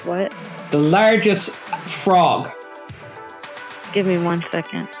largest what? The largest frog. Give me 1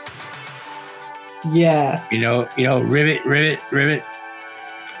 second. Yes. You know, ribbit.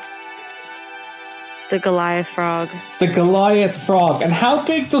 The Goliath frog. The Goliath frog. And how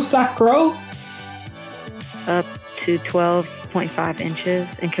big does that grow? Up to 12.5 inches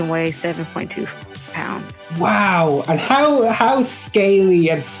and can weigh 7.2 pounds. Wow. And how scaly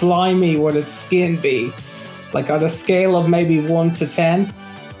and slimy would its skin be? Like on a scale of maybe 1 to 10?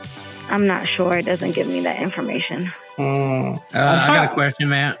 I'm not sure. It doesn't give me that information. I got a question,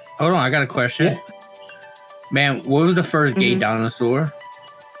 man. Hold on, I got a question. Yeah. Man, what was the first gay dinosaur?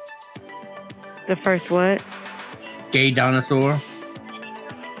 The first what? Gay dinosaur.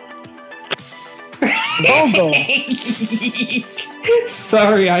 Bogo.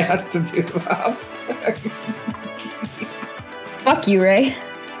 Sorry, I had to do that. Fuck you, Ray.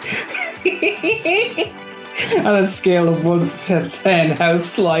 On a scale of 1 to 10, how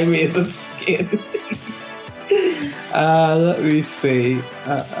slimy is its skin? Let me see.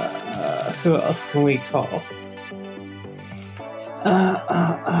 Who else can we call?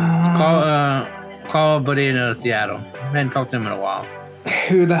 Call buddy in Seattle. I haven't talked to him in a while.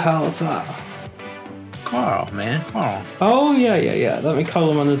 Who the hell is that? Carl, man. Carl. Oh, yeah. Let me call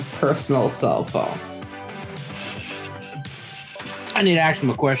him on his personal cell phone. I need to ask him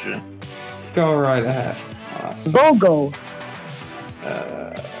a question. Go right ahead. Bogo.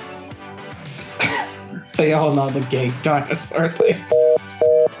 They all know the gay dinosaur thing.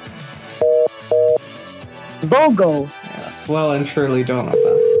 Bogo. Yes, well and truly don't know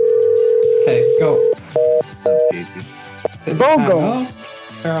that. Okay, go. Bogo.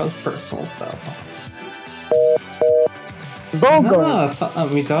 Carol's personal cell phone. Bogo. No, it's not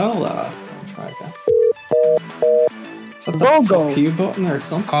let me dial that. I'll try again. Is that the Bogo. fuck you button or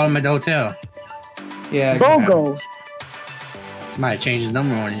something? Call him at the hotel. Yeah. Bogo. Might change his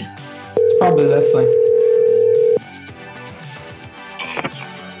number on you. It's probably this thing.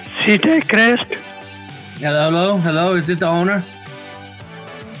 CJ Crest. Hello. Is this the owner?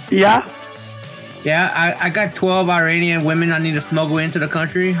 Yeah. Yeah, I got 12 Iranian women I need to smuggle into the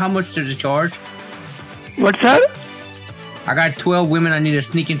country. How much does it charge? What's that? I got 12 women I need to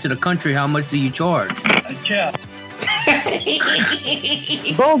sneak into the country. How much do you charge?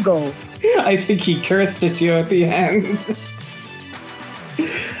 Bogo. I think he cursed at you at the end.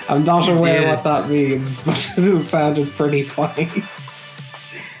 I'm not aware what that means, but it sounded pretty funny.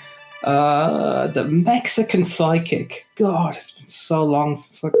 The Mexican Psychic. God, it's been so long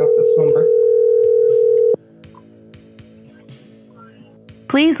since I got this number.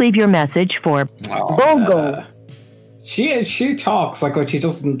 Please leave your message for Bogo. She talks like when she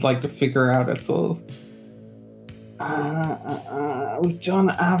doesn't like to figure out it's all. We've done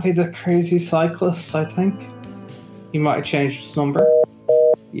Avi the Crazy Cyclist, I think. He might have changed his number.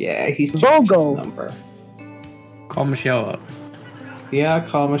 Yeah, he's changed his number. Call Michelle up. Yeah,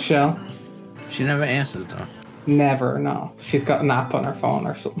 call Michelle. She never answers though. Never, no. She's got an app on her phone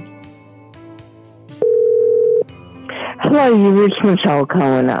or something. Hello, you reached Michelle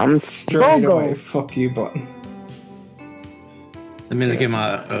Cohen. I'm straight away. Fuck you button. Let me look at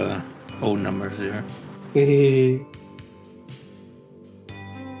my old numbers here.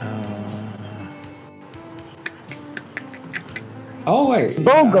 Oh wait,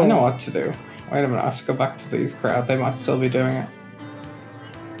 Bogo. I know what to do. Wait a minute, I have to go back to these crowd. They might still be doing it.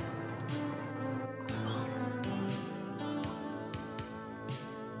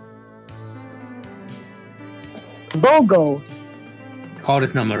 BOGO. Call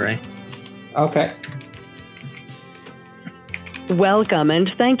this number, Ray. Okay. Welcome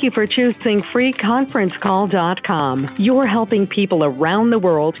and thank you for choosing freeconferencecall.com. You're helping people around the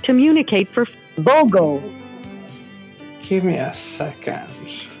world communicate for BOGO. Give me a second.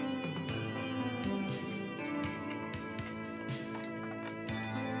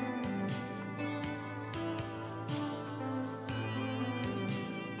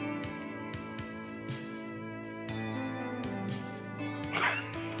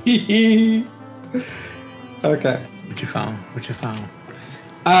 Okay. What you found?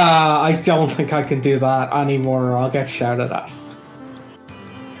 I don't think I can do that anymore. I'll get shouted at.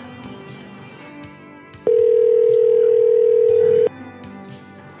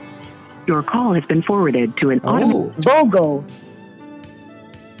 Your call has been forwarded to an automated BOGO.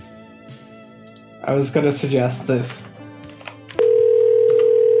 I was going to suggest this.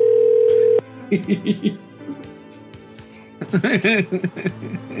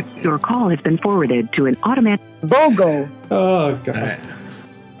 Your call has been forwarded to an automatic BOGO. Oh, God. All right.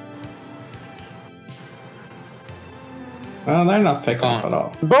 Well, they're not picking up at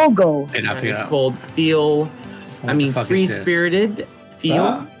all. BOGO. They're not picking It's up. called Feel. What the fuck is Free this? Spirited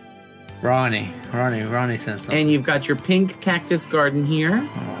Feel. Ronnie sent something. And you've got your pink cactus garden here,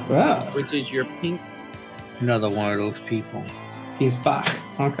 Wow. which is your pink. Another one of those people. He's back.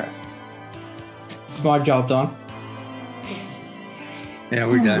 Okay. It's my job done. Yeah,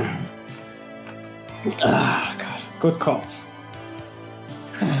 we're done. Ah, God. Good calls.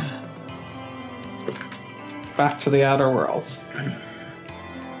 Back to the outer worlds.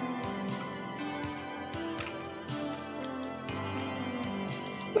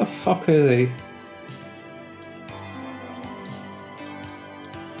 The fuck is he?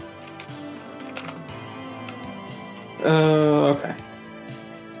 Okay.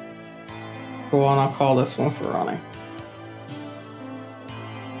 Go on, I'll call this one for Ronnie.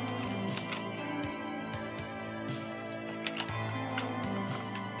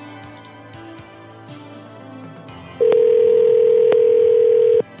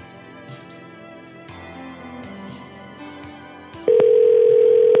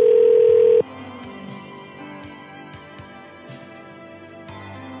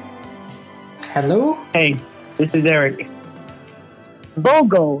 Hello? Hey, this is Eric.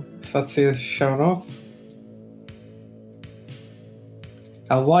 BOGO. Let's see this showing off.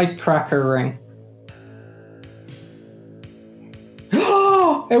 A white cracker ring.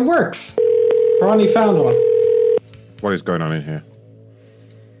 Oh, it works! Ronnie found one. What is going on in here?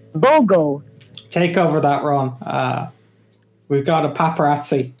 BOGO. Take over that, Ron. We've got a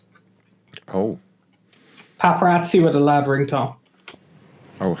paparazzi. Oh. Paparazzi with a loud ringtone.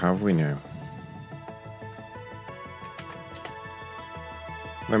 Oh, have we now?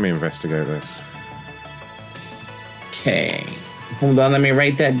 Let me investigate this. Okay. Hold on, let me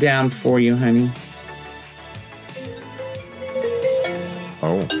write that down for you, honey.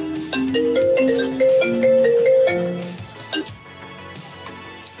 Oh.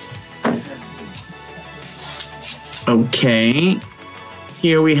 Okay.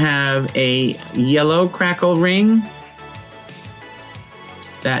 Here we have a yellow crackle ring.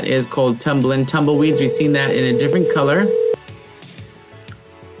 That is called Tumblin' Tumbleweeds. We've seen that in a different color.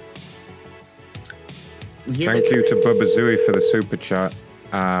 Thank you to Bubba Zooey for the super chat.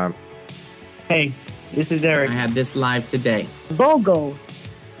 Hey, this is Eric. I had this live today. BOGO.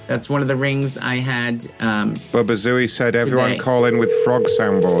 That's one of the rings I had. Bubba Zooey said everyone today. call in with frog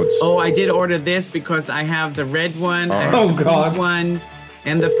soundboards. Oh, I did order this because I have the red one, I have Oh, the blue God. one,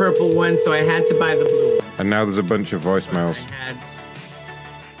 and the purple one, so I had to buy the blue one. And now there's a bunch of voicemails.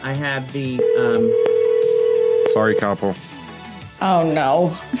 I had the Sorry, Carpal. Oh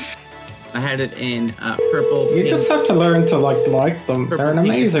no. I had it in purple. You pink, just have to learn to like them. purple, They're an pink, and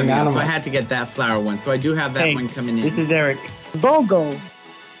amazing something else. animal. So I had to get that flower one. So I do have that one coming in. This is Eric. BOGO.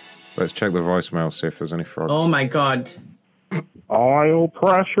 Let's check the voicemail, see if there's any frogs. Oh my God. Oil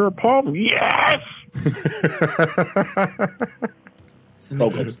pressure pump. Yes!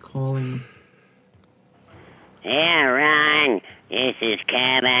 Somebody keeps calling. Yeah, Ron, this is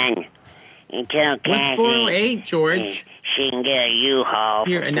Kevin. You tell What's Kathy 408, George? she can get a U-Haul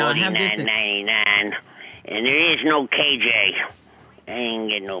Here, for and now I have this in- $49.99. And there is no KJ. I ain't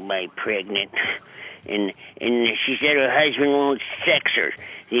get nobody pregnant. And she said her husband won't sex her.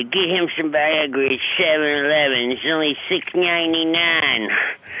 You get him some Viagra at 7-Eleven. It's only $6.99.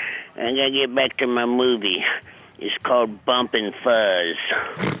 I gotta get back to my movie. It's called Bumpin'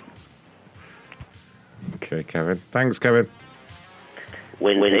 Fuzz. Okay, Kevin. Thanks, Kevin.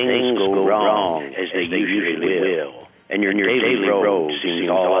 When things go wrong, as they usually will, and your daily road seems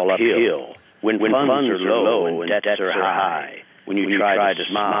all uphill, When funds are low and debts are high, when you try to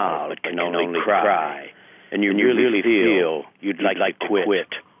smile but can only cry, and you really feel you'd like to quit,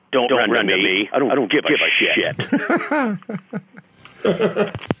 don't run to me. I don't give a shit.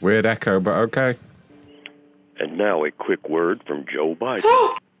 Weird echo, but okay. And now a quick word from Joe Biden.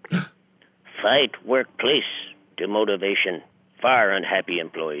 Fight workplace demotivation. Fire unhappy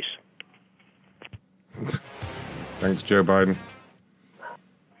employees. Thanks, Joe Biden.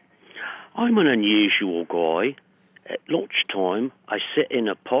 I'm an unusual guy. At lunchtime, I sit in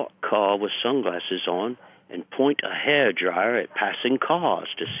a parked car with sunglasses on and point a hairdryer at passing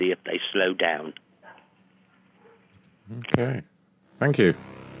cars to see if they slow down. Okay. Thank you.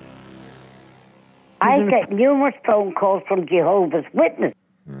 I get numerous phone calls from Jehovah's Witnesses.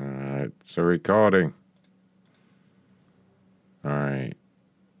 All right, it's a recording. All right.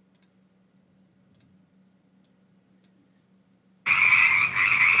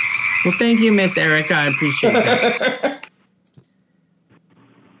 Well, thank you, Miss Erica. I appreciate that.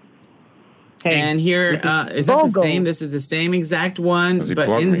 And here, is that the same? This is the same exact one, but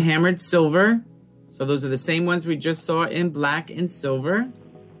in hammered silver. So those are the same ones we just saw in black and silver.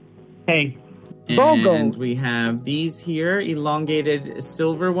 Hey. And we have these here, elongated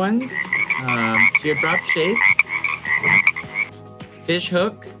silver ones, teardrop shape, fish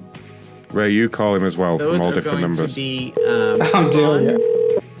hook. Ray, you call him as well Those from all are different going numbers. To be, I'm doing it.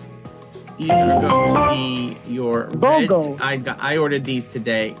 These are going to be your red. I ordered these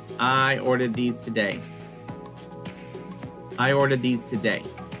today. I ordered these today.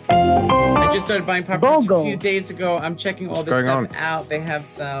 I just started buying puppets a few days ago. I'm checking all this stuff out. They have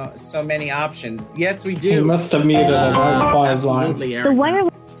so many options. Yes, we do. You must have muted it on 5 lines. The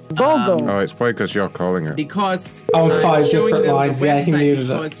wireless Oh, it's probably because you're calling it. Because on 5 showing different them lines. the Yeah, he website muted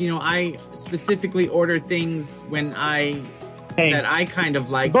because, it. I specifically order things when that I kind of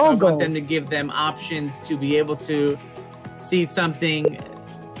like. So I want them to give them options to be able to see something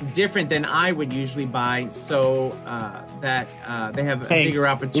different than I would usually buy, so that they have a bigger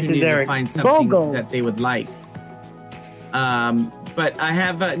opportunity to find something that they would like. But I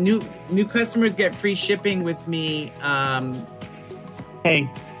have new customers get free shipping with me. Hey,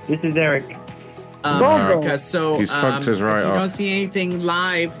 this is Eric. America. So He's fucked his right if you off. don't see anything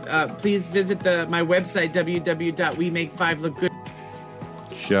live, please visit my website www.wemake5lookgood.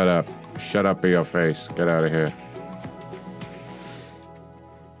 Shut up. Shut up, be your face. Get out of here.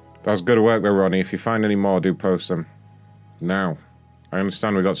 That was good work though, Ronnie. If you find any more, do post them. Now. I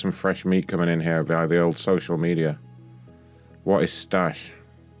understand we got some fresh meat coming in here by the old social media. What is Stash?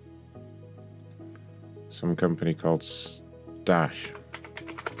 Some company called Stash.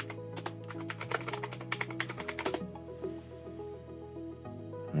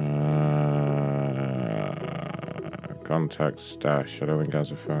 Contact Stash. I don't think it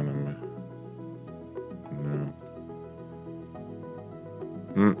has a phone number. No.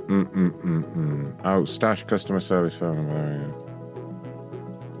 Oh, Stash customer service phone number. There we go.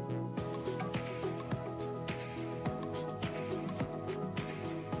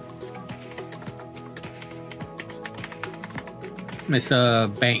 It's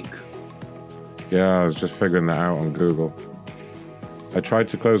a bank. Yeah, I was just figuring that out on Google. I tried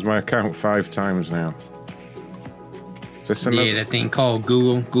to close my account 5 times now. Is this another, Yeah, that thing called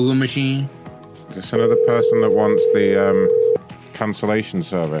Google machine. is this another person that wants the cancellation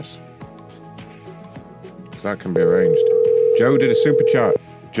service? 'Cause that can be arranged. Joe did a super chat.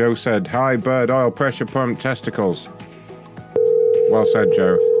 Joe said, "Hi, bird oil, pressure pump, testicles." Well said,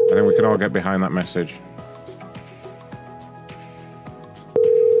 Joe. I think we can all get behind that message.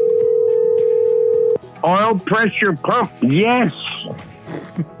 Oil pressure pump, yes.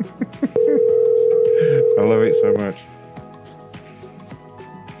 I love it so much.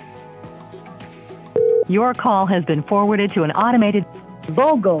 Your call has been forwarded to an automated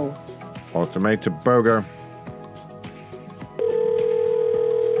BOGO. Automated BOGO.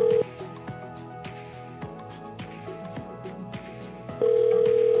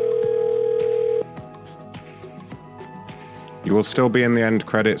 You will still be in the end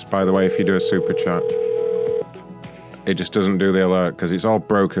credits, by the way, if you do a super chat. It just doesn't do the alert because it's all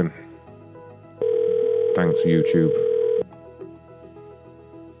broken. Thanks, YouTube.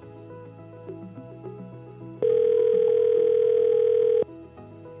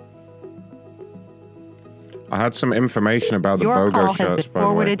 I had some information about the Your BOGO call shirts, has been by the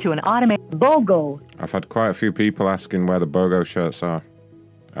way. forwarded to an automated BOGO. I've had quite a few people asking where the BOGO shirts are.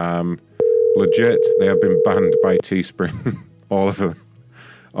 Legit, they have been banned by Teespring. All of them.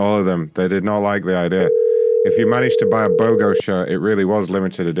 All of them. They did not like the idea. If you managed to buy a BOGO shirt, it really was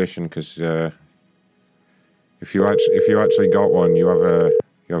limited edition because if you actually got one, you have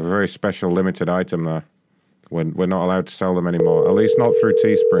You have a very special limited item there. We're not allowed to sell them anymore. At least not through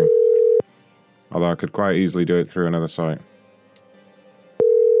Teespring. Although I could quite easily do it through another site.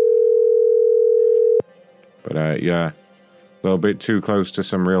 But yeah, a little bit too close to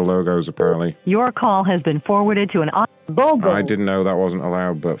some real logos apparently. Your call has been forwarded to an BOGO. I didn't know that wasn't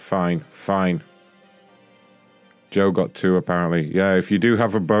allowed, but fine. Joe got 2 apparently. Yeah, if you do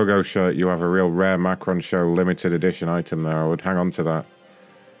have a BOGO shirt, you have a real rare Macron Show limited edition item there. I would hang on to that.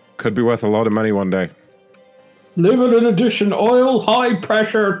 Could be worth a lot of money one day. Limited edition oil high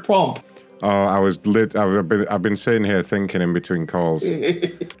pressure pump. Oh, I've been sitting here thinking in between calls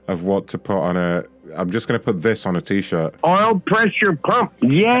of what to put on a. I'm just going to put this on a t-shirt. Oil pressure pump.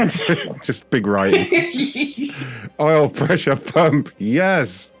 Yes. Just big writing. Oil pressure pump.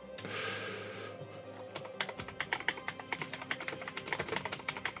 Yes.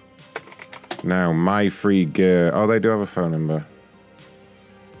 Now, My Free Gear. Oh, they do have a phone number.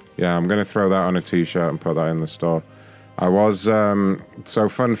 Yeah, I'm going to throw that on a t-shirt and put that in the store. I was, so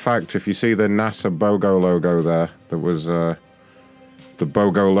fun fact, if you see the NASA BOGO logo there, that was the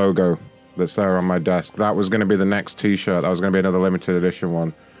BOGO logo that's there on my desk, that was going to be the next t-shirt. That was going to be another limited edition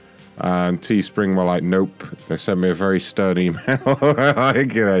one. And Teespring were like, nope. They sent me a very stern email.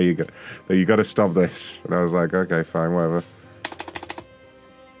 Like, you know, you got to stop this. And I was like, okay, fine, whatever.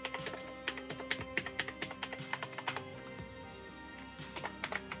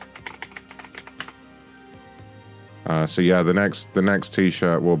 So yeah, the next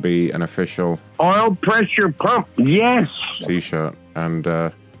t-shirt will be an official oil pressure pump. Yes. T-shirt, and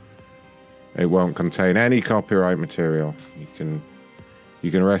it won't contain any copyright material.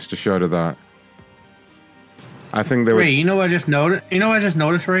 You can rest assured of that. I think they were. Ray, you know what I just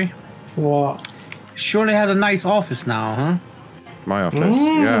noticed? Ray? What? Surely has a nice office now, huh? My office,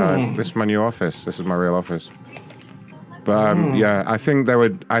 yeah. This is my new office. This is my real office. But yeah, I think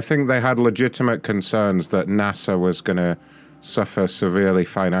they had legitimate concerns that NASA was going to suffer severely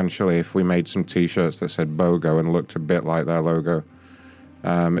financially if we made some T-shirts that said BOGO and looked a bit like their logo.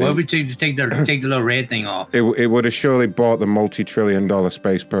 What if we just take the little red thing off? It would have surely brought the multi-trillion-dollar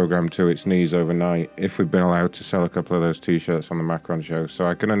space program to its knees overnight if we'd been allowed to sell a couple of those T-shirts on the Macron Show. So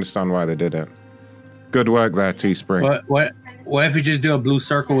I can understand why they did it. Good work there, Teespring. What if we just do a blue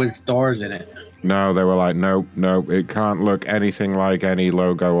circle with stars in it? No, they were like, nope, it can't look anything like any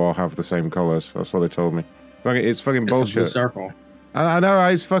logo or have the same colors. That's what they told me. It's fucking bullshit. It's a blue circle. I know,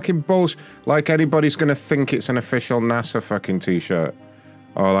 it's fucking bullshit. Like anybody's going to think it's an official NASA fucking t-shirt.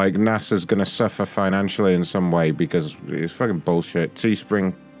 Or like NASA's going to suffer financially in some way because it's fucking bullshit.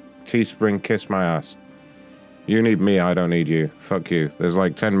 Teespring, kiss my ass. You need me, I don't need you. Fuck you. There's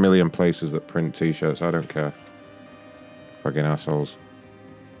like 10 million places that print t-shirts. I don't care. Fucking assholes.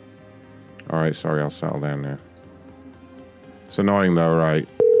 Alright, sorry, I'll settle down now. It's annoying though, right?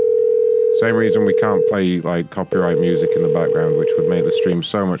 Same reason we can't play like copyright music in the background, which would make the stream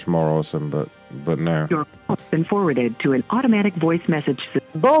so much more awesome, but no. Your call has been forwarded to an automatic voice message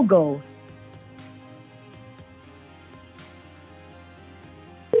system. BOGO.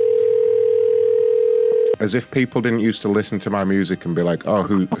 As if people didn't used to listen to my music and be like, oh,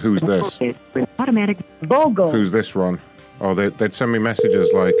 who's this? Automatic BOGO. Who's this, Ron? Or they'd send me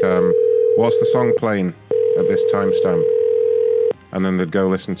messages like, what's the song playing at this timestamp? And then they'd go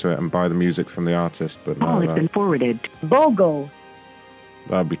listen to it and buy the music from the artist. But no, has been forwarded. BOGO.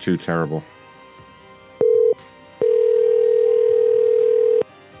 That'd be too terrible.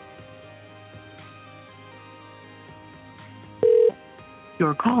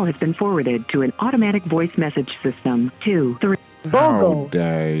 Your call has been forwarded to an automatic voice message system. 2, 3. How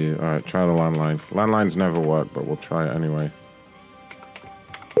dare you? All right, try the landline. Landlines never work, but we'll try it anyway.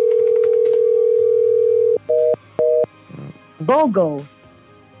 BOGO.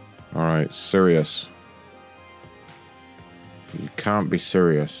 All right, Sirius. You can't be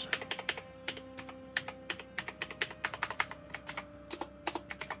serious.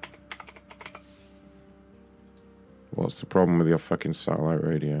 What's the problem with your fucking satellite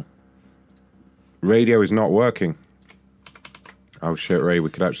radio? Radio is not working. Oh shit, Ray,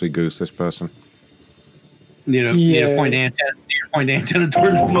 we could actually goose this person. You know, point antenna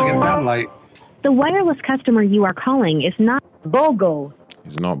towards the fucking satellite. The wireless customer you are calling is not BOGO.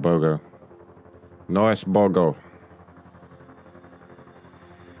 It's not BOGO. No, es BOGO.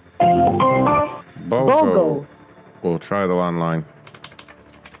 BOGO. We'll try the landline.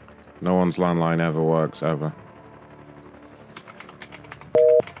 No one's landline ever works, ever.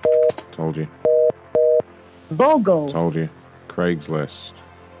 Told you. BOGO. Told you. Craigslist.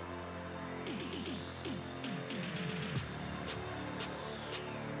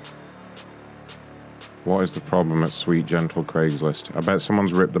 What is the problem at Sweet Gentle Craigslist? I bet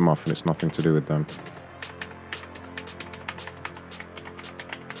someone's ripped them off and it's nothing to do with them.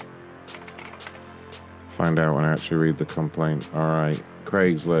 Find out when I actually read the complaint. Alright,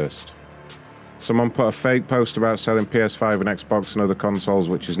 Craigslist. Someone put a fake post about selling PS5 and Xbox and other consoles,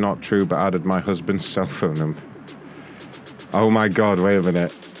 which is not true, but added my husband's cell phone number. Oh my god, wait a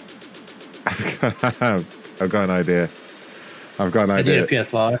minute. I've got an idea. I've got an idea. I did a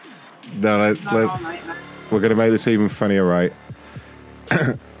PS5. No, we're going to make this even funnier, right?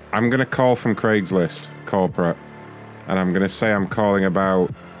 I'm going to call from Craigslist corporate, and I'm going to say I'm calling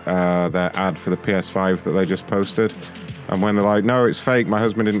about their ad for the PS5 that they just posted. And when they're like, no, it's fake, my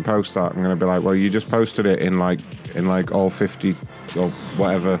husband didn't post that, I'm going to be like, well, you just posted it in like all 50 or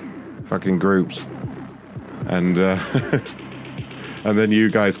whatever fucking groups. And and then you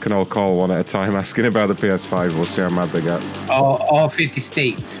guys can all call one at a time asking about the PS5. We'll see how mad they get. All 50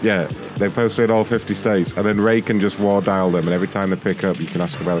 states. Yeah, they posted all 50 states. And then Ray can just war dial them, and every time they pick up, you can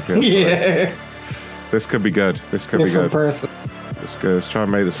ask about the PS5. Yeah. This could be good. This could be good. Person. Let's go. Let's try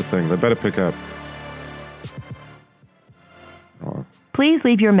and make this a thing. They better pick up. Oh. Please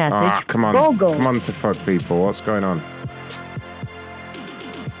leave your message. Ah, come on. Come on to fuck people. What's going on?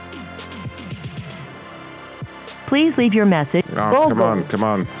 Please leave your message. Oh, come on. Come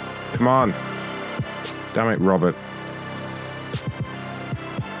on. Come on. Damn it, Robert.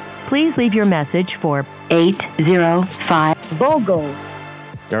 Please leave your message for 805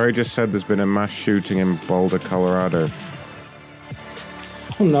 BOGO. Gary just said there's been a mass shooting in Boulder, Colorado.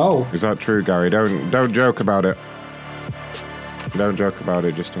 Oh no. Is that true, Gary? Don't joke about it. Don't joke about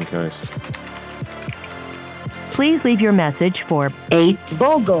it, just in case. Please leave your message for 8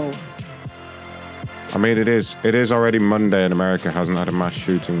 BOGO. I mean, it is already Monday and America hasn't had a mass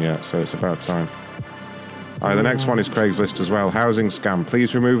shooting yet, so it's about time. All right, the next one is Craigslist as well. Housing scam.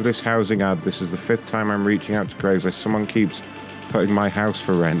 Please remove this housing ad. This is the 5th time I'm reaching out to Craigslist. Someone keeps putting my house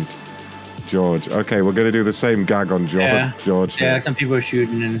for rent. George. Okay, we're going to do the same gag on George. Yeah. George. Yeah, some people are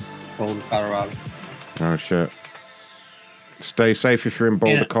shooting in Boulder, Colorado. Oh, shit. Stay safe if you're in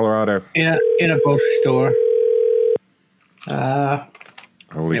Boulder, Colorado. In a grocery store.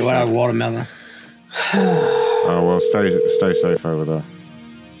 Holy shit. What a watermelon. Oh, well, stay safe over there.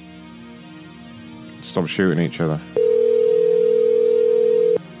 Stop shooting each other.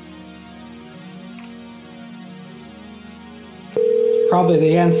 Probably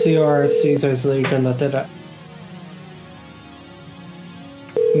the NCR Caesars Legion that did it.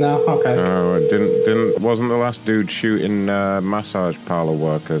 No? Okay. No, it wasn't the last dude shooting massage parlor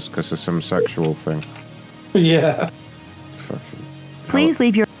workers because of some sexual thing? Yeah. Fucking. Please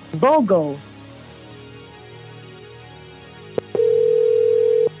leave your BOGO.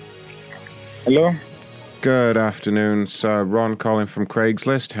 Hello? Good afternoon, sir. Ron calling from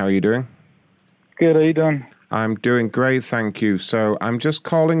Craigslist. How are you doing? Good, how you doing? I'm doing great, thank you. So I'm just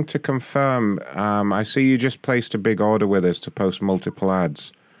calling to confirm. I see you just placed a big order with us to post multiple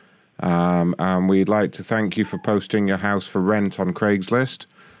ads. And we'd like to thank you for posting your house for rent on Craigslist.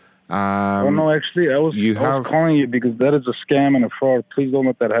 Oh, no, actually, I was calling you because that is a scam and a fraud. Please don't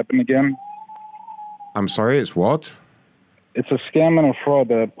let that happen again. I'm sorry, it's what? It's a scam and a fraud.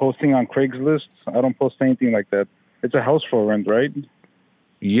 Posting on Craigslist, I don't post anything like that. It's a house for rent, right?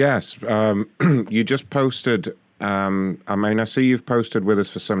 Yes. You just posted, I mean, I see you've posted with us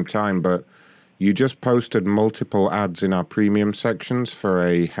for some time, but you just posted multiple ads in our premium sections for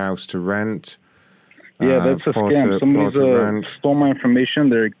a house to rent. Yeah, that's a scam. Somebody's stole my information.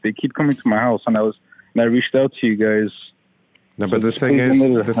 They keep coming to my house, and I reached out to you guys. No, but the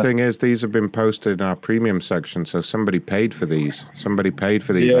thing is, these have been posted in our premium section, so somebody paid for these. Somebody paid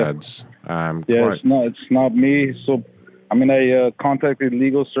for these ads. It's not me. So, I mean, I contacted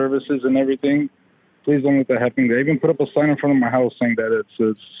legal services and everything. Please don't let that happen. They even put up a sign in front of my house saying that it's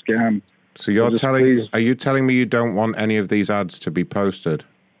a scam. So are you telling me you don't want any of these ads to be posted?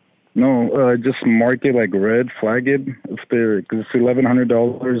 No, just mark it like red, flag it if because it's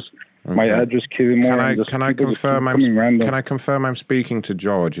 $1,100. Okay. My address, Killimore. Can I confirm I'm speaking to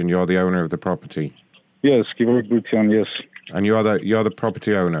George and you're the owner of the property? Yes, George Boution, yes. And you're the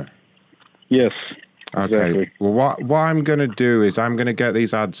property owner? Yes. Okay. Exactly. Well, what I'm going to do is I'm going to get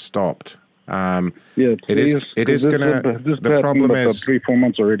these ads stopped. Please, it is going to. The problem is 3-4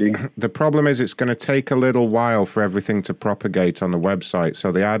 months already. The problem is it's going to take a little while for everything to propagate on the website,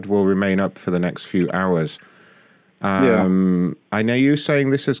 so the ad will remain up for the next few hours. I know you're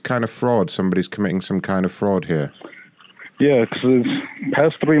saying this is kind of fraud. Somebody's committing some kind of fraud here. Yeah, because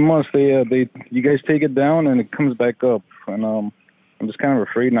past 3 months, you guys take it down and it comes back up, and I'm just kind of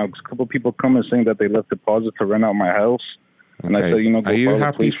afraid now because a couple of people come and saying that they left deposit to rent out my house. And I said, go Are you file a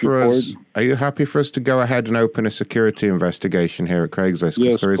happy police for report. us? Are you happy for us to go ahead and open a security investigation here at Craigslist? 'Cause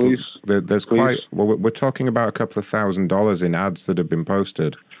Yes, there is, please. There's Please. quite. Well, we're talking about a couple of $1,000s in ads that have been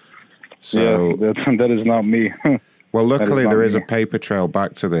posted. So yeah, that is not me. well, luckily not there is me. a paper trail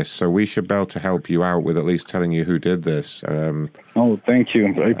back to this, so we should be able to help you out with at least telling you who did this. Oh, thank you.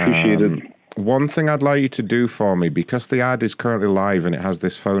 I appreciate it. One thing I'd like you to do for me, because the ad is currently live and it has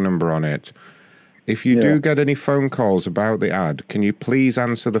this phone number on it, if you do get any phone calls about the ad, can you please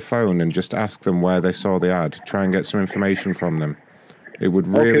answer the phone and just ask them where they saw the ad? Try and get some information from them. It would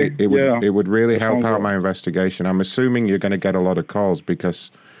really, it would really help out my investigation. I'm assuming you're going to get a lot of calls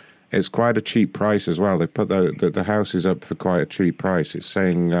because it's quite a cheap price as well. They put the house is up for quite a cheap price. It's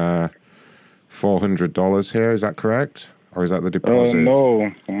saying $400 here. Is that correct? Or is that the deposit?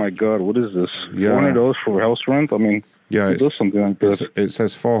 No. Oh, my God. What is this? Yeah. $400 for house rent? I mean, yeah, it does something like that. It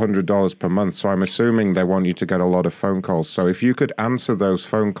says $400 per month, so I'm assuming they want you to get a lot of phone calls. So if you could answer those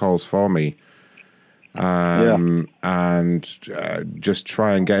phone calls for me, and just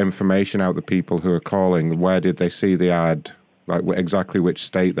try and get information out the people who are calling. Where did they see the ad? Like exactly which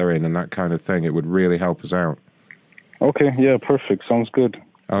state they're in and that kind of thing. It would really help us out. Okay, yeah, perfect. Sounds good.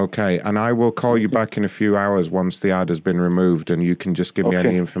 Okay, and I will call you back in a few hours once the ad has been removed, and you can just give me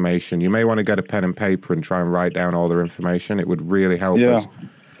any information. You may want to get a pen and paper and try and write down all their information. It would really help us.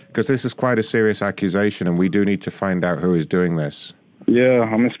 Because this is quite a serious accusation, and we do need to find out who is doing this. Yeah,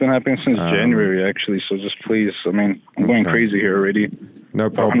 I mean, it's been happening since January, actually, so just please, I mean, I'm going crazy here already. No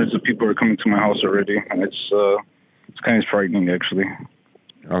problem. Hundreds of people are coming to my house already, and it's kind of frightening, actually.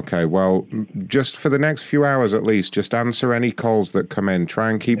 Okay, well, just for the next few hours at least, just answer any calls that come in. Try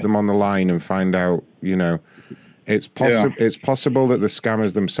and keep them on the line and find out, it's possible that the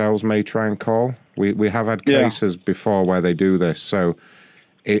scammers themselves may try and call. We have had cases before where they do this, so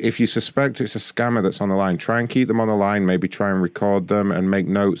if you suspect it's a scammer that's on the line, try and keep them on the line, maybe try and record them and make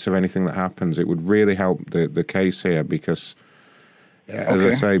notes of anything that happens. It would really help the case here because, as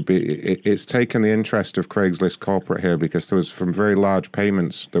I say, it's taken the interest of Craigslist corporate here because there was some very large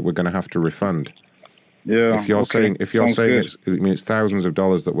payments that we're going to have to refund. Yeah. If you're saying it's thousands of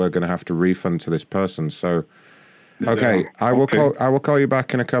dollars that we're going to have to refund to this person, so okay, I will call you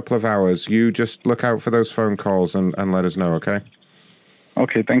back in a couple of hours. You just look out for those phone calls and let us know, okay?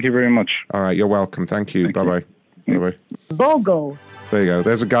 Okay, thank you very much. All right, you're welcome. Thank you. Bye-bye. Bye-bye. BOGO. There you go.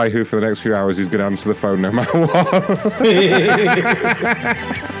 There's a guy who, for the next few hours, he's going to answer the phone no matter what.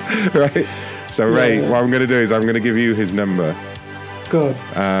 Right? So, Ray, what I'm going to do is I'm going to give you his number. Good.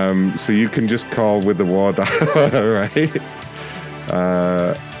 So you can just call with the war dialer,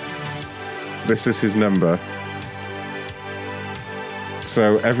 right? This is his number.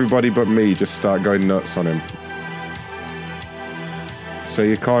 So everybody but me just start going nuts on him. So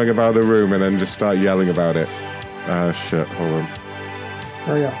you're calling about the room and then just start yelling about it. Shit, hold on.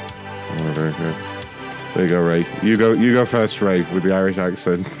 Hurry up. Oh, very good. There you go, Ray. You go first, Ray, with the Irish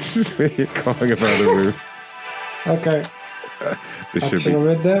accent. You're calling about the room. Okay. This should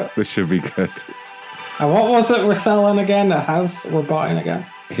be good. And what was it we're selling again? A house we're buying again?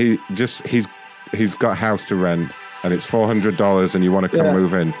 He's got a house to rent and it's $400 and you want to come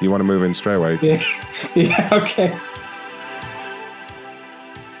move in. You want to move in straight away. Yeah. Yeah, okay.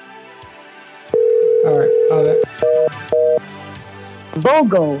 All right, on it.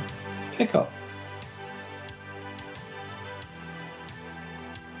 BOGO. Pick up.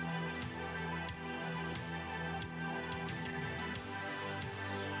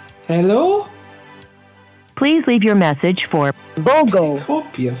 Hello? Please leave your message for BOGO. Pick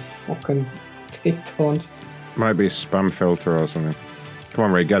up, you fucking dick cunt. Might be a spam filter or something. Come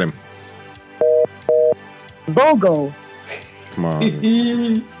on, Ray, get him. BOGO. Come on. Are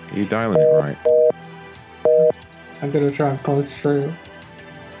you dialing it right? I'm gonna try and punch through.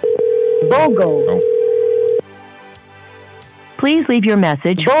 BOGO. Oh. Please leave your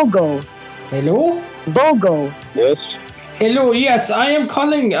message. BOGO. Hello? BOGO. Yes. Hello, yes, I am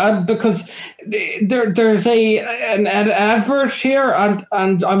calling because there's an advert here and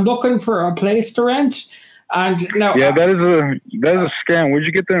I'm looking for a place to rent. And now, that is a scam. Where'd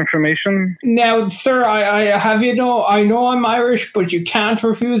you get the information? Now, sir, I have I know I'm Irish, but you can't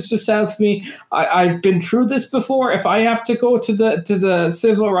refuse to sell to me. I've been through this before. If I have to go to the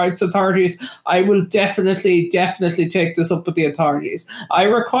civil rights authorities, I will definitely take this up with the authorities. I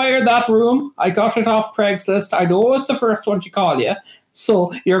require that room. I got it off Craigslist. I know it was the first one to call you.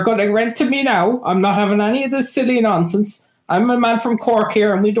 So you're going to rent to me now. I'm not having any of this silly nonsense. I'm a man from Cork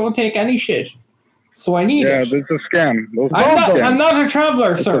here, and we don't take any shit. So I need it. Yeah, this is a scam. I'm not a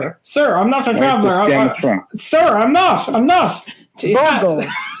traveler, sir. Sir, I'm not a traveler. Sir, I'm not.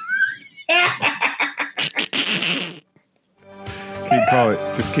 Keep calling.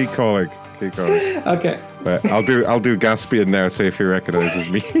 Just keep calling. Keep calling. Okay. But I'll do Gaspian now. See if he recognizes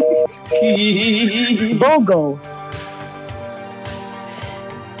me. BOGO.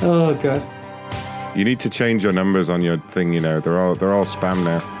 Oh god. You need to change your numbers on your thing. You know they're all spam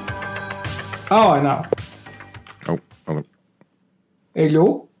now. Oh, I know. Oh, hello.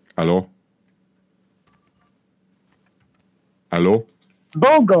 Hello. Hello. Hello.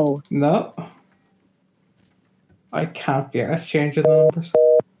 BOGO. No. I can't be asked changing the numbers.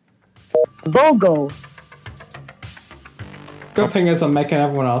 BOGO. Good thing is I'm making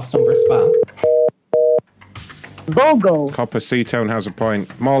everyone else number spam. BOGO. Copper Seatone has a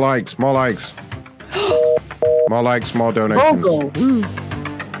point. More likes. More likes. More likes. More donations. BOGO.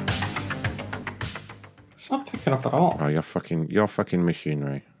 It's not picking up at all. Oh, you're fucking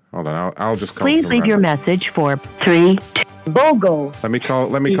machinery. Hold on. I'll just call. Please leave your message for 3. BOGO.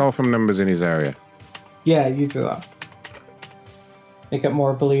 Let me call from numbers in his area. Yeah, you do that. Make it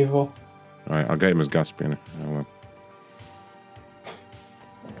more believable. All right, I'll get him as Gaspian. I will.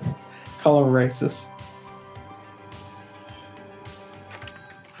 Call him racist.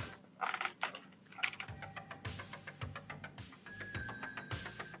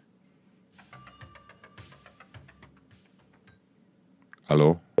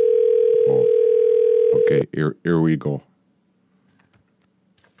 Hello. Oh. Okay, here we go.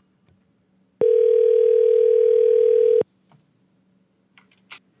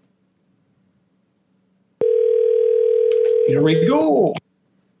 Here we go.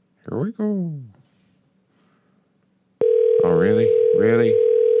 Here we go. Oh, really? Really?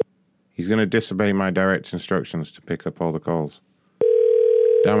 He's going to disobey my direct instructions to pick up all the calls.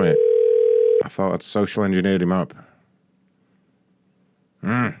 Damn it. I thought I'd social engineered him up.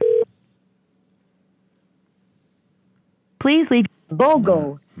 Please leave.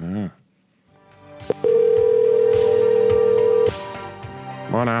 BOGO.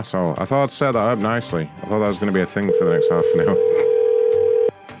 What an asshole. I thought I'd set that up nicely. I thought that was going to be a thing for the next half an hour.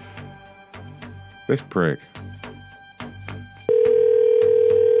 This prick.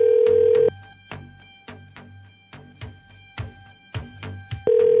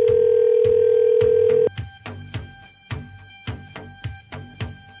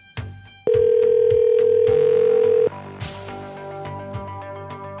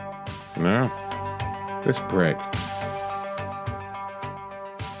 No. This prick.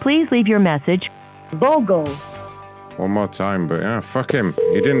 Please leave your message. BOGO. One more time, but yeah, fuck him.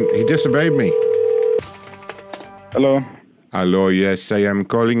 He disobeyed me. Hello. Hello, yes, I am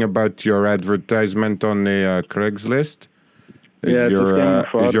calling about your advertisement on the Craigslist. Is your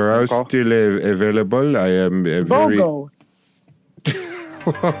house still available? I am very... BOGO.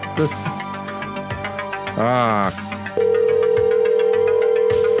 What the... Ah...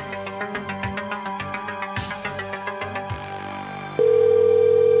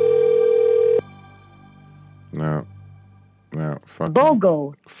 No, fuck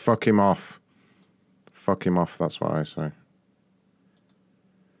BOGO. Fuck him off. Fuck him off, that's what I say.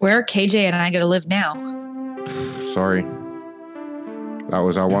 Where are KJ and I going to live now? Sorry. That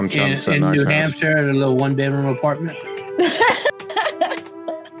was our one chance at in nice New house. Hampshire at a little one-bedroom apartment.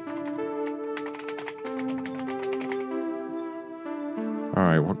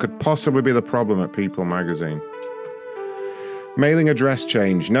 Alright, what could possibly be the problem at People magazine? Mailing address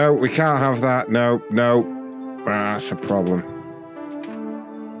change. No, we can't have that. No. That's a problem.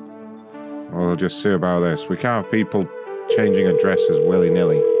 We'll just see about this. We can't have people changing addresses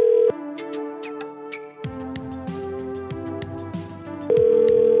willy-nilly.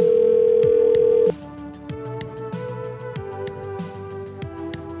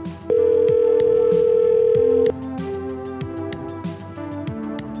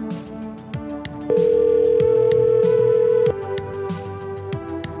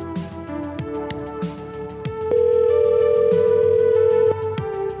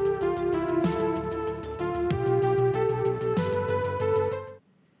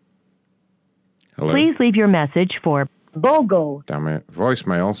 Please leave your message for BOGO. Damn it.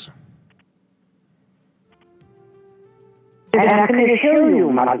 Voicemails. I can assure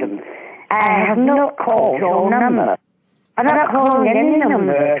you, madam, I have not called your number. I'm not calling any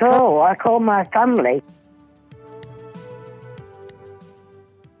number at all. I call my family.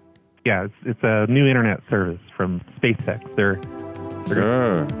 Yeah, it's a new internet service from SpaceX. They're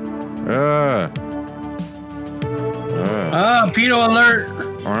pedo alert.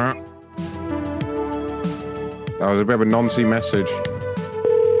 That was a bit of a noncy message.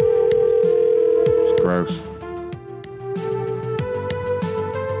 It's gross.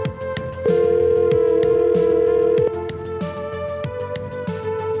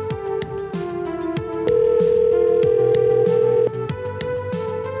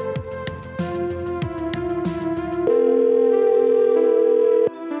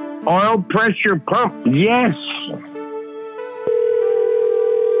 Oil pressure pump, yes.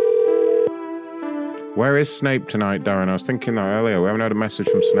 Where is Snape tonight, Darren? I was thinking that earlier. We haven't had a message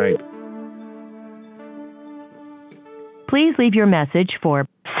from Snape. Please leave your message for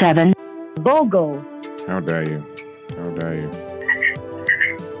 7 BOGO. How dare you? How dare you?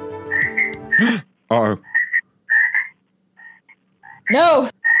 Uh-oh. No.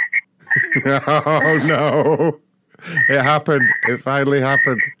 Oh, no. It happened. It finally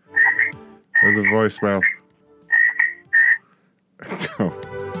happened. There's a voicemail. Oh.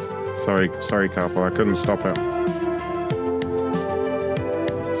 Sorry, Carpal. I couldn't stop it.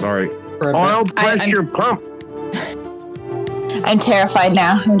 Sorry. Oil pressure pump. I'm terrified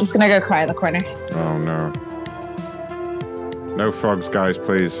now. I'm just gonna go cry in the corner. Oh, no. No frogs, guys,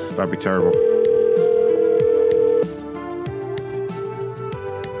 please. That'd be terrible.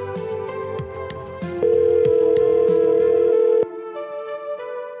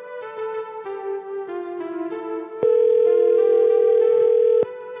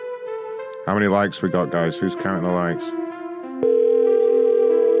 How many likes we got, guys? Who's counting the likes?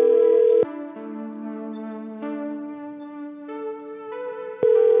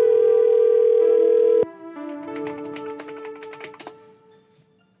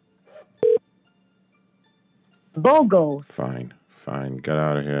 BOGO. Fine. Get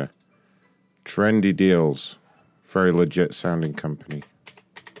out of here. Trendy Deals. Very legit sounding company.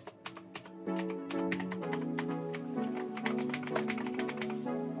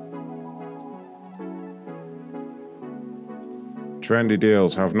 Trendy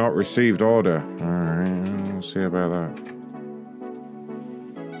Deals have not received order. Alright, we'll see about that.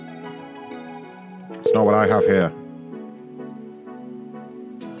 It's not what I have here.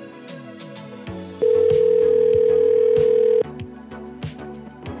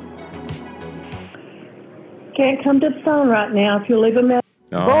 Can't come to the phone right now if you leave a message.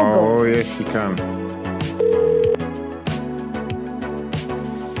 Oh, yes, you can.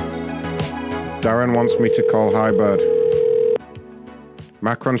 Darren wants me to call Highbird.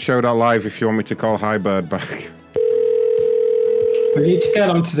 Macronshow.live if you want me to call Highbird back. We need to get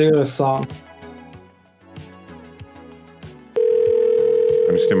him to do this song.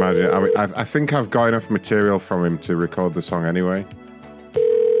 I'm just imagining. I think I've got enough material from him to record the song anyway.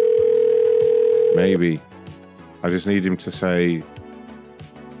 Maybe. I just need him to say,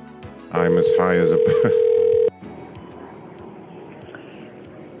 I'm as high as a bird.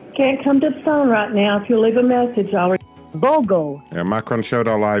 Can't come to the phone right now if you leave a message. BOGO. Yeah,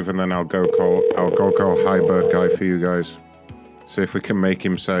 Macronshow.live, and then I'll go call Highbird guy for you guys. See if we can make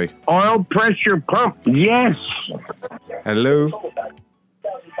him say, Oil pressure pump, yes. Hello?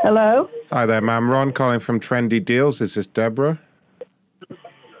 Hello? Hi there, ma'am. Ron calling from Trendy Deals. Is this Deborah?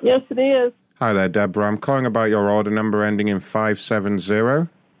 Yes, it is. Hi there, Deborah. I'm calling about your order number ending in 570.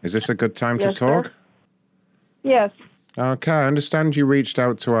 Is this a good time to talk? Sir. Yes. Okay, I understand you reached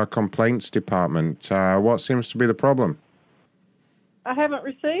out to our complaints department. What seems to be the problem? I haven't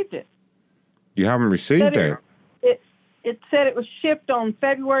received it. You haven't received it? It said it was shipped on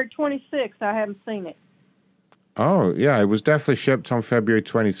February 26th. I haven't seen it. Oh, yeah, it was definitely shipped on February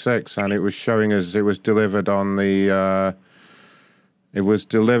 26th, and it was showing as it was delivered on the... It was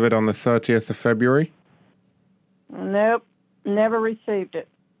delivered on the 30th of February? Nope, never received it.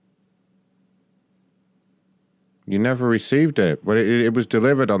 You never received it? Well, it was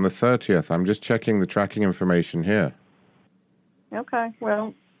delivered on the 30th. I'm just checking the tracking information here. Okay,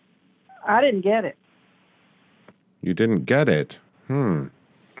 well, I didn't get it. You didn't get it?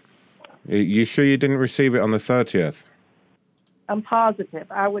 You sure you didn't receive it on the 30th? I'm positive.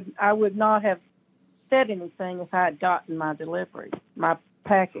 I would not have said anything if I had gotten my delivery, my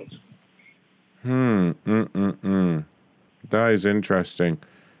package. That is interesting.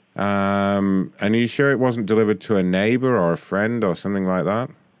 And are you sure it wasn't delivered to a neighbor or a friend or something like that?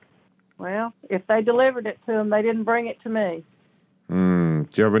 Well, if they delivered it to them, they didn't bring it to me. Do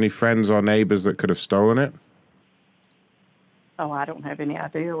you have any friends or neighbors that could have stolen it? Oh, I don't have any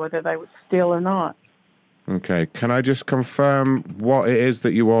idea whether they would steal or not. Okay, can I just confirm what it is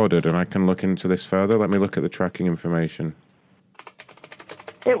that you ordered and I can look into this further? Let me look at the tracking information.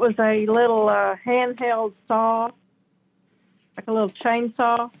 It was a little handheld saw, like a little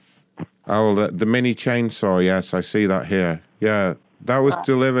chainsaw. Oh, the mini chainsaw, yes, I see that here. Yeah, that was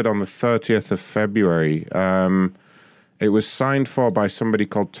delivered on the 30th of February. It was signed for by somebody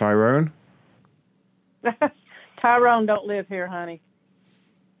called Tyrone. Tyrone don't live here, honey.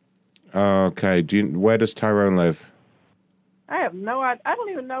 Okay, where does Tyrone live? I have no idea. I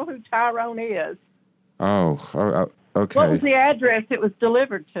don't even know who Tyrone is. Oh, okay. What was the address it was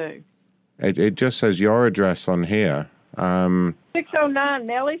delivered to? It just says your address on here. 609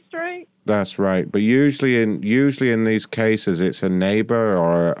 Nellie Street? That's right. But usually in these cases, it's a neighbor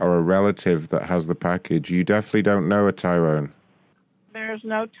or a relative that has the package. You definitely don't know a Tyrone. There's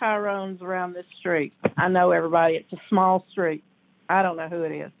no Tyrones around this street. I know everybody. It's a small street. I don't know who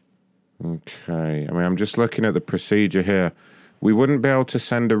it is. Okay. I mean, I'm just looking at the procedure here. We wouldn't be able to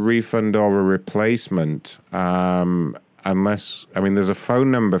send a refund or a replacement unless, I mean, there's a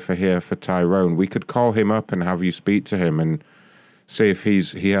phone number for Tyrone. We could call him up and have you speak to him and see if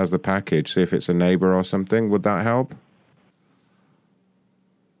he has the package, see if it's a neighbor or something. Would that help?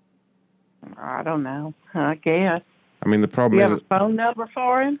 I don't know. I guess. I mean, the problem Do is... you have a phone number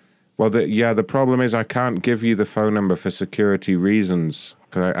for him? Well, the problem is I can't give you the phone number for security reasons.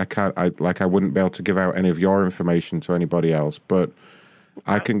 Because I wouldn't be able to give out any of your information to anybody else. But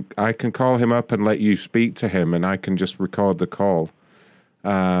I can call him up and let you speak to him, and I can just record the call.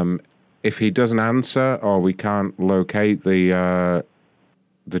 If he doesn't answer or we can't locate the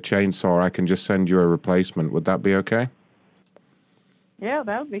chainsaw, I can just send you a replacement. Would that be okay? Yeah,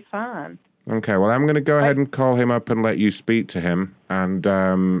 that would be fine. Okay, well, I'm going to go ahead and call him up and let you speak to him, and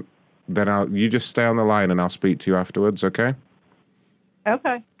then you just stay on the line and I'll speak to you afterwards, okay?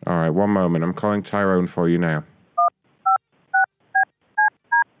 Okay. All right, one moment. I'm calling Tyrone for you now.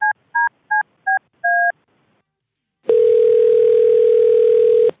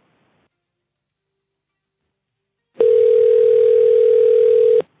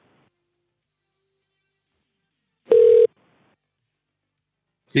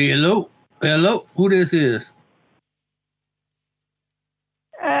 Hello, who this is?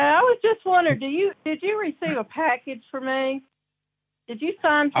 I was just wondering, did you receive a package for me? Did you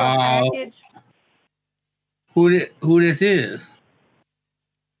sign for a package? Who this is?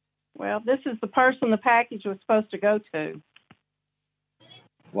 Well, this is the person the package was supposed to go to.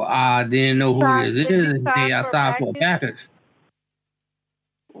 Well, I didn't know who this is until I signed for a package.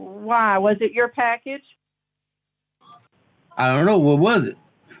 Why? Was it your package? I don't know. What was it?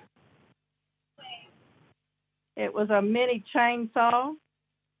 It was a mini chainsaw.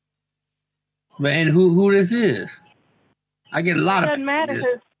 But and who this is? I get a lot of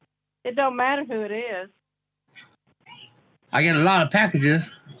packages. It don't matter who it is. I get a lot of packages.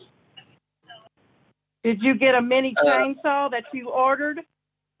 Did you get a mini chainsaw that you ordered?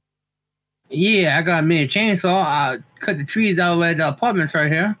 Yeah, I got a mini chainsaw. I cut the trees out at the apartments right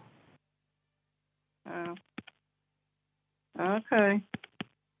here. Oh. Okay.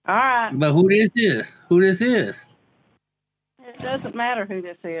 All right. But who this is? Who this is? It doesn't matter who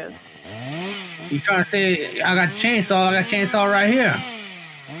this is. You trying to say I got a chainsaw? I got a chainsaw right here.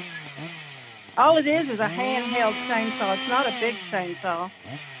 All it is a handheld chainsaw. It's not a big chainsaw.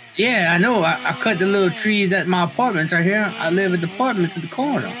 Yeah, I know. I cut the little trees at my apartments right here. I live at the apartments at the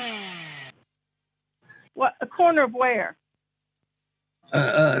corner. What? A corner of where?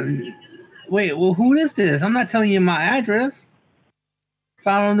 Wait. Well, who is this? I'm not telling you my address. If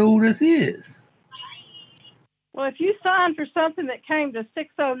I don't know who this is. Well, if you signed for something that came to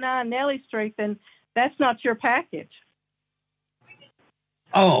 609 Nellie Street, then that's not your package.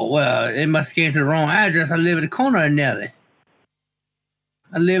 Oh, well, it must have came to the wrong address. I live at the corner of Nellie.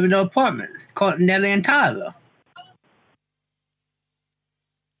 I live in the apartment. It's called Nellie and Tyler.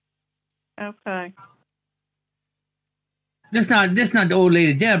 Okay. This not the old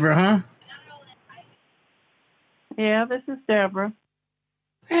lady Deborah, huh? Yeah, this is Deborah.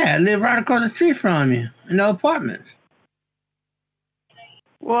 Yeah, I live right across the street from you in the apartments.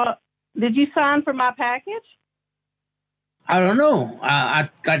 Well, did you sign for my package? I don't know. I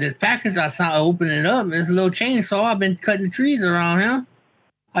got this package. I opened it up. It's a little chainsaw. I've been cutting the trees around here.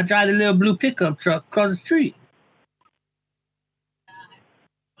 I drive a little blue pickup truck across the street.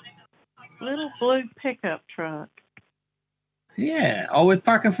 Little blue pickup truck. Yeah, always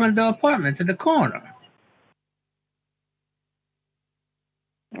park in front of the apartments at the corner.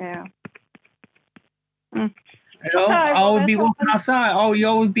 Yeah. You know, I always be walking outside. Oh, you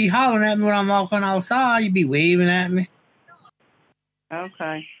always be hollering at me when I'm walking outside. You be waving at me.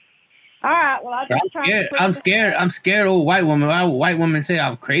 Okay. All right. Well, I'm scared. I'm scared of white women. White women say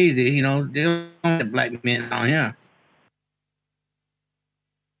I'm crazy. You know, they don't have black men down here.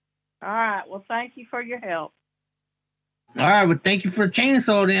 All right. Well, thank you for your help. All right. Well, thank you for the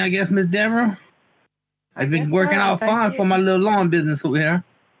chainsaw then, I guess, Miss Deborah. I've been working out fine for my little lawn business over here.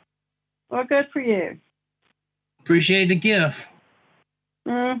 Well, good for you. Appreciate the gift.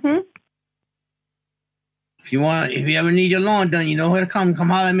 Mm-hmm. If you ever need your lawn done, you know where to come. Come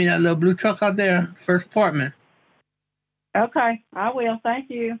holler at me, that little blue truck out there, first apartment. Okay, I will. Thank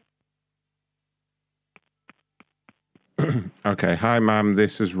you. Okay, hi, ma'am.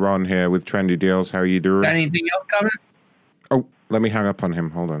 This is Ron here with Trendy Deals. How are you doing? Got anything else coming? Let me hang up on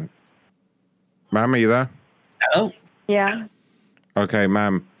him. Hold on. Ma'am, are you there? Hello? Yeah. Okay,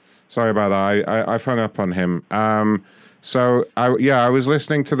 ma'am. Sorry about that. I've hung up on him. So, I was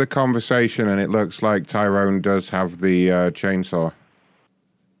listening to the conversation, and it looks like Tyrone does have the chainsaw.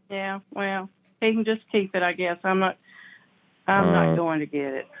 Yeah, well, he can just keep it, I guess. I'm not going to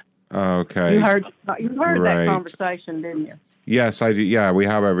get it. Okay. You heard Right. that conversation, didn't you? Yes, I do. Yeah, we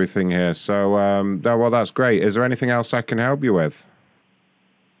have everything here. So, well, that's great. Is there anything else I can help you with?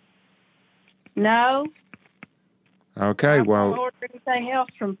 No. Okay, I won't well, order anything else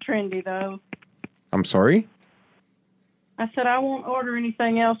from Trendy, though. I'm sorry? I said I won't order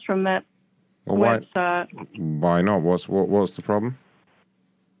anything else from that Well, website. Why not? What's the problem?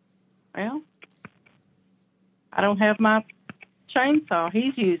 Well, I don't have my chainsaw.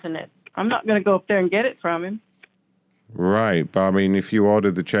 He's using it. I'm not going to go up there and get it from him. Right, but I mean, if you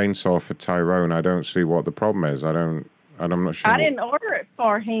ordered the chainsaw for Tyrone, I don't see what the problem is. I'm not sure. I didn't order it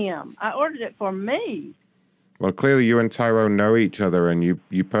for him. I ordered it for me. Well, clearly you and Tyrone know each other, and you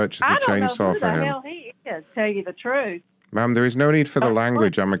purchased the I don't chainsaw know who for the him. hell he is, tell you the truth. Ma'am, there is no need for the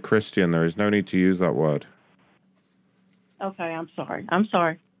language. I'm a Christian. There is no need to use that word. Okay, I'm sorry. I'm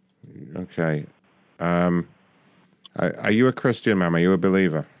sorry. Okay. Are you a Christian, ma'am? Are you a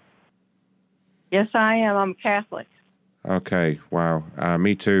believer? Yes, I am. I'm Catholic. Okay, wow.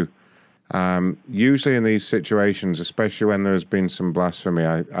 Me too. Usually in these situations, especially when there's been some blasphemy,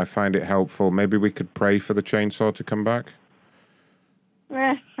 I find it helpful. Maybe we could pray for the chainsaw to come back?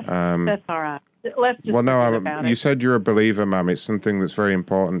 That's all right. Let's just well, no, forget about you it. said you're a believer, ma'am. It's something that's very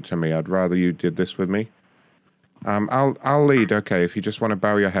important to me. I'd rather you did this with me. I'll lead, okay, if you just want to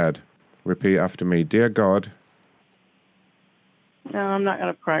bow your head. Repeat after me. Dear God. No, I'm not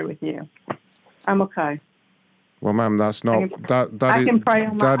going to pray with you. I'm okay. Well, ma'am, that's not I can pray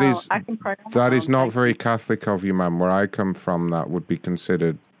on my own. I can pray on my that own. is not very Catholic of you, ma'am. Where I come from, that would be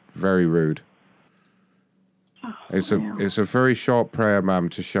considered very rude. It's a very short prayer, ma'am,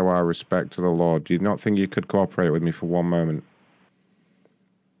 to show our respect to the Lord. Do you not think you could cooperate with me for one moment?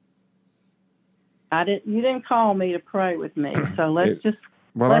 You didn't call me to pray with me, so let's just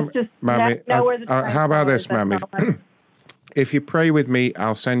Well, ma'am, know where the how about chainsaw this, is. That's ma'am? all If you pray with me,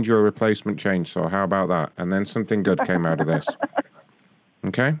 I'll send you a replacement chainsaw. How about that? And then something good came out of this.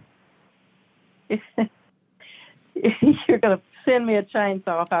 Okay? You're going to send me a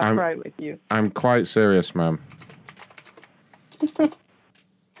chainsaw if I pray with you. I'm quite serious, ma'am.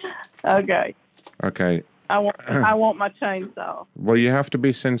 Okay. Okay. I want my chainsaw. Well, you have to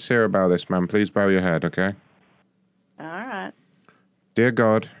be sincere about this, ma'am. Please bow your head, okay? All right. Dear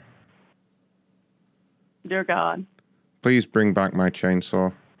God, Dear God, please bring back my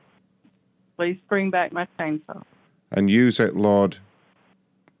chainsaw please bring back my chainsaw. and use it, Lord.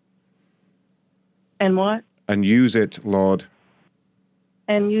 And what? And use it, Lord,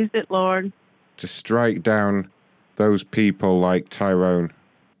 And use it, Lord. to strike down those people like Tyrone.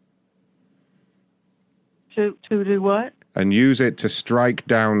 To do what? And use it to strike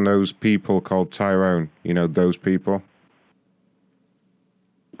down those people called Tyrone. You know, those people.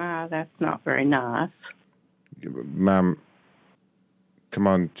 That's not very nice. Ma'am, come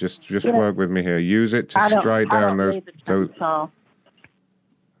on, just Yeah. work with me here. Use it to strike down those.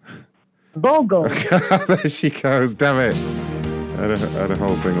 Bogo. There she goes. Damn it! I had a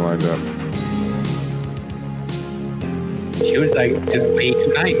whole thing lined up. She was like, just way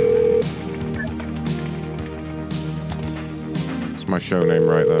too nice. It's my show name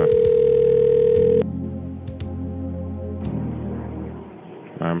right there.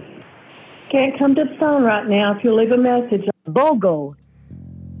 Can't come to the phone right now. If you leave a message, Bogo.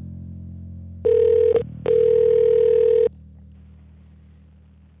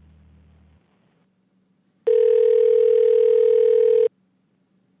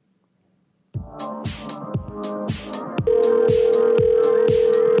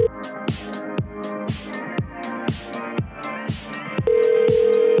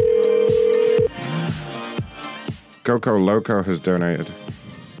 Coco Loco has donated.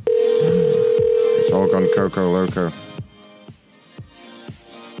 It's all gone Coco Loco.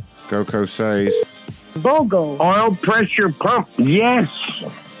 Coco says, Bogo. Oil pressure pump. Yes.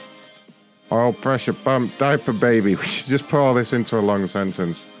 oil pressure pump, diaper baby. We should just put all this into a long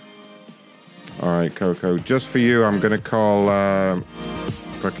sentence. All right, Coco. Just for you, I'm going to call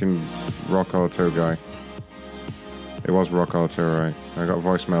fucking Rock Auto guy. It was Rock Auto, right? I got a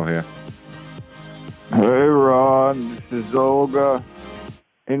voicemail here. Hey, Ron, this is Olga.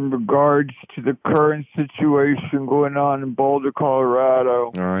 In regards to the current situation going on in Boulder,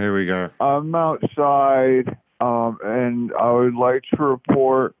 Colorado. Oh, here we go. I'm outside, and I would like to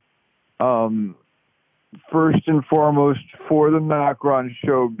report first and foremost, for the Macron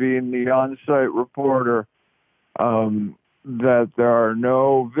Show, being the on-site reporter, that there are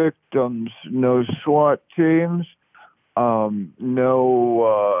no victims, no SWAT teams,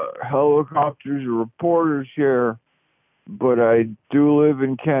 no helicopters or reporters here, but I do live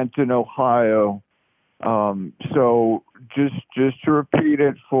in Canton, Ohio. So just to repeat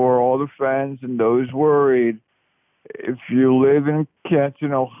it for all the fans and those worried, if you live in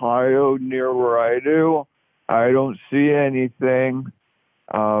Canton, Ohio, near where I do, I don't see anything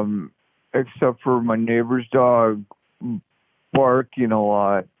except for my neighbor's dog barking a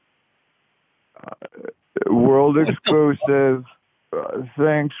lot. World exclusive.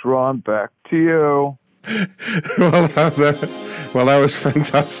 Thanks, Ron. Back to you. Well, that was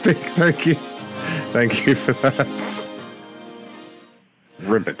fantastic. Thank you. Thank you for that.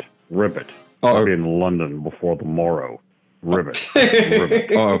 Ribbit. Oh. I'll be in London before the morrow. Ribbit.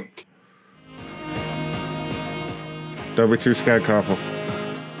 Oh. Don't be too scared, Carpal.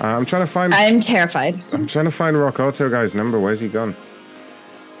 I'm trying to find... I'm terrified. I'm trying to find Rock Auto guy's number. Where's he gone?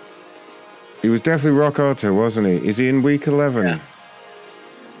 He was definitely Rock Auto, wasn't he? Is he in week 11? Yeah.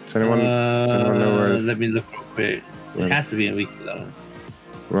 Does anyone know where... Let me look real quick. It has to be in week 11.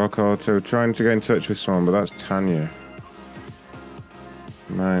 Rock Auto, trying to get in touch with someone, but that's Tanya.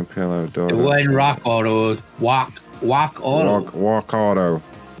 My pillow daughter. It wasn't Rock Auto, it was Walk Auto. Walk Auto.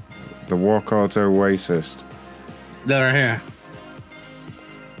 The Walk Auto Oasis. They're right here.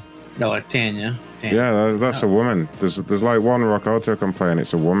 No, it's Tanya. Yeah, that's a woman. There's like one Rock Auto complaint.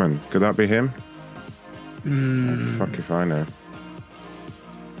 It's a woman. Could that be him? Fuck if I know.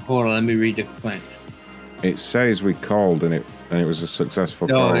 Hold on, let me read the complaint. It says we called and it was a successful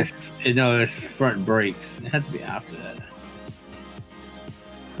call. It's front brakes. It had to be after that.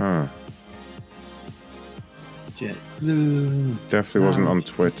 Huh. JetBlue. Definitely wasn't on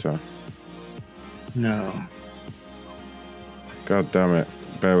Twitter. No. God damn it.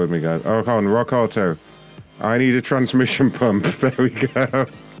 Bear with me, guys. Oh, hold on. Rock Auto. I need a transmission pump. There we go.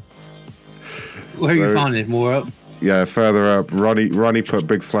 Where you found it? More up? Yeah, further up. Ronnie put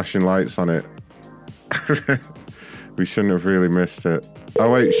big flashing lights on it. We shouldn't have really missed it. Oh,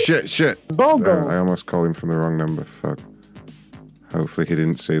 wait. Shit. I almost called him from the wrong number. Fuck. Hopefully he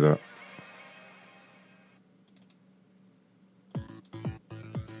didn't see that.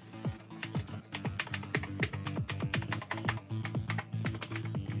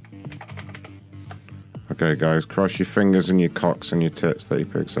 Okay, guys, cross your fingers and your cocks and your tits that he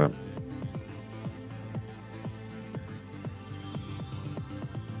picks up.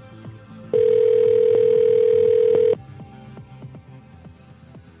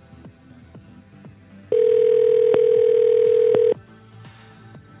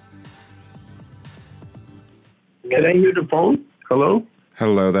 Can I hear the phone? Hello?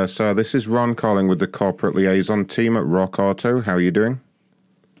 Hello there, sir. This is Ron calling with the corporate liaison team at Rock Auto. How are you doing?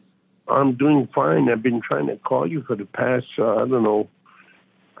 I'm doing fine. I've been trying to call you for the past, I don't know.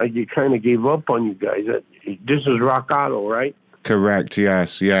 I kind of gave up on you guys. This is Rock Auto, right? Correct,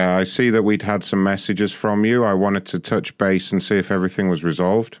 yes. Yeah, I see that we'd had some messages from you. I wanted to touch base and see if everything was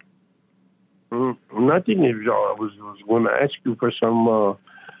resolved. Nothing is resolved. I was going to ask you for some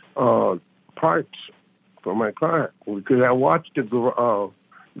parts for my car. Because I watched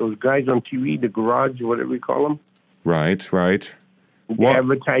those guys on TV, the garage, whatever we call them. Right. They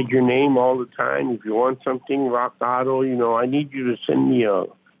advertise your name all the time. If you want something, Rock Auto, I need you to send me a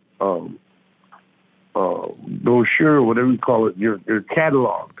brochure, whatever you call it, your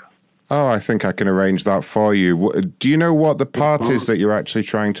catalog. Oh, I think I can arrange that for you. Do you know what the part is that you're actually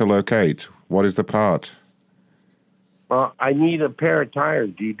trying to locate? What is the part? I need a pair of tires.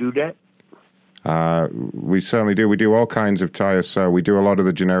 Do you do that? We certainly do. We do all kinds of tires, sir. We do a lot of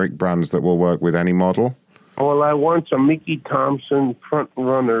the generic brands that will work with any model. Well, I want some Mickey Thompson front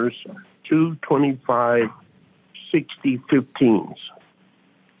runners, 225 60-15s.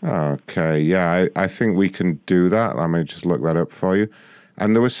 Okay, yeah, I think we can do that. Let me just look that up for you.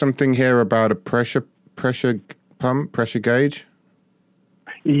 And there was something here about a pressure pump, pressure gauge?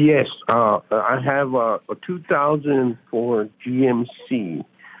 Yes, I have a 2004 GMC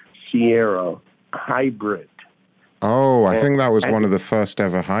Sierra hybrid. Oh, I think that was one of the first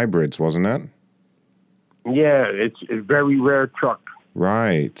ever hybrids, wasn't it? Yeah, it's a very rare truck.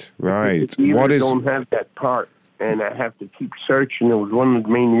 Right. Don't have that part, and I have to keep searching. It was one of the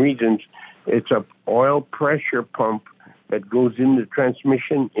main reasons. It's a oil pressure pump that goes in the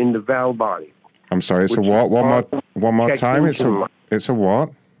transmission in the valve body. I'm sorry. It's a what? One more time. It's a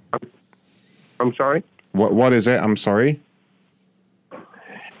what? I'm sorry. What is it? I'm sorry.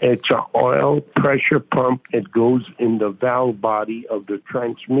 It's an oil pressure pump that goes in the valve body of the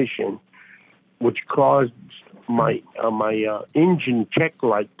transmission. which caused my engine check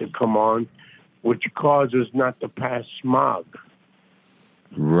light to come on, which causes not to pass smog.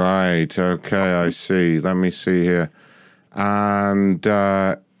 Right. Okay, I see. Let me see here. And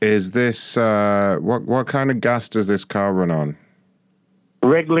is this what kind of gas does this car run on?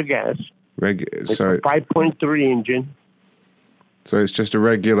 Regular gas. It's a 5.3 engine. So it's just a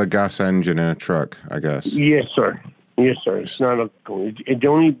regular gas engine in a truck, I guess. Yes, sir. Yes, sir. It's not a. The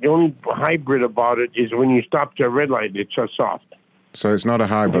only hybrid about it is when you stop to a red light, it shuts off. So it's not a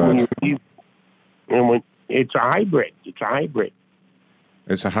hybrid. It's a hybrid. It's a hybrid.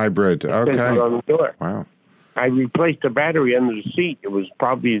 It's a hybrid. It says Okay. it on the door. Wow. I replaced the battery under the seat. It was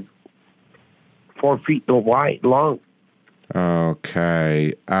probably 4 feet long.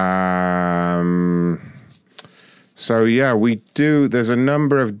 Okay. So yeah, we do. There's a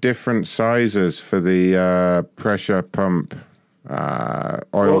number of different sizes for the pressure pump,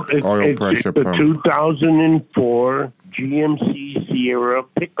 oil pressure it's pump. the 2004 GMC Sierra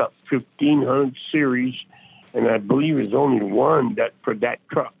pickup 1500 series, and I believe there's only one for that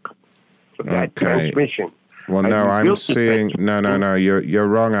truck, for that transmission. Well, no, I'm seeing no. You're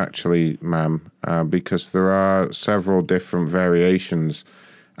wrong, actually, ma'am, because there are several different variations.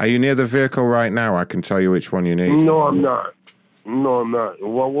 Are you near the vehicle right now? I can tell you which one you need. No, I'm not.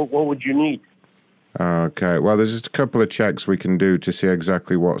 What would you need? Okay. Well, there's just a couple of checks we can do to see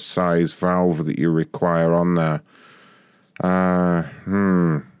exactly what size valve that you require on there.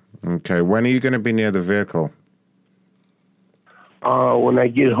 Okay. When are you going to be near the vehicle? When I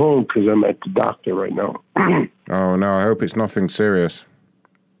get home, because I'm at the doctor right now. Oh, no. I hope it's nothing serious.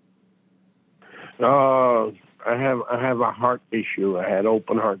 I have a heart issue. I had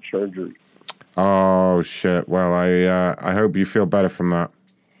open heart surgery. Oh, shit. Well, I hope you feel better from that.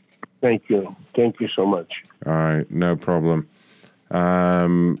 Thank you. Thank you so much. All right. No problem.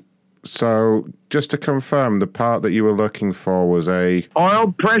 So, just to confirm, the part that you were looking for was a...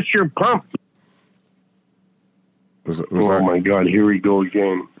 oil pressure pump. My God, here we go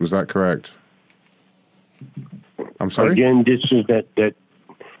again. Was that correct? I'm sorry? Again, this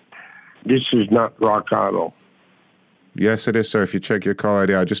is not Rock Auto. Yes, it is, sir. If you check your call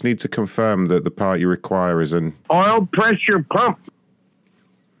ID, I just need to confirm that the part you require is an... oil pressure pump.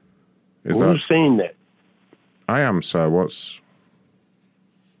 Who's saying that? I am, sir. Who's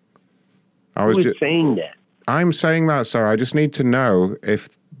saying that? I'm saying that, sir. I just need to know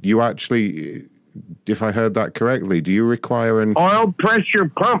if you actually... If I heard that correctly, do you require an... oil pressure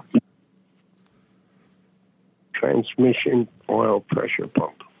pump. Transmission oil pressure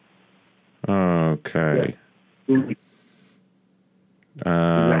pump. Okay. Yeah.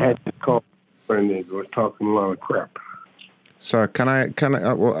 I had to call a friend that was talking a lot of crap. Sir, can I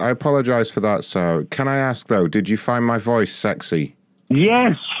well, I apologize for that, sir. Can I ask, though, did you find my voice sexy?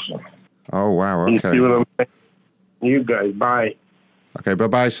 Yes. Oh, wow, You okay. see what I'm saying? You guys, bye. Okay,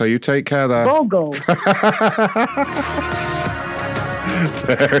 bye-bye, sir. You take care there. Bogo.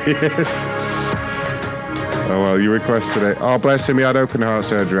 There he is. Oh, well, you requested it. Oh, bless him. He had open heart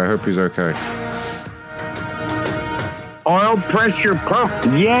surgery. I hope he's okay. Oil pressure pump.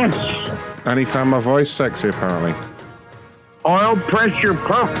 Yes. And he found my voice sexy, apparently. Oil pressure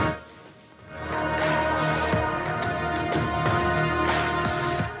pump.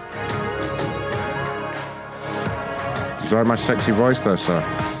 Did you like my sexy voice there, sir?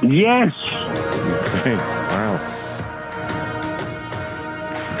 Yes. Okay. Wow.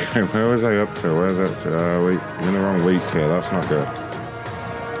 Okay, where was I up to? Where's that? Wait, I'm in the wrong week here. That's not good.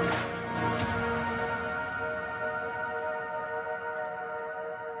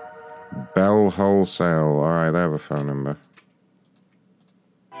 Bell Wholesale. All right, they have a phone number.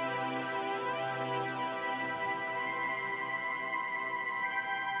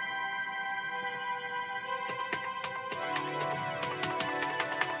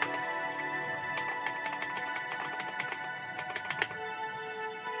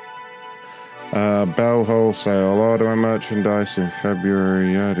 Bell Wholesale. Order my merchandise in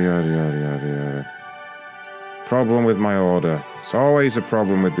February. Yada, yada, yada, yada, yada. Problem with my order. It's always a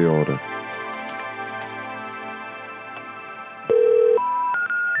problem with the order.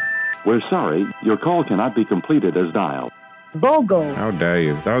 We're sorry, your call cannot be completed as dialed. Bogo. How dare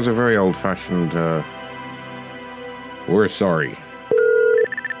you? That was a very old-fashioned, we're sorry.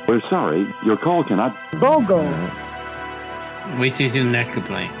 We're sorry, your call cannot... Bogo. Wait till you see the next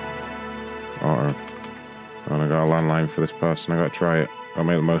complaint. Uh-oh. And I got a landline for this person. I got to try it. I'll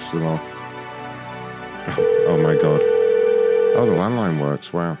make the most of them all. Oh, my God. Oh, the landline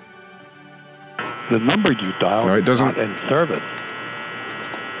works. Wow. The number you dialed No, it doesn't. is not in service.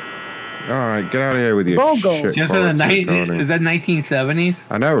 All right, get out of here with your Bogo. shit. Just for the politics, night, Tony. is that 1970s?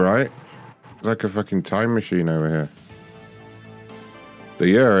 I know, right? It's like a fucking time machine over here. The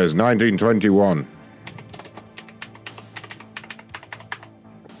year is 1921.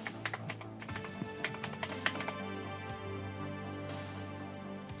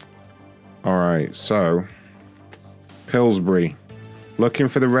 Alright, so Pillsbury. Looking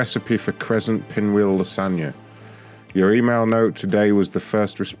for the recipe for crescent pinwheel lasagna. Your email note today was the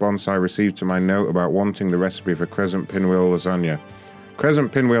first response I received to my note about wanting the recipe for crescent pinwheel lasagna.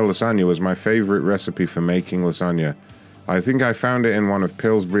 Crescent pinwheel lasagna was my favorite recipe for making lasagna. I think I found it in one of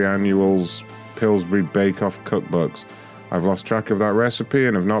Pillsbury Annual's Pillsbury Bake Off cookbooks. I've lost track of that recipe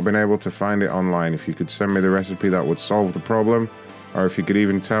and have not been able to find it online. If you could send me the recipe, that would solve the problem. Or if you could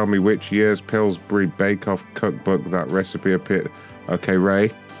even tell me which year's Pillsbury Bake Off cookbook that recipe appeared. Okay,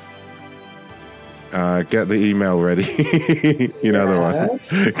 Ray. Get the email ready. You know the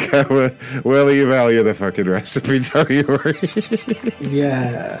one. We'll email you the fucking recipe, don't you worry.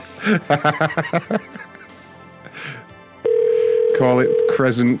 Yes. Call it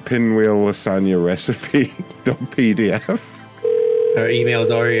Crescent Pinwheel Lasagna Recipe .pdf. Our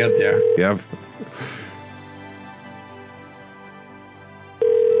email's already up there. Yep.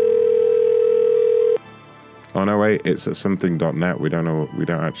 Oh no, wait! It's at something.net. We don't know. We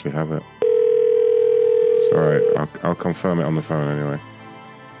don't actually have it. It's all right. I'll confirm it on the phone anyway.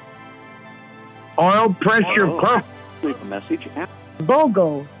 Oil pressure pump. Leave a message.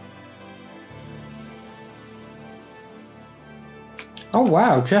 BOGO. Oh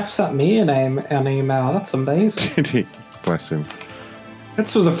wow, Jeff sent me an email. That's amazing. Bless him.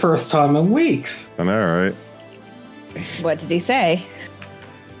 This was the first time in weeks. I know, right? What did he say?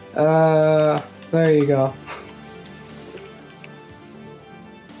 There you go.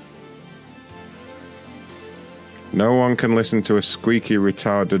 No one can listen to a squeaky,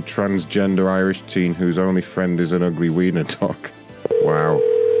 retarded, transgender Irish teen whose only friend is an ugly wiener dog. Wow.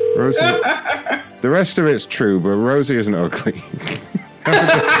 Rosie, the rest of it's true, but Rosie isn't ugly.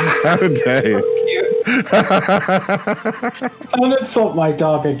 How dare you? Don't insult my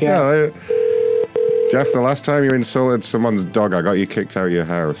dog again. Yeah, Jeff, the last time you insulted someone's dog, I got you kicked out of your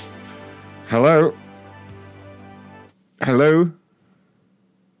house. Hello? Hello?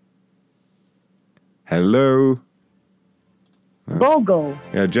 Hello? BOGO.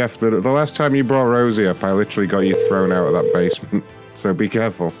 Yeah, Jeff, the last time you brought Rosie up, I literally got you thrown out of that basement. So be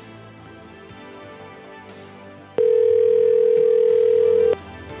careful.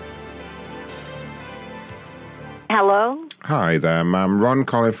 Hello? Hi there, ma'am. Ron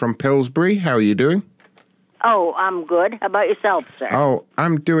calling from Pillsbury. How are you doing? Oh, I'm good. How about yourself, sir? Oh,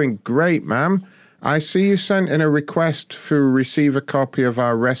 I'm doing great, ma'am. I see you sent in a request to receive a copy of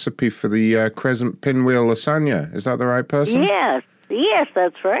our recipe for the crescent pinwheel lasagna. Is that the right person? Yes,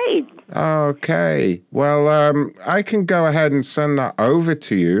 that's right. Okay. Well, I can go ahead and send that over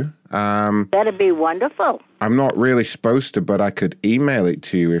to you. That'd be wonderful. I'm not really supposed to, but I could email it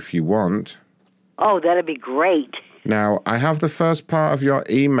to you if you want. Oh, that'd be great. Now, I have the first part of your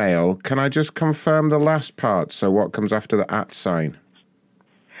email. Can I just confirm the last part? So what comes after the @ sign?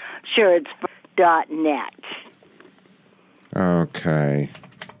 Sure, it's .net. Okay.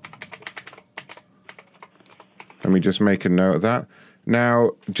 Let me just make a note of that.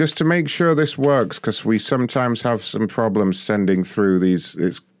 Now, just to make sure this works, because we sometimes have some problems sending through these,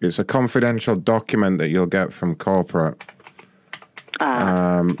 it's a confidential document that you'll get from corporate.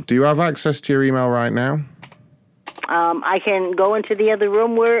 Do you have access to your email right now? I can go into the other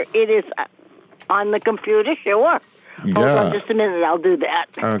room where it is on the computer, sure. Yeah. Hold on just a minute, I'll do that.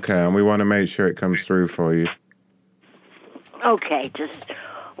 Okay, and we want to make sure it comes through for you. Okay, just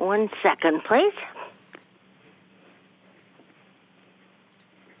 1 second, please.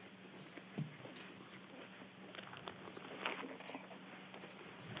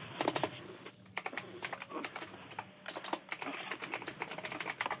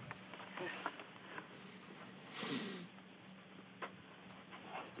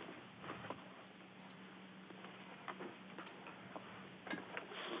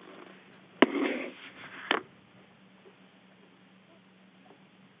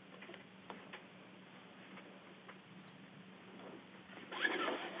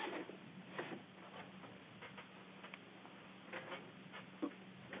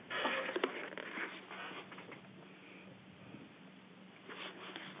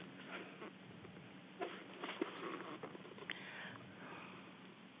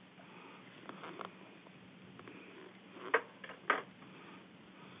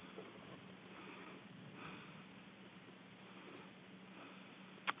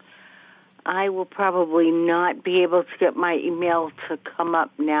 I will probably not be able to get my email to come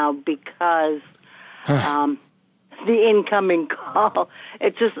up now because the incoming call.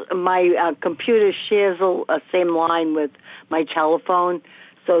 It's just my computer shares a same line with my telephone,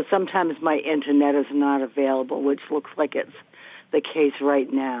 so sometimes my internet is not available, which looks like it's the case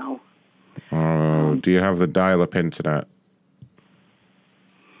right now. Oh, do you have the dial-up internet?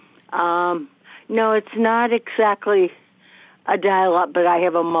 No, it's not exactly a dial-up, but I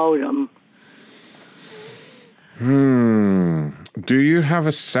have a modem. Do you have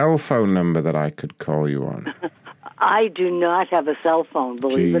a cell phone number that I could call you on? I do not have a cell phone,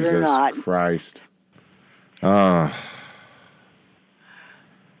 believe it or not. Jesus Christ. Oh.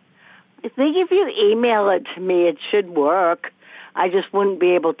 I think if you email it to me, it should work. I just wouldn't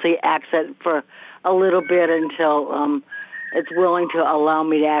be able to access it for a little bit until it's willing to allow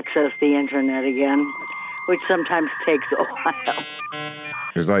me to access the internet again, which sometimes takes a while.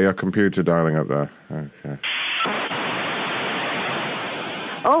 Is that your computer dialing up there? Okay.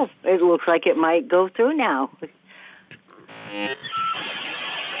 Oh, it looks like it might go through now.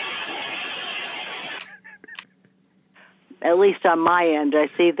 At least on my end, I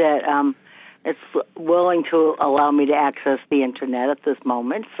see that it's willing to allow me to access the internet at this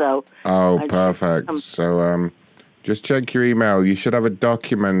moment. So. Oh, perfect. So, just check your email. You should have a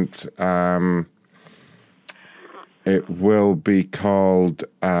document. It will be called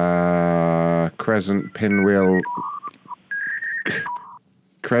Crescent Pinwheel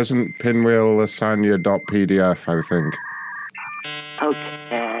lasagna.pdf, I think.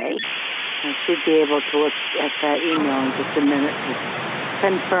 Okay. I should be able to look at that email in just a minute to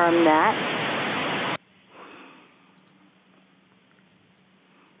confirm that.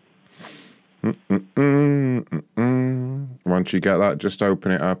 Once you get that, just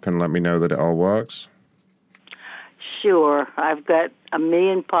open it up and let me know that it all works. Sure. I've got a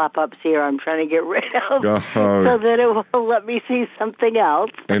million pop-ups here I'm trying to get rid of Oh. so that it will let me see something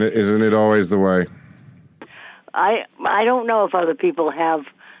else. And isn't it always the way? I don't know if other people have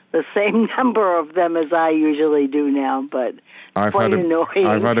the same number of them as I usually do now, but I've quite annoying.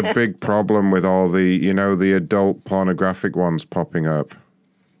 I've had a big problem with all the adult pornographic ones popping up.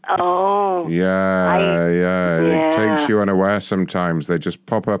 Oh. Yeah. It takes you unaware sometimes. They just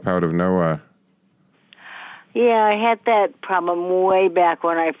pop up out of nowhere. Yeah, I had that problem way back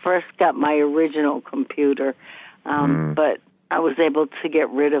when I first got my original computer, but I was able to get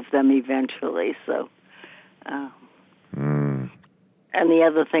rid of them eventually. So, and the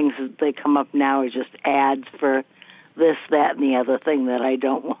other things that they come up now are just ads for this, that, and the other thing that I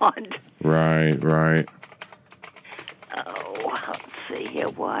don't want. Right. Oh, let's see here.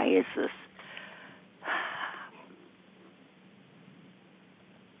 Why is this?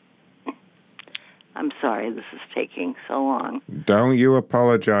 I'm sorry this is taking so long. Don't you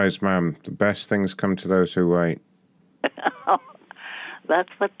apologize, ma'am. The best things come to those who wait. That's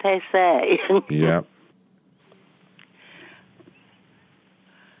what they say. Yep.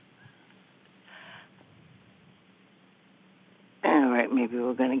 All right, maybe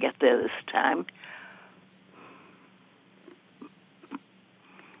we're going to get there this time.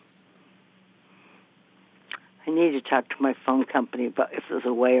 I need to talk to my phone company about if there's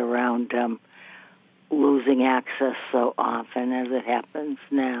a way around losing access so often as it happens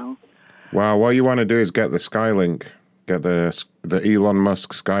now. Well, what you want to do is get the Skylink. Get the Elon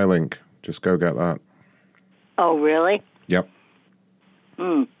Musk Skylink. Just go get that. Oh, really? Yep.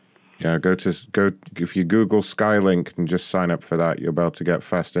 Yeah, go if you Google Skylink and just sign up for that, you'll be able to get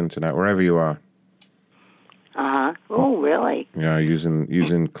fast internet wherever you are. Uh-huh. Oh, really? Yeah,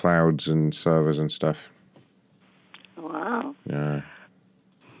 using clouds and servers and stuff. Wow. Yeah.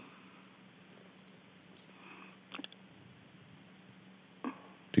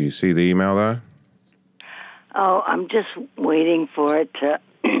 Do you see the email there? Oh, I'm just waiting for it to...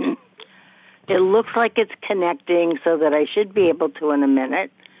 It looks like it's connecting so that I should be able to in a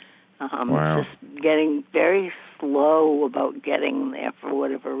minute. Wow. Just getting very slow about getting there for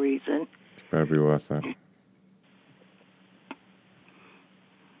whatever reason. It's better be worth it.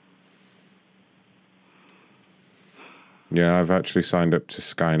 Yeah, I've actually signed up to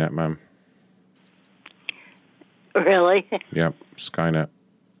Skynet, ma'am. Really? Yep, Skynet.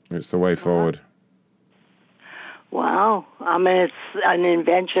 It's the way forward. Wow. I mean, it's an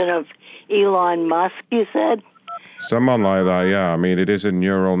invention of Elon Musk, you said? Someone like that, yeah. I mean, it is a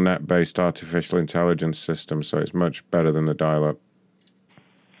neural net-based artificial intelligence system, so it's much better than the dial-up.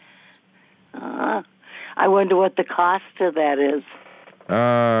 I wonder what the cost of that is.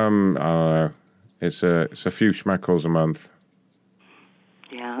 I don't know. It's a few schmeckles a month.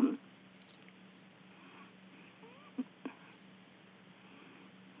 Yeah.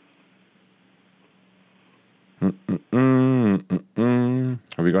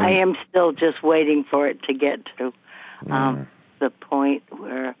 Have you got? I am still just waiting for it to get to The point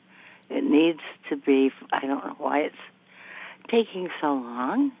where it needs to be. I don't know why it's taking so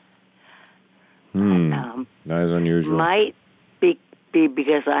long. That is unusual. Might be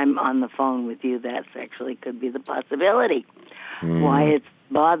because I'm on the phone with you. That's actually could be the possibility. Why it's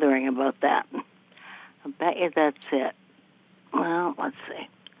bothering about that. I bet you that's it. Well, let's see.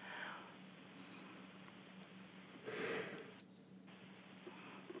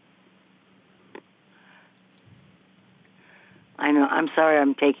 I know. I'm sorry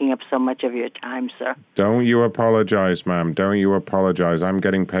I'm taking up so much of your time, sir. Don't you apologize, ma'am. Don't you apologize. I'm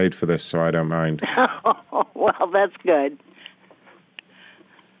getting paid for this, so I don't mind. Well, that's good.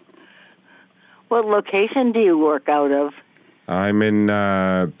 What location do you work out of? I'm in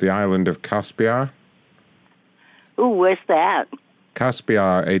the island of Caspia. Ooh, where's that?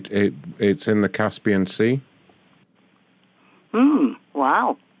 Caspia, it's in the Caspian Sea.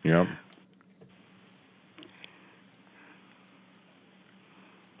 Wow. Yep.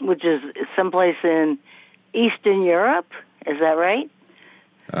 Which is someplace in Eastern Europe, is that right?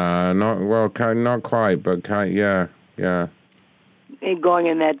 Not quite, but yeah. Going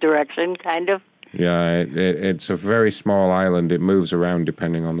in that direction, kind of? Yeah, it's a very small island. It moves around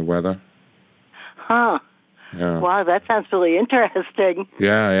depending on the weather. Huh. Yeah. Wow, that sounds really interesting.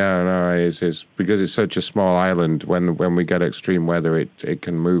 Yeah, no, it's because it's such a small island. When we get extreme weather, it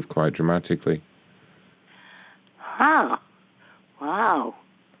can move quite dramatically. Huh. Wow.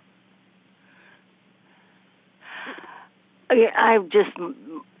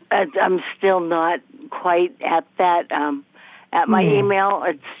 I'm still not quite at that, at my email.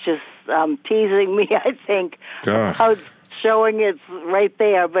 It's just teasing me, I think. How it's showing it's right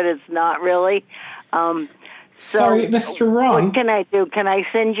there, but it's not really. Sorry, Mr. Ron. What can I do? Can I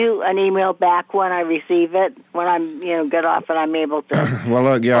send you an email back when I receive it? When I'm, get off and I'm able to? Well,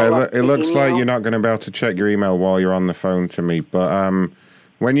 look, it looks like you're not going to be able to check your email while you're on the phone to me, but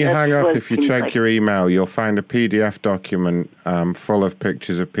when you hang up, if you check your email, you'll find a PDF document full of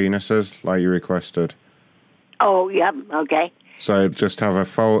pictures of penises, like you requested. Oh, yep, okay. So it'll just have a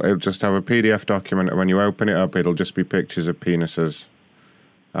PDF document, and when you open it up, it'll just be pictures of penises.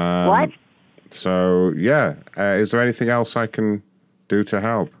 What? So, yeah. Is there anything else I can do to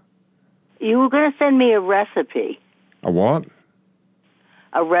help? You were going to send me a recipe. A what?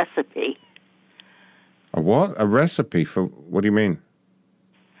 A recipe. A what? A recipe for, what do you mean?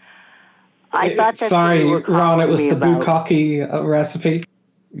 I thought that's Sorry, what you were Ron, it was the about. bukkake recipe.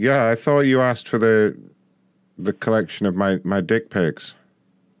 Yeah, I thought you asked for the collection of my dick pics.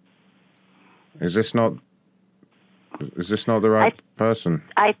 Is this not the right person?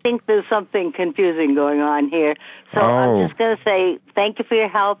 I think there's something confusing going on here. So I'm just going to say thank you for your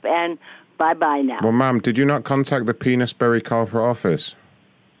help and bye-bye now. Well, ma'am, did you not contact the Penisbury corporate office?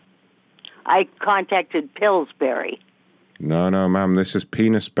 I contacted Pillsbury. No, ma'am, this is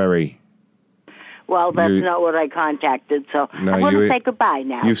Penisbury. Well, that's not what I contacted, so I want to say goodbye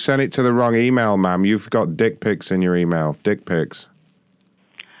now. You've sent it to the wrong email, ma'am. You've got dick pics in your email. Dick pics.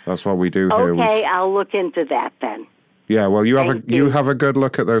 That's what we do here. Okay, I'll look into that then. Yeah, well, you have a good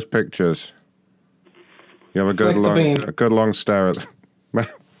look at those pictures. You have a good long stare at them.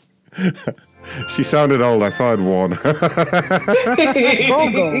 She sounded old. I thought I'd warn her.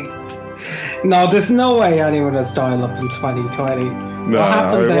 No, there's no way anyone has dial up in 2020. No, what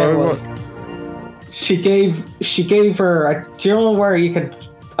happened there was she gave her. Do you know where you could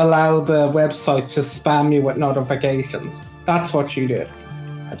allow the website to spam you with notifications? That's what she did.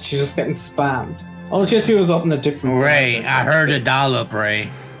 And she's just getting spammed. All she had to do was open a different. Ray, I heard a dollop,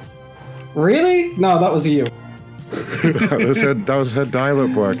 Ray. Really? No, that was you. that was her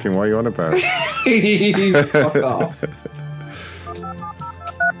dial-up working. What are you on about? Fuck off.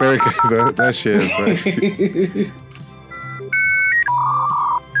 Very good. There she is.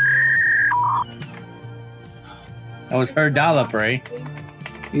 That was her dollop, Ray.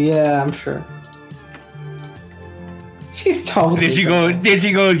 Yeah, I'm sure. She's totally. Did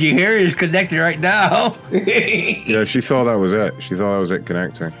she go? Did you hear it? It's connected right now. Yeah, she thought that was it. She thought that was it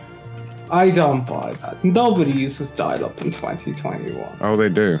connecting. I don't buy that. Nobody uses dial-up in 2021. Oh, they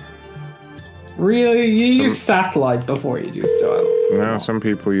do. Really? You use satellite before you use dial-up. No, some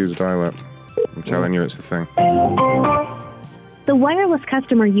people use dial-up. I'm telling you, it's the thing. The wireless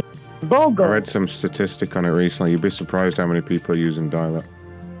customer you I read some statistic on it recently. You'd be surprised how many people are using dial-up.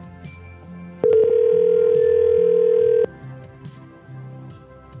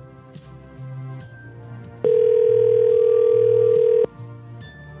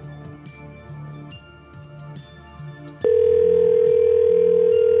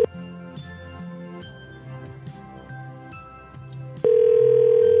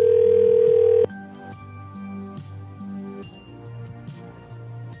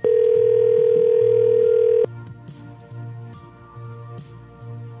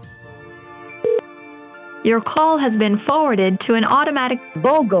 Your call has been forwarded to an automatic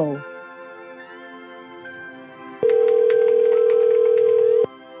BOGO.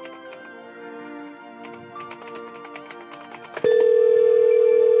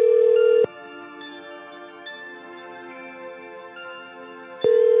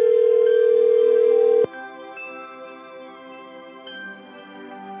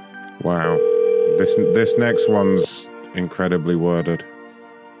 Wow. This next one's incredibly worded.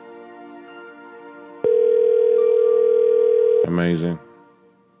 Amazing.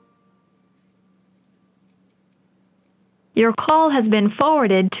 Your call has been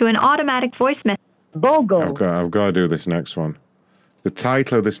forwarded to an automatic voice message. BOGO. I've got to do this next one. The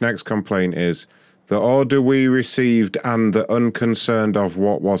title of this next complaint is "The order we received and the unconcerned of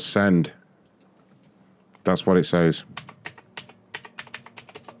what was sent." That's what it says.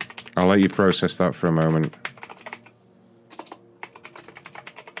 I'll let you process that for a moment.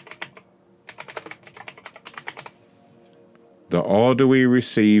 The order we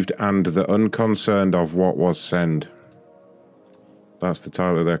received and the unconcerned of what was sent. That's the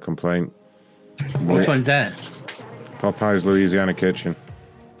title of their complaint. Which one's that? Popeye's Louisiana Kitchen.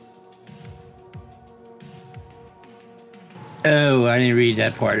 Oh, I didn't read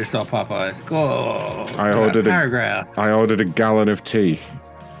that part. I saw Popeyes. Go. I ordered paragraph. I ordered a gallon of tea.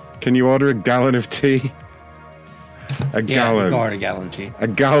 Can you order a gallon of tea? A gallon. You can order a gallon of tea. A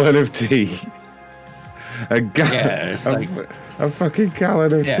gallon of tea. Yeah, it's like a fucking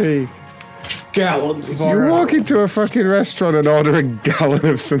gallon of tea. Gallons. You walk into a fucking restaurant and order a gallon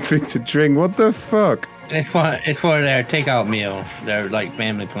of something to drink. What the fuck? It's for their takeout meal. Their like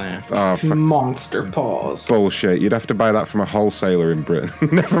family plan. Oh, monster paws. Bullshit. You'd have to buy that from a wholesaler in Britain.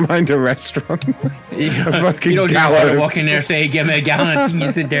 Never mind a restaurant. You A fucking don't gallon just of walk in there and say, "Give me a gallon of tea."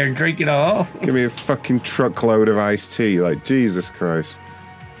 You sit there and drink it all. Give me a fucking truckload of iced tea. Like, Jesus Christ.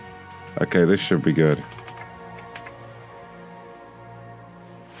 Okay, this should be good.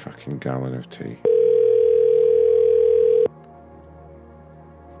 Fucking gallon of tea.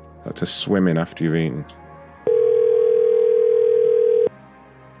 That's to swim in after you've eaten.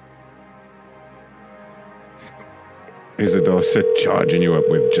 Isidore said charging you up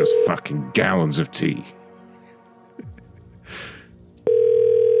with just fucking gallons of tea.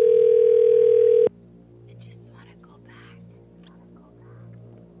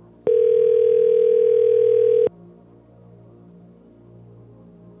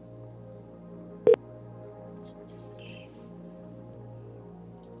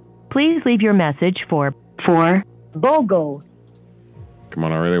 Please leave your message for BOGO. Come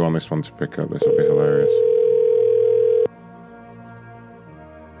on, I really want this one to pick up. This will be hilarious.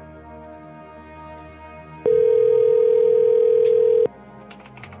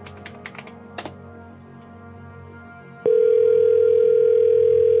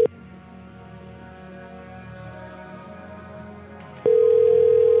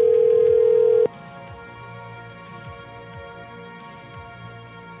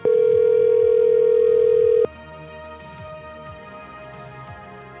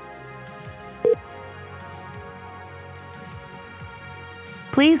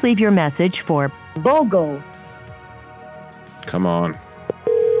 Please leave your message for BOGO. Come on.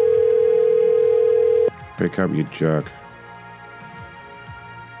 Pick up, you jerk.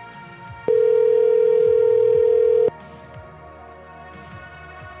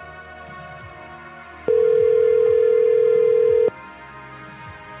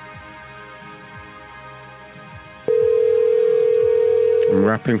 I'm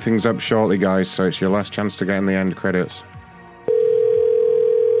wrapping things up shortly, guys, so it's your last chance to get in the end credits.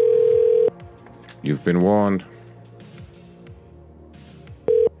 You've been warned.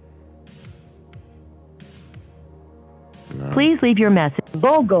 No. Please leave your message.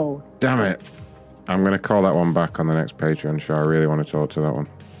 BOGO. Damn it. I'm going to call that one back on the next Patreon show. I really want to talk to that one.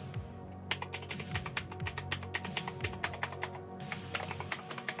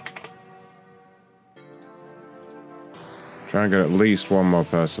 Try and get at least one more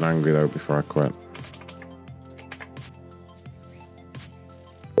person angry, though, before I quit.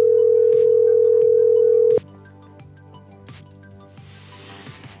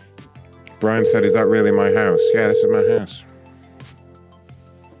 Brian said, "Is that really my house?" Yeah, this is my house.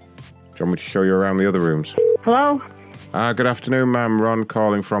 Do you want me to show you around the other rooms? Hello? Good afternoon, ma'am. Ron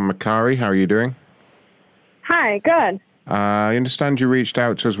calling from Macari. How are you doing? Hi, good. I understand you reached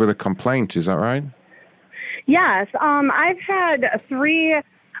out to us with a complaint. Is that right? Yes, I've had 3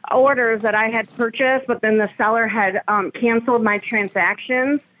 orders that I had purchased, but then the seller had canceled my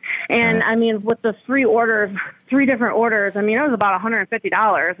transactions. And, I mean, with the 3 different orders, I mean, it was about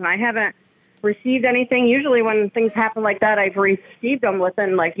 $150, and I haven't received anything. Usually when things happen like that, I've received them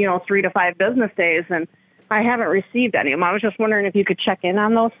within, 3 to 5 business days. And I haven't received any of them. I was just wondering if you could check in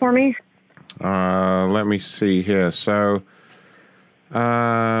on those for me. Let me see here. So,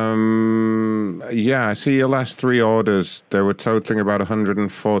 yeah, I see your last 3 orders. They were totaling about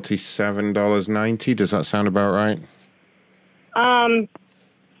 $147.90. Does that sound about right? I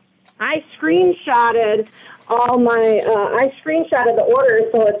screenshotted I screenshotted the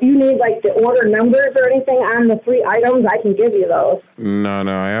orders, so if you need like the order numbers or anything on the 3 items, I can give you those. No,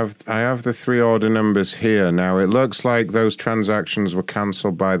 I have the 3 order numbers here. Now, it looks like those transactions were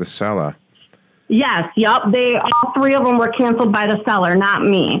canceled by the seller. Yes, yep. All 3 of them were canceled by the seller, not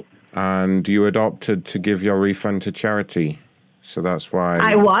me. And you had opted to give your refund to charity. So that's why...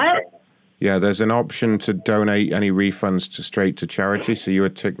 I what? Yeah, there's an option to donate any refunds straight to charity, so you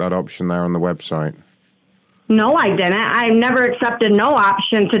would tick that option there on the website. No, I didn't. I never accepted no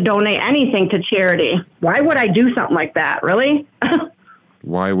option to donate anything to charity. Why would I do something like that, really?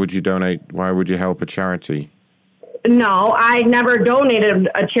 Why would you donate? Why would you help a charity? No, I never donated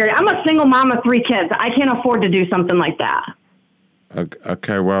a charity. I'm a single mom of 3 kids. I can't afford to do something like that.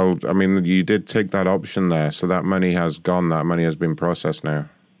 Okay, well, I mean, you did take that option there, so that money has gone. That money has been processed now.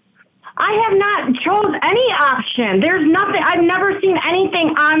 I have not chose any option. There's nothing. I've never seen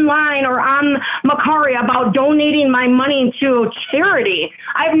anything online or on Macari about donating my money to charity.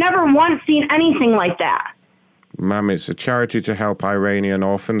 I've never once seen anything like that. Ma'am, it's a charity to help Iranian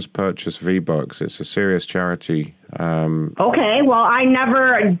orphans purchase V-Bucks. It's a serious charity. Okay, well, I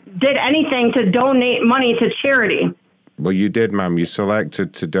never did anything to donate money to charity. Well, you did, ma'am. You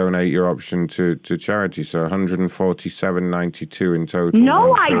selected to donate your option to charity, so $147.92 in total.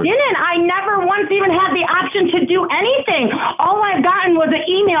 No, I didn't. I never once even had the option to do anything. All I've gotten was an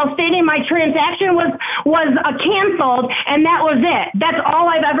email stating my transaction was canceled, and that was it. That's all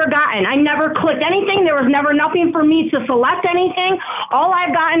I've ever gotten. I never clicked anything. There was never nothing for me to select anything. All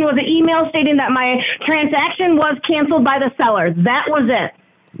I've gotten was an email stating that my transaction was canceled by the seller. That was it.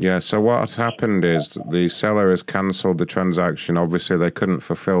 Yeah, so what happened is the seller has cancelled the transaction. Obviously, they couldn't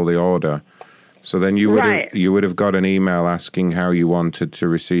fulfill the order. So then you would have got an email asking how you wanted to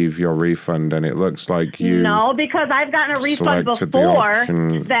receive your refund, and it looks like you... No, because I've gotten a refund before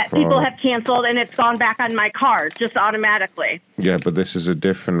that people have canceled, and it's gone back on my card, just automatically. Yeah, but this is a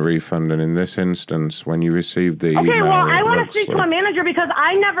different refund, and in this instance, when you received the email... Okay, well, I want to speak to a manager because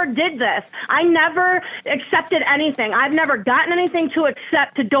I never did this. I never accepted anything. I've never gotten anything to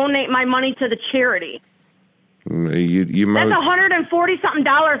accept to donate my money to the charity. That's $140-something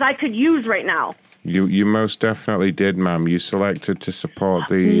I could use right now. You most definitely did, ma'am. You selected to support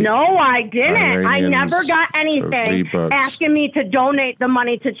the... No, I didn't. I never got anything asking me to donate the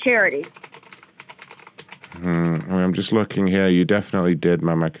money to charity. I'm just looking here. You definitely did,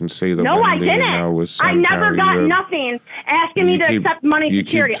 ma'am. I can see that. No, I didn't. I never got nothing asking me to accept money to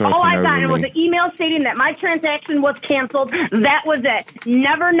charity. All I got was an email stating that my transaction was canceled. That was it.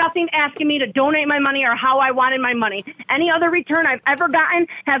 Never nothing asking me to donate my money or how I wanted my money. Any other return I've ever gotten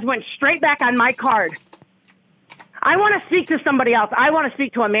has went straight back on my card. I want to speak to somebody else. I want to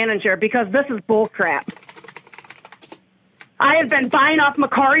speak to a manager because this is bull crap. I have been buying off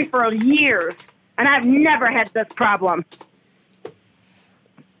Macari for years. And I've never had this problem.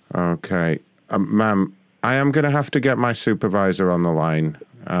 Okay. Ma'am, I am going to have to get my supervisor on the line.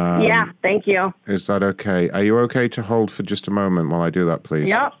 Yeah, thank you. Is that okay? Are you okay to hold for just a moment while I do that, please?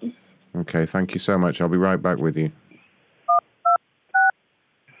 Yep. Okay, thank you so much. I'll be right back with you.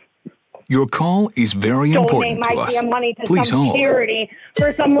 Your call is very important to us. Donate my damn money to Please some hold. charity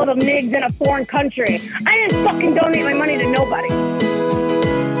for some little nigs in a foreign country. I didn't fucking donate my money to nobody.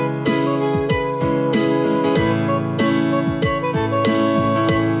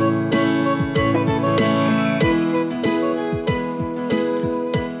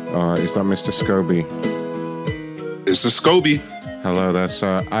 Is that Mr. Scobie? This is Scobie. Hello there,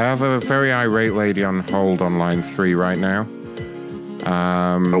 sir. I have a very irate lady on hold on line 3 right now.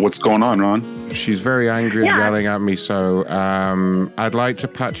 What's going on, Ron? She's very angry and yelling at me, so I'd like to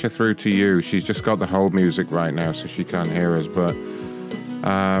patch her through to you. She's just got the hold music right now, so she can't hear us, but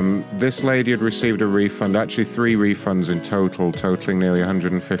this lady had received a refund, actually 3 refunds in total, totaling nearly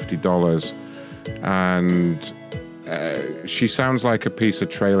 $150, and she sounds like a piece of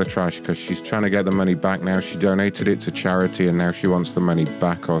trailer trash because she's trying to get the money back now. She donated it to charity and now she wants the money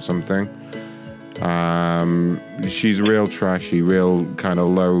back or something. She's real trashy, real kind of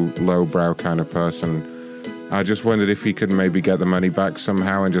lowbrow kind of person. I just wondered if he could maybe get the money back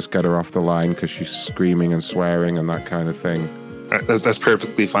somehow and just get her off the line because she's screaming and swearing and that kind of thing. That's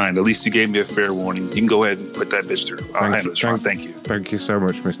perfectly fine. At least you gave me a fair warning. You can go ahead and put that bitch through. I'll handle it, Ron. Thank you. Thank you so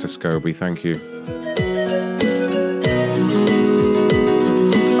much, Mr. Scobie. Thank you.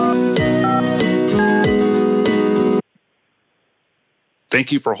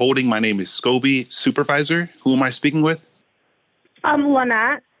 Thank you for holding. My name is Scobie, supervisor. Who am I speaking with?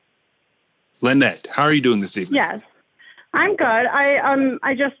 Lynette. Lynette, how are you doing this evening? Yes. I'm good.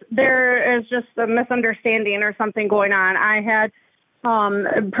 There is just a misunderstanding or something going on. I had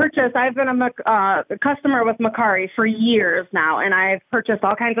purchased, I've been a customer with Macari for years now, and I've purchased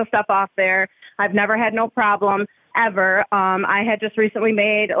all kinds of stuff off there. I've never had no problem ever. I had just recently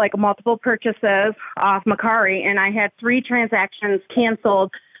made like multiple purchases off Macari, and I had 3 transactions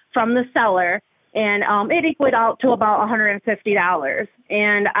canceled from the seller, and it equaled out to about $150.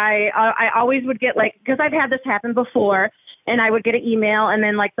 And I always would get because I've had this happen before, and I would get an email, and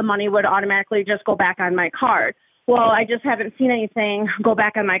then the money would automatically just go back on my card. Well, I just haven't seen anything go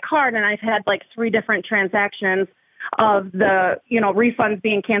back on my card, and I've had 3 different transactions of the, refunds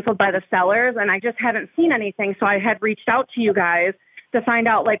being canceled by the sellers, and I just haven't seen anything. So I had reached out to you guys to find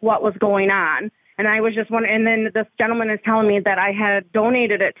out what was going on. And I was just wondering, and then this gentleman is telling me that I had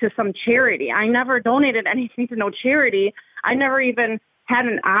donated it to some charity. I never donated anything to no charity. I never even had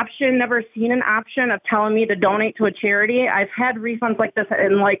an option, never seen an option of telling me to donate to a charity. I've had refunds like this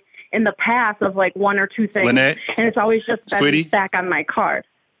in the past of 1 or 2 things. Lynette, and it's always just been sweetie, back on my card.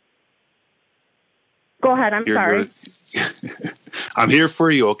 Go ahead. I'm sorry. I'm here for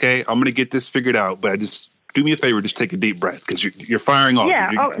you, okay? I'm going to get this figured out, but just do me a favor. Just take a deep breath because you're firing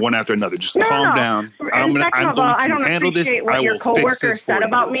off one after another. Just calm down. I'm going to handle this. What your coworker said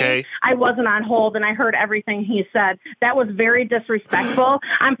about okay? me. I wasn't on hold, and I heard everything he said. That was very disrespectful.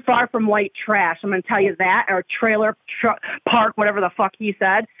 I'm far from white trash. I'm going to tell you that, or trailer park, whatever the fuck he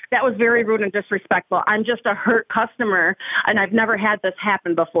said. That was very rude and disrespectful. I'm just a hurt customer, and I've never had this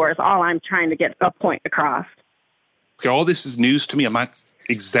happen before. Is all I'm trying to get a point across. Okay, all this is news to me. I'm not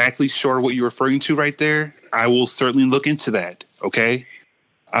exactly sure what you're referring to right there. I will certainly look into that. Okay.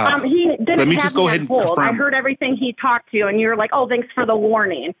 He didn't let me have just me go on ahead and hold. confirm. I heard everything he talked to you, and you're like, "Oh, thanks for the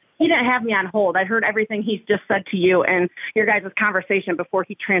warning." He didn't have me on hold. I heard everything he just said to you and your guys' conversation before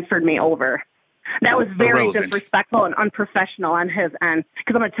he transferred me over. That was very disrespectful and unprofessional on his end.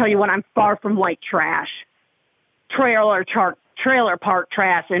 Because I'm going to tell you what, I'm far from white trash. Trailer park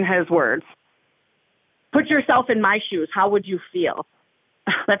trash, in his words. Put yourself in my shoes. How would you feel?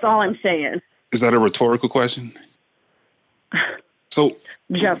 That's all I'm saying. Is that a rhetorical question? So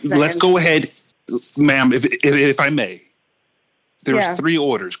let's go ahead, ma'am, if I may. There's 3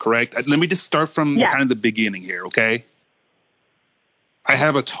 orders, correct? Let me just start from kind of the beginning here, okay? I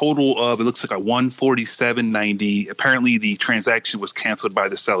have a total of, it looks like a $147.90. Apparently the transaction was canceled by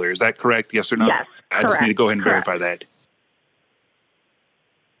the seller. Is that correct? Yes or no? Yes, I just need to go ahead and verify that.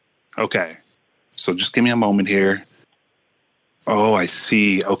 Okay. So just give me a moment here. Oh, I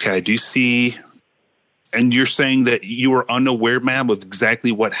see. Okay, I do see. And you're saying that you were unaware, ma'am, of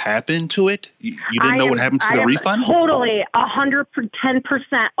exactly what happened to it? You didn't know what happened to the refund? Totally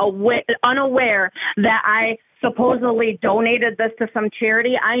 110% unaware that I supposedly donated this to some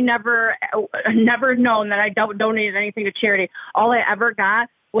charity. I never known that I donated anything to charity. All I ever got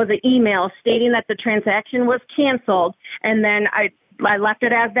was an email stating that the transaction was canceled, and then I left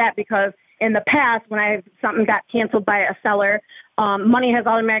it as that because in the past, when something got canceled by a seller, money has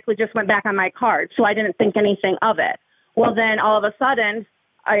automatically just went back on my card, so I didn't think anything of it. Well, then all of a sudden,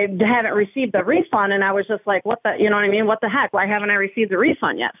 I haven't received the refund, and I was just like, what the, you know what I mean? What the heck? Why haven't I received the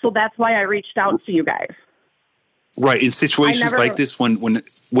refund yet? So that's why I reached out to you guys. Right. In situations like this, when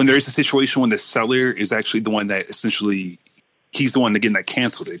there is a situation when the seller is actually the one that essentially, he's the one that getting that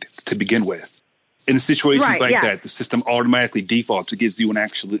canceled to begin with. In situations that, the system automatically defaults. It gives you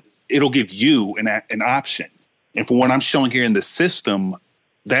it'll give you an option. And from what I'm showing here in the system,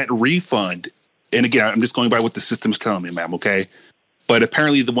 that refund, and again, I'm just going by what the system's telling me, ma'am, okay? But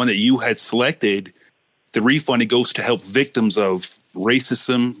apparently the one that you had selected, the refund, it goes to help victims of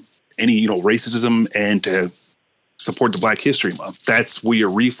racism, racism, and to support the Black History Month. That's where your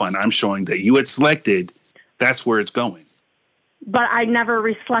refund, I'm showing that you had selected, that's where it's going. But I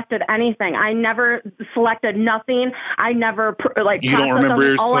never selected anything. I never selected nothing. I never You don't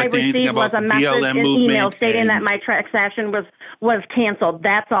remember all I selecting anything received was about a the message, BLM an movement email stating that my transaction was canceled.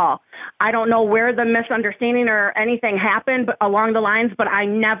 That's all. I don't know where the misunderstanding or anything happened along the lines, but I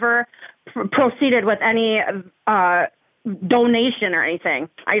never proceeded with any donation or anything.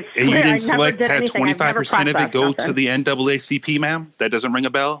 I swear, And you didn't I never select did have anything. 25% of it go nothing. to the NAACP, ma'am? That doesn't ring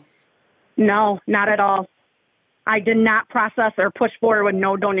a bell? No, not at all. I did not process or push forward with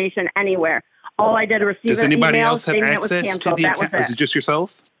no donation anywhere. All I did was receive Does an anybody email else have stating it was access to canceled. the That was account? Is it just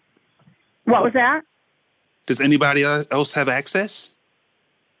yourself? What was that? Does anybody else have access?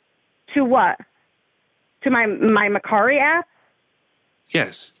 To what? To my Macari app?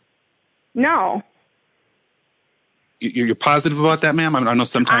 Yes. No. You're positive about that, ma'am? I know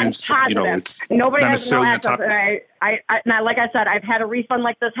sometimes, I'm positive. it's nobody not has no necessarily on access. top. Now, like I said, I've had a refund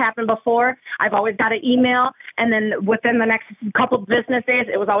like this happen before. I've always got an email, and then within the next couple of business days,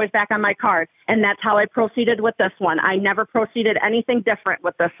 it was always back on my card. And that's how I proceeded with this one. I never proceeded anything different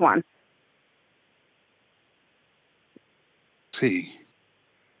with this one. See.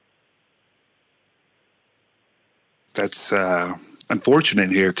 That's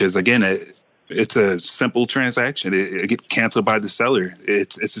unfortunate here because, again, it's a simple transaction. It gets canceled by the seller.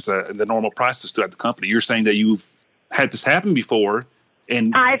 It's just the normal process throughout the company. You're saying that you've had this happen before,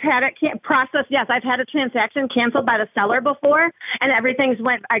 and I've had it processed. Yes, I've had a transaction canceled by the seller before, and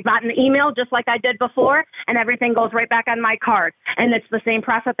I got an email just like I did before, and everything goes right back on my card. And it's the same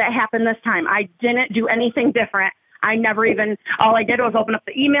process that happened this time. I didn't do anything different. I never even, all I did was open up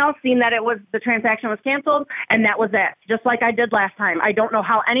the email, seen that the transaction was canceled, and that was it, just like I did last time. I don't know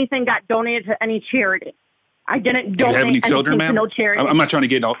how anything got donated to any charity. I didn't donate do you have any children, anything ma'am? to no charity. I'm not trying to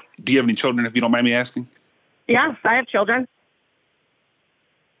get all. Do you have any children, if you don't mind me asking? Yes, I have children.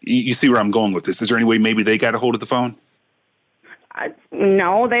 You see where I'm going with this. Is there any way maybe they got a hold of the phone?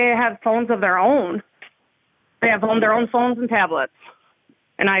 No, they have phones of their own. They have their own phones and tablets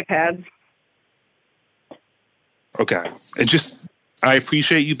and iPads. Okay. I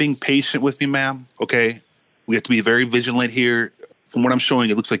appreciate you being patient with me, ma'am. Okay. We have to be very vigilant here. From what I'm showing,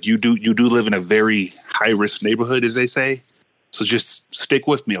 it looks like you do live in a very high risk neighborhood, as they say. So just stick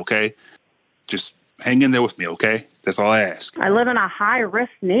with me, okay? Just hang in there with me, okay? That's all I ask. I live in a high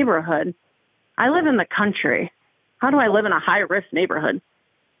risk neighborhood. I live in the country. How do I live in a high risk neighborhood?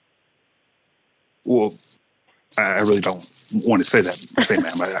 Well, I really don't want to say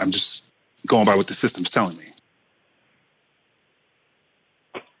that, ma'am. I'm just going by what the system's telling me.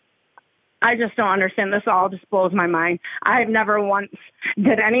 I just don't understand. This all just blows my mind. I've never once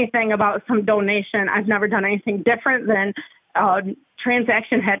did anything about some donation. I've never done anything different than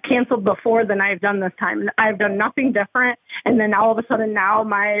transaction had canceled before than I've done this time. I've done nothing different. And then all of a sudden now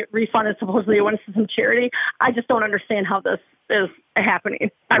my refund is supposedly went to some charity. I just don't understand how this is happening.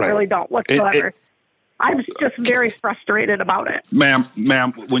 I really don't whatsoever. I'm just very frustrated about it. Ma'am,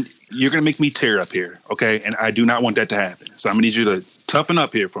 when you're going to make me tear up here, okay? And I do not want that to happen. So I'm going to need you to toughen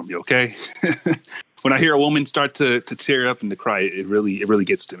up here for me, okay? When I hear a woman start to tear up and to cry, it really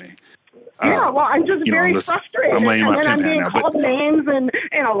gets to me. Yeah, well, I'm just very frustrated. I'm laying my and then pen I'm being now, called names and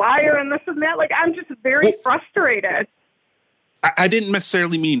a liar and this and that. Like, I'm just very frustrated. I didn't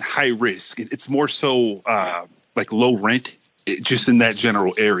necessarily mean high risk. It's more so like low rent. Just in that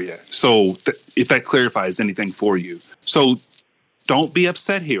general area. So if that clarifies anything for you. So don't be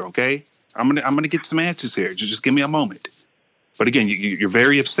upset here, okay? I'm gonna get some answers here. Just give me a moment. But again, you're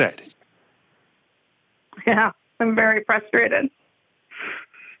very upset. Yeah, I'm very frustrated.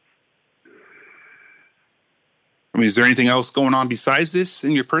 I mean, is there anything else going on besides this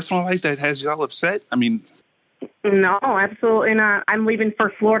in your personal life that has you all upset? I mean... No, absolutely not. I'm leaving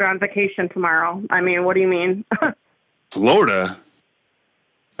for Florida on vacation tomorrow. I mean, what do you mean? Florida?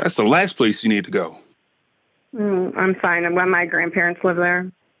 That's the last place you need to go. I'm fine. My grandparents live there.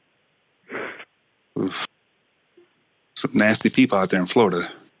 Oof. Some nasty people out there in Florida.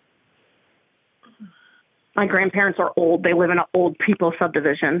 My grandparents are old. They live in an old people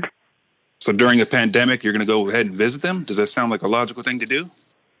subdivision. So during a pandemic, you're going to go ahead and visit them? Does that sound like a logical thing to do?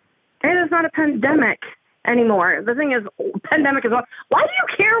 It is not a pandemic anymore. The thing is, pandemic is, why do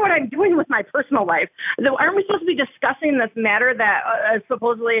you care what I'm doing with my personal life? Aren't we supposed to be discussing this matter that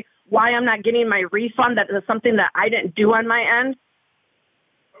supposedly why I'm not getting my refund? That is something that I didn't do on my end.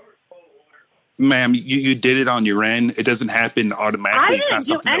 Ma'am, you did it on your end. It doesn't happen automatically. I didn't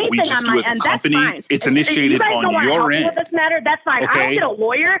do anything on my end. That's fine. It's initiated on your end. With this matter, that's fine. Okay. I'll get a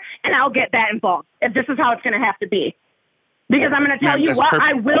lawyer and I'll get that involved if this is how it's going to have to be. Because I'm going to tell you what,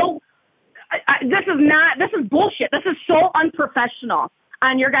 I will. This is bullshit. This is so unprofessional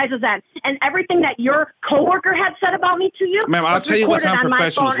on your guys' end. And everything that your coworker had said about me to you. Ma'am, I'll tell you what's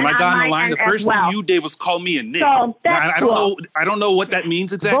unprofessional. When I got on the line, the first thing you did was call me a Nick. So I don't know what that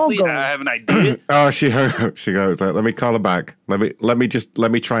means exactly. I have an idea. Oh, she goes, let me call her back. Let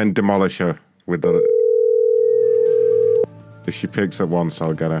me try and demolish her with the. If she picks up once,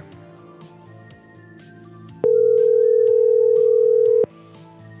 I'll get her.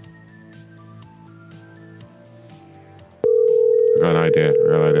 I got an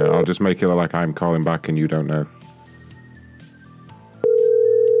idea. I'll just make it look like I'm calling back and you don't know.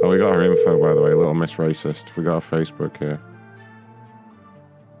 Oh, we got her info, by the way. Little Miss Racist. We got her Facebook here.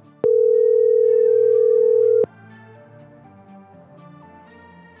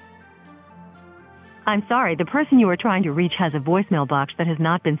 I'm sorry, the person you are trying to reach has a voicemail box that has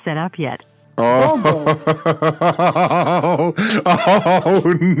not been set up yet. Oh,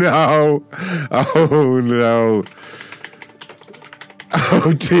 oh no. Oh no.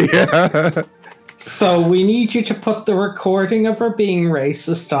 Oh dear. So we need you to put the recording of her being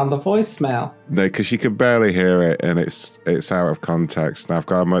racist on the voicemail. No, because you could barely hear it and it's out of context. And I've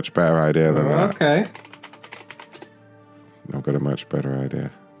got a much better idea than that. Okay. I've got a much better idea.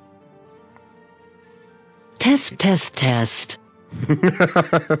 Test.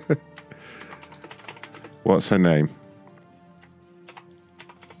 What's her name?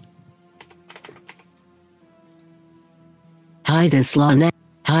 Hi, this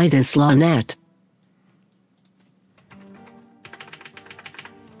Lynette.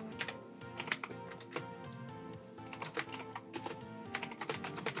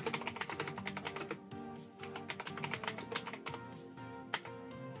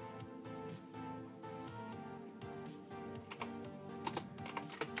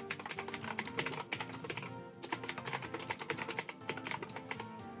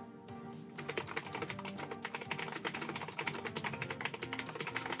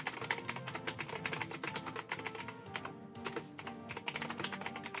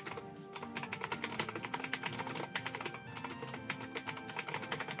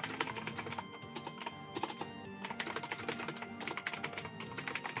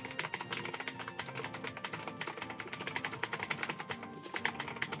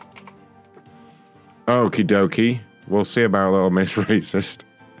 Okie dokie. We'll see about Little Miss Racist.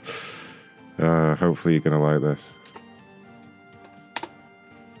 Hopefully you're going to like this.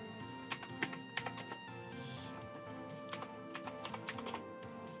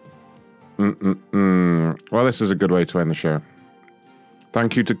 Well, this is a good way to end the show.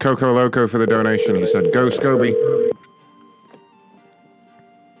 Thank you to Coco Loco for the donation. He said, go Scobie.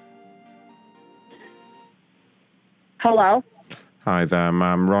 Hello? Hi there,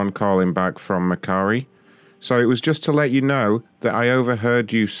 ma'am. Ron calling back from Macari. So it was just to let you know that I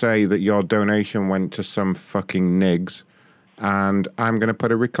overheard you say that your donation went to some fucking nigs. And I'm going to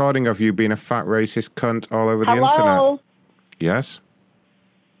put a recording of you being a fat racist cunt all over the internet. Yes?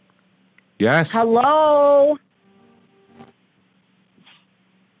 Yes? Hello?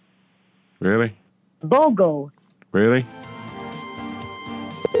 Really? Bogo. Really?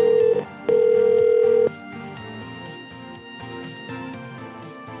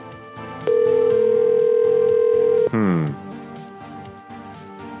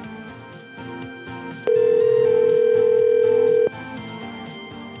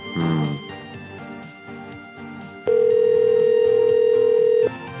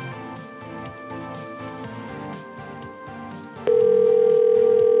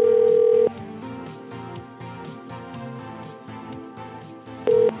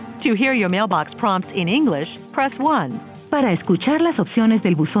 To hear your mailbox prompts in English, press 1. Para escuchar las opciones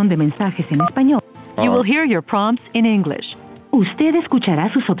del buzón de mensajes en español, you will hear your prompts in English. Usted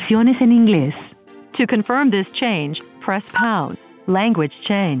escuchará sus opciones en inglés. To confirm this change, press pound. Language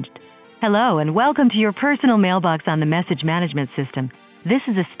changed. Hello and welcome to your personal mailbox on the message management system. This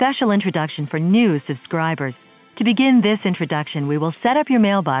is a special introduction for new subscribers. To begin this introduction, we will set up your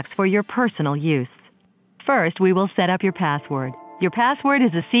mailbox for your personal use. First, we will set up your password. Your password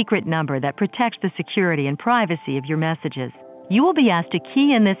is a secret number that protects the security and privacy of your messages. You will be asked to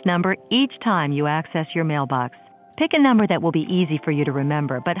key in this number each time you access your mailbox. Pick a number that will be easy for you to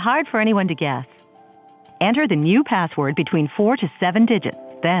remember, but hard for anyone to guess. Enter the new password between 4 to 7 digits,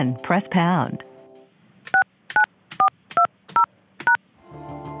 then press pound.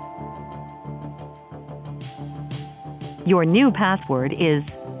 Your new password is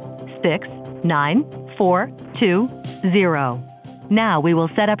 69420. Now we will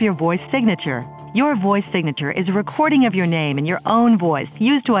set up your voice signature. Your voice signature is a recording of your name in your own voice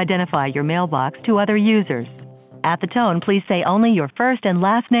used to identify your mailbox to other users. At the tone, please say only your first and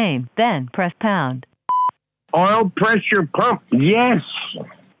last name, then press pound. Oil pressure pump, yes.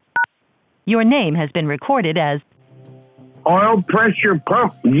 Your name has been recorded as Oil pressure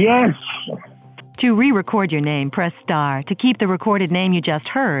pump, yes. To re-record your name, press star. To keep the recorded name you just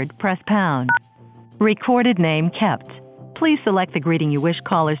heard, press pound. Recorded name kept. Please select the greeting you wish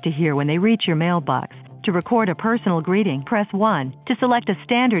callers to hear when they reach your mailbox. To record a personal greeting, press 1. To select a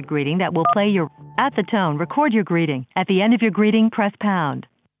standard greeting that will play your... At the tone, record your greeting. At the end of your greeting, press pound.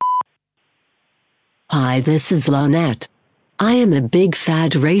 Hi, this is Lynette. I am a big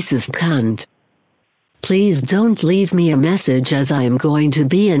fat racist cunt. Please don't leave me a message as I am going to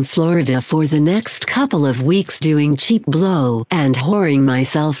be in Florida for the next couple of weeks doing cheap blow and whoring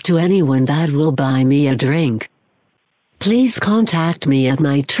myself to anyone that will buy me a drink. Please contact me at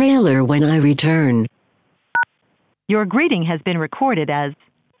my trailer when I return. Your greeting has been recorded as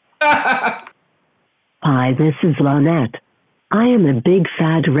Hi, this is Lynette. I am a big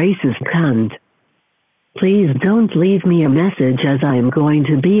fat racist cunt. Please don't leave me a message as I am going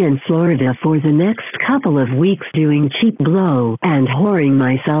to be in Florida for the next couple of weeks doing cheap blow and whoring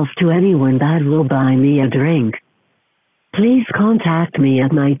myself to anyone that will buy me a drink. Please contact me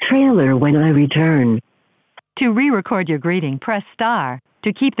at my trailer when I return. To re-record your greeting, press star.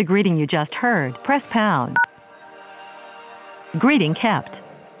 To keep the greeting you just heard, press pound. Greeting kept.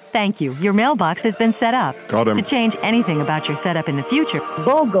 Thank you. Your mailbox has been set up. Got him. To change anything about your setup in the future,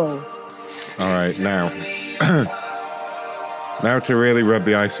 BOGO. All right, now. Now to really rub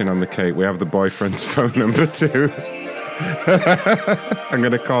the icing on the cake, we have the boyfriend's phone number too. I'm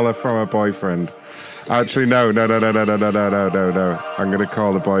going to call her from her boyfriend. Actually, no. I'm going to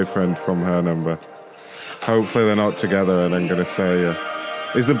call the boyfriend from her number. Hopefully they're not together, and I'm going to say,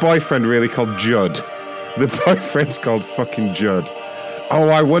 is the boyfriend really called Judd? The boyfriend's called fucking Judd. Oh,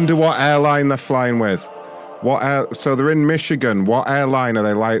 I wonder what airline they're flying with. So they're in Michigan. What airline are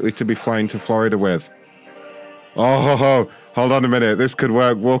they likely to be flying to Florida with? Oh, hold on a minute. This could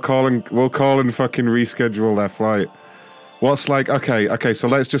work. We'll call and fucking reschedule their flight. What's like? Okay. So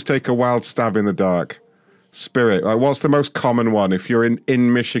let's just take a wild stab in the dark. Spirit. Like, what's the most common one if you're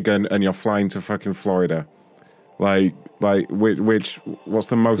in Michigan and you're flying to fucking Florida? Like which? What's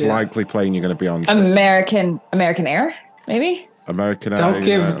the most likely plane you're going to be on? American Air, maybe. American Air. Don't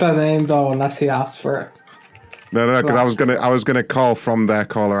give the name though unless he asks for it. No, because I was gonna call from their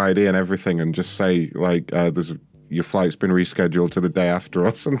caller ID and everything and just say like, your flight's been rescheduled to the day after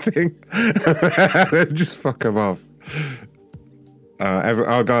or something. Just fuck them off.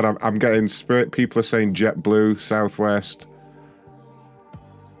 Oh God, I'm getting Spirit. People are saying JetBlue, Southwest.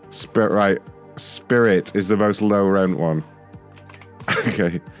 Spirit is the most low rent one.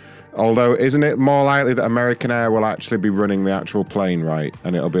 Okay. Although, isn't it more likely that American Air will actually be running the actual plane, right?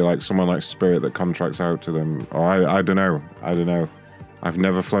 And it'll be like someone like Spirit that contracts out to them. Or I don't know. I've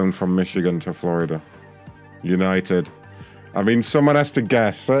never flown from Michigan to Florida. United. I mean, someone has to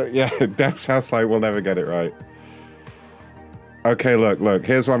guess. Yeah, Dev's House Light will never get it right. Okay, look.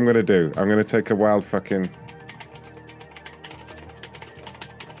 Here's what I'm going to do. I'm going to take a wild fucking...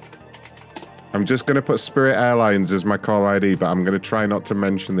 I'm just going to put Spirit Airlines as my call ID, but I'm going to try not to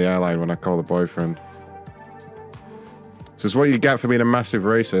mention the airline when I call the boyfriend. This is what you get for being a massive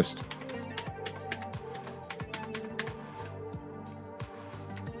racist.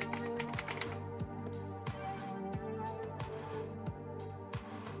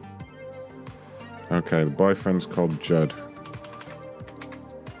 Okay, the boyfriend's called Judd.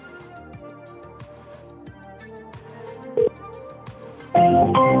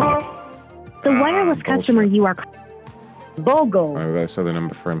 The wireless customer you are... BOGO. I better say the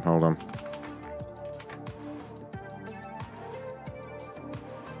number for him. Hold on.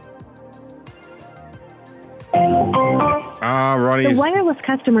 Ronnie's... The wireless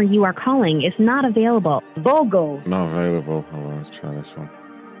customer you are calling is not available. BOGO. Not available. Hold on, let's try this one.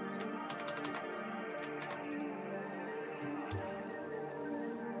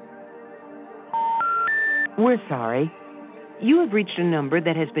 We're sorry. You have reached a number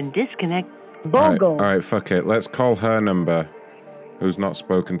that has been disconnected. BOGO. All right, fuck it. Let's call her number. Who's not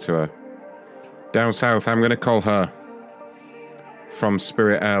spoken to her? Down south, I'm going to call her. From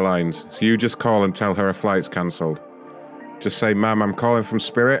Spirit Airlines. So you just call and tell her a flight's cancelled. Just say, ma'am, I'm calling from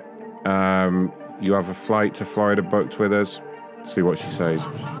Spirit. You have a flight to Florida booked with us. See what she says.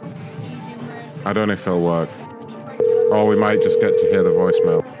 I don't know if it'll work. Or we might just get to hear the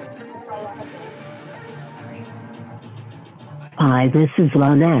voicemail. Hi, this is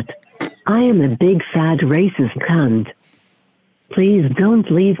Lynette. I am a big fat racist cunt. Please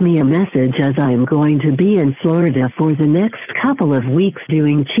don't leave me a message as I am going to be in Florida for the next couple of weeks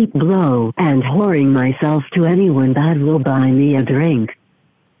doing cheap blow and whoring myself to anyone that will buy me a drink.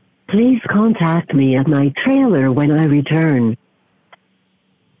 Please contact me at my trailer when I return.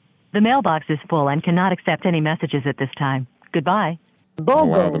 The mailbox is full and cannot accept any messages at this time. Goodbye. Oh,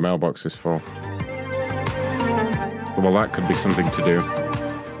 wow, the mailbox is full. Well, that could be something to do.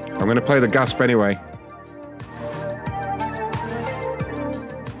 I'm going to play the gasp anyway.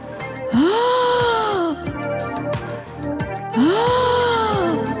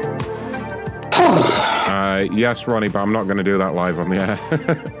 Yes, Ronnie, but I'm not going to do that live on the air.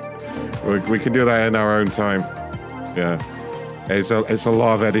 we can do that in our own time. Yeah. It's a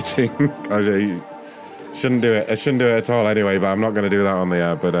lot of editing. Shouldn't do it. I shouldn't do it at all anyway, but I'm not going to do that on the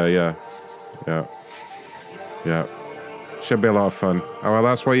air. But yeah. Should be a lot of fun. Oh, well,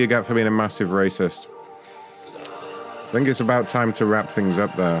 that's what you get for being a massive racist. I think it's about time to wrap things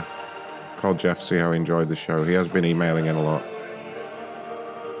up there. Call Jeff, see how he enjoyed the show. He has been emailing in a lot.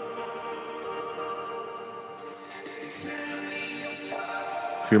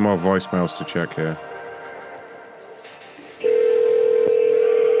 few more voicemails to check here.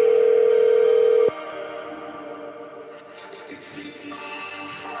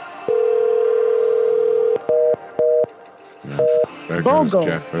 There goes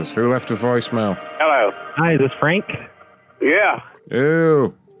Jeffers. Who left a voicemail? Hello. Hi, is this Frank? Yeah.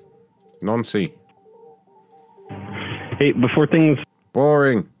 Ew. Nancy. Hey, before things...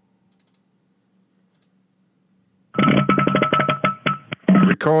 Boring.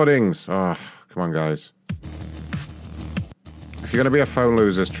 Recordings. Oh, come on, guys. If you're going to be a phone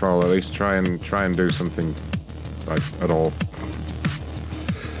losers troll, at least try and do something, like, at all.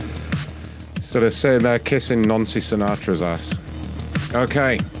 Instead of sitting there kissing Nancy Sinatra's ass.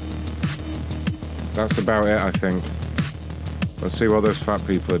 Okay. That's about it, I think. Let's see what those fat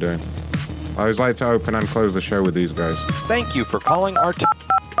people are doing. I always like to open and close the show with these guys. Thank you for calling our...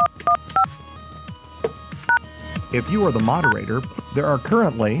 If you are the moderator, there are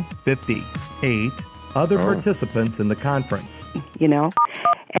currently 58 other participants in the conference. You know?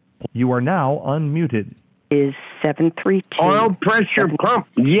 You are now unmuted. Is 732... Oil pressure pump,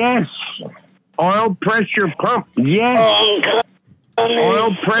 yes. Oil pressure pump, yes.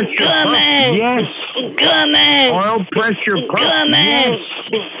 Oil pressure pump, yes. Oil pressure pump, yes.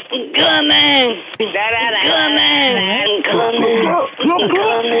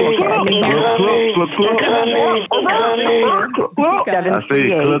 I see.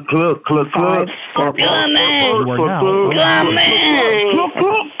 Cluck.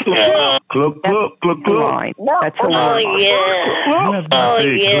 That's a lot.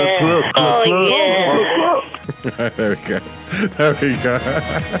 There we go.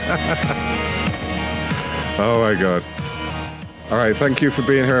 Oh my god. All right, thank you for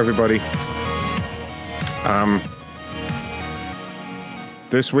being here, everybody.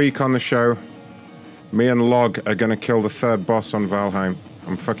 This week on the show, me and Log are going to kill the third boss on Valheim.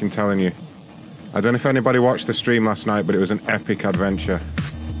 I'm fucking telling you. I don't know if anybody watched the stream last night, but it was an epic adventure.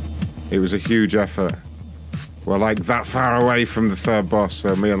 It was a huge effort. We're like that far away from the third boss,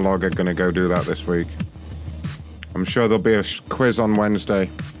 so me and Log are going to go do that this week. I'm sure there'll be a quiz on Wednesday.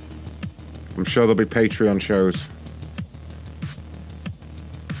 I'm sure there'll be Patreon shows.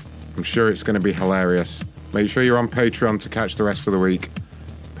 I'm sure it's going to be hilarious. Make sure you're on Patreon to catch the rest of the week.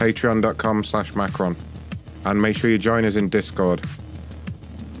 Patreon.com/Macron. And make sure you join us in Discord.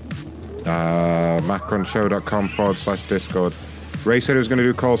 MacronShow.com/Discord. Ray said he was going to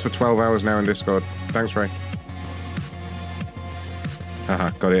do calls for 12 hours now in Discord. Thanks, Ray.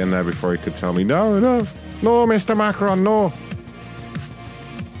 Haha, got it in there before he could tell me, no, Mr. Macron, no.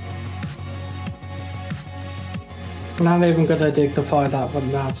 Not even going to dignify that with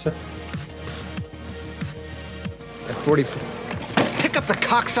an answer. At 44. Pick up the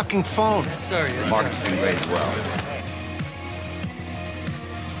cocksucking phone. Sorry. Mark's been great as well.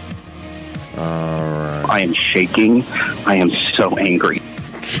 All right. I am shaking. I am so angry.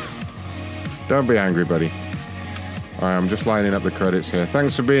 Don't be angry, buddy. All right, I'm just lining up the credits here.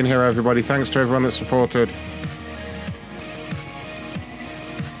 Thanks for being here, everybody. Thanks to everyone that supported.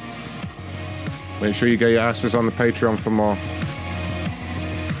 Make sure you get your asses on the Patreon for more.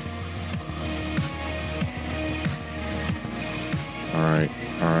 All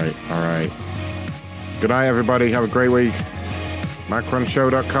right. Good night, everybody. Have a great week.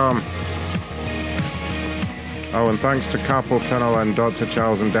 MacronShow.com. Oh, and thanks to Carpal Tunnel and Dr.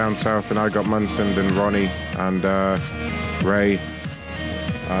 Charles and Down South and I Got Munson and Ronnie and Ray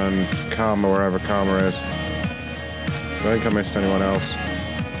and Karma, wherever Karma is. I think I missed anyone else.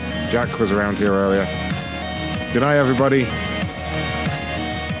 Jack was around here earlier. Good night, everybody.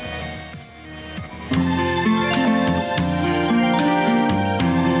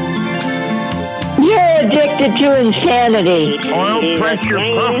 You're addicted to insanity. Oil pressure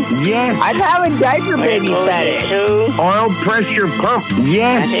pump, yes. I'm having diaper baby fetish. Oil pressure pump,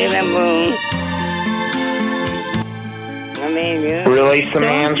 yes. Really,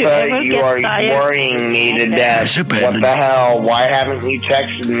 Samantha, you are worrying me to death. What the hell? Why haven't you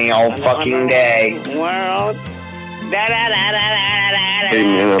texted me all fucking day? World. Hey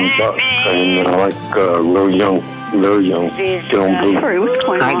man, I'm Duck, and I like Lil Young.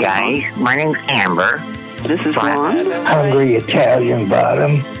 Hi guys, my name's Amber. This is Ron. Hungry Italian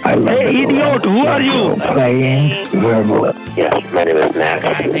bottom. I love Hey, idiot, who are you? Playing verbal. Yes, my name is Matt.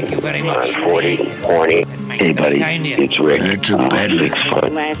 Thank you very much. I'm 40, horny. Hey buddy, it's Rick. It's a bad lick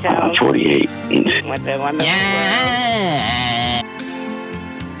fun. I'm 48.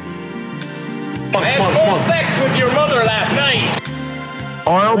 I had full sex with your mother last night.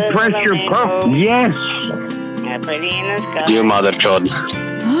 Oil pressure pump, yes. You mother chod.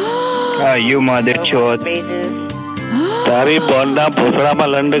 You mother chod. तारी बंदा भोसड़ा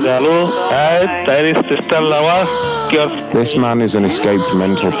मलंड गालो तारी sister lava. This man is an escaped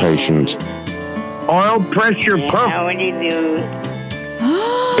mental patient. Oil pressure pump. How would you do?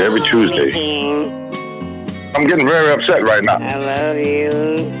 Every Tuesday. I'm getting very upset right now. I love you.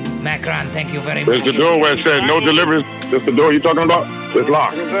 Macron, thank you very much. There's the door where it says no deliveries. That's the door you're talking about? It's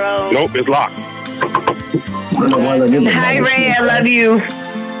locked. Nope, it's locked. Hi, Ray. I love you.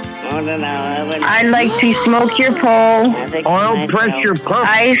 I'd like to smoke your pole. Oil pressure pump.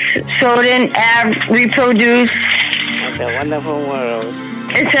 Ice, Soden, abs, reproduce. It's a wonderful world.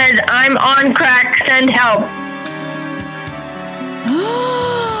 It says, I'm on crack, send help.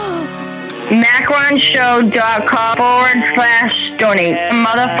 MacronShow.com/donate.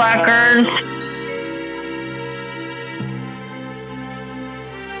 Motherfuckers.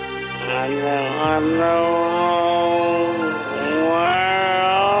 Hello,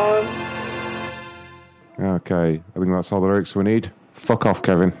 world. Okay, I think that's all the lyrics we need. Fuck off,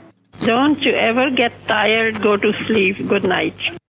 Kevin. Don't you ever get tired, go to sleep. Good night.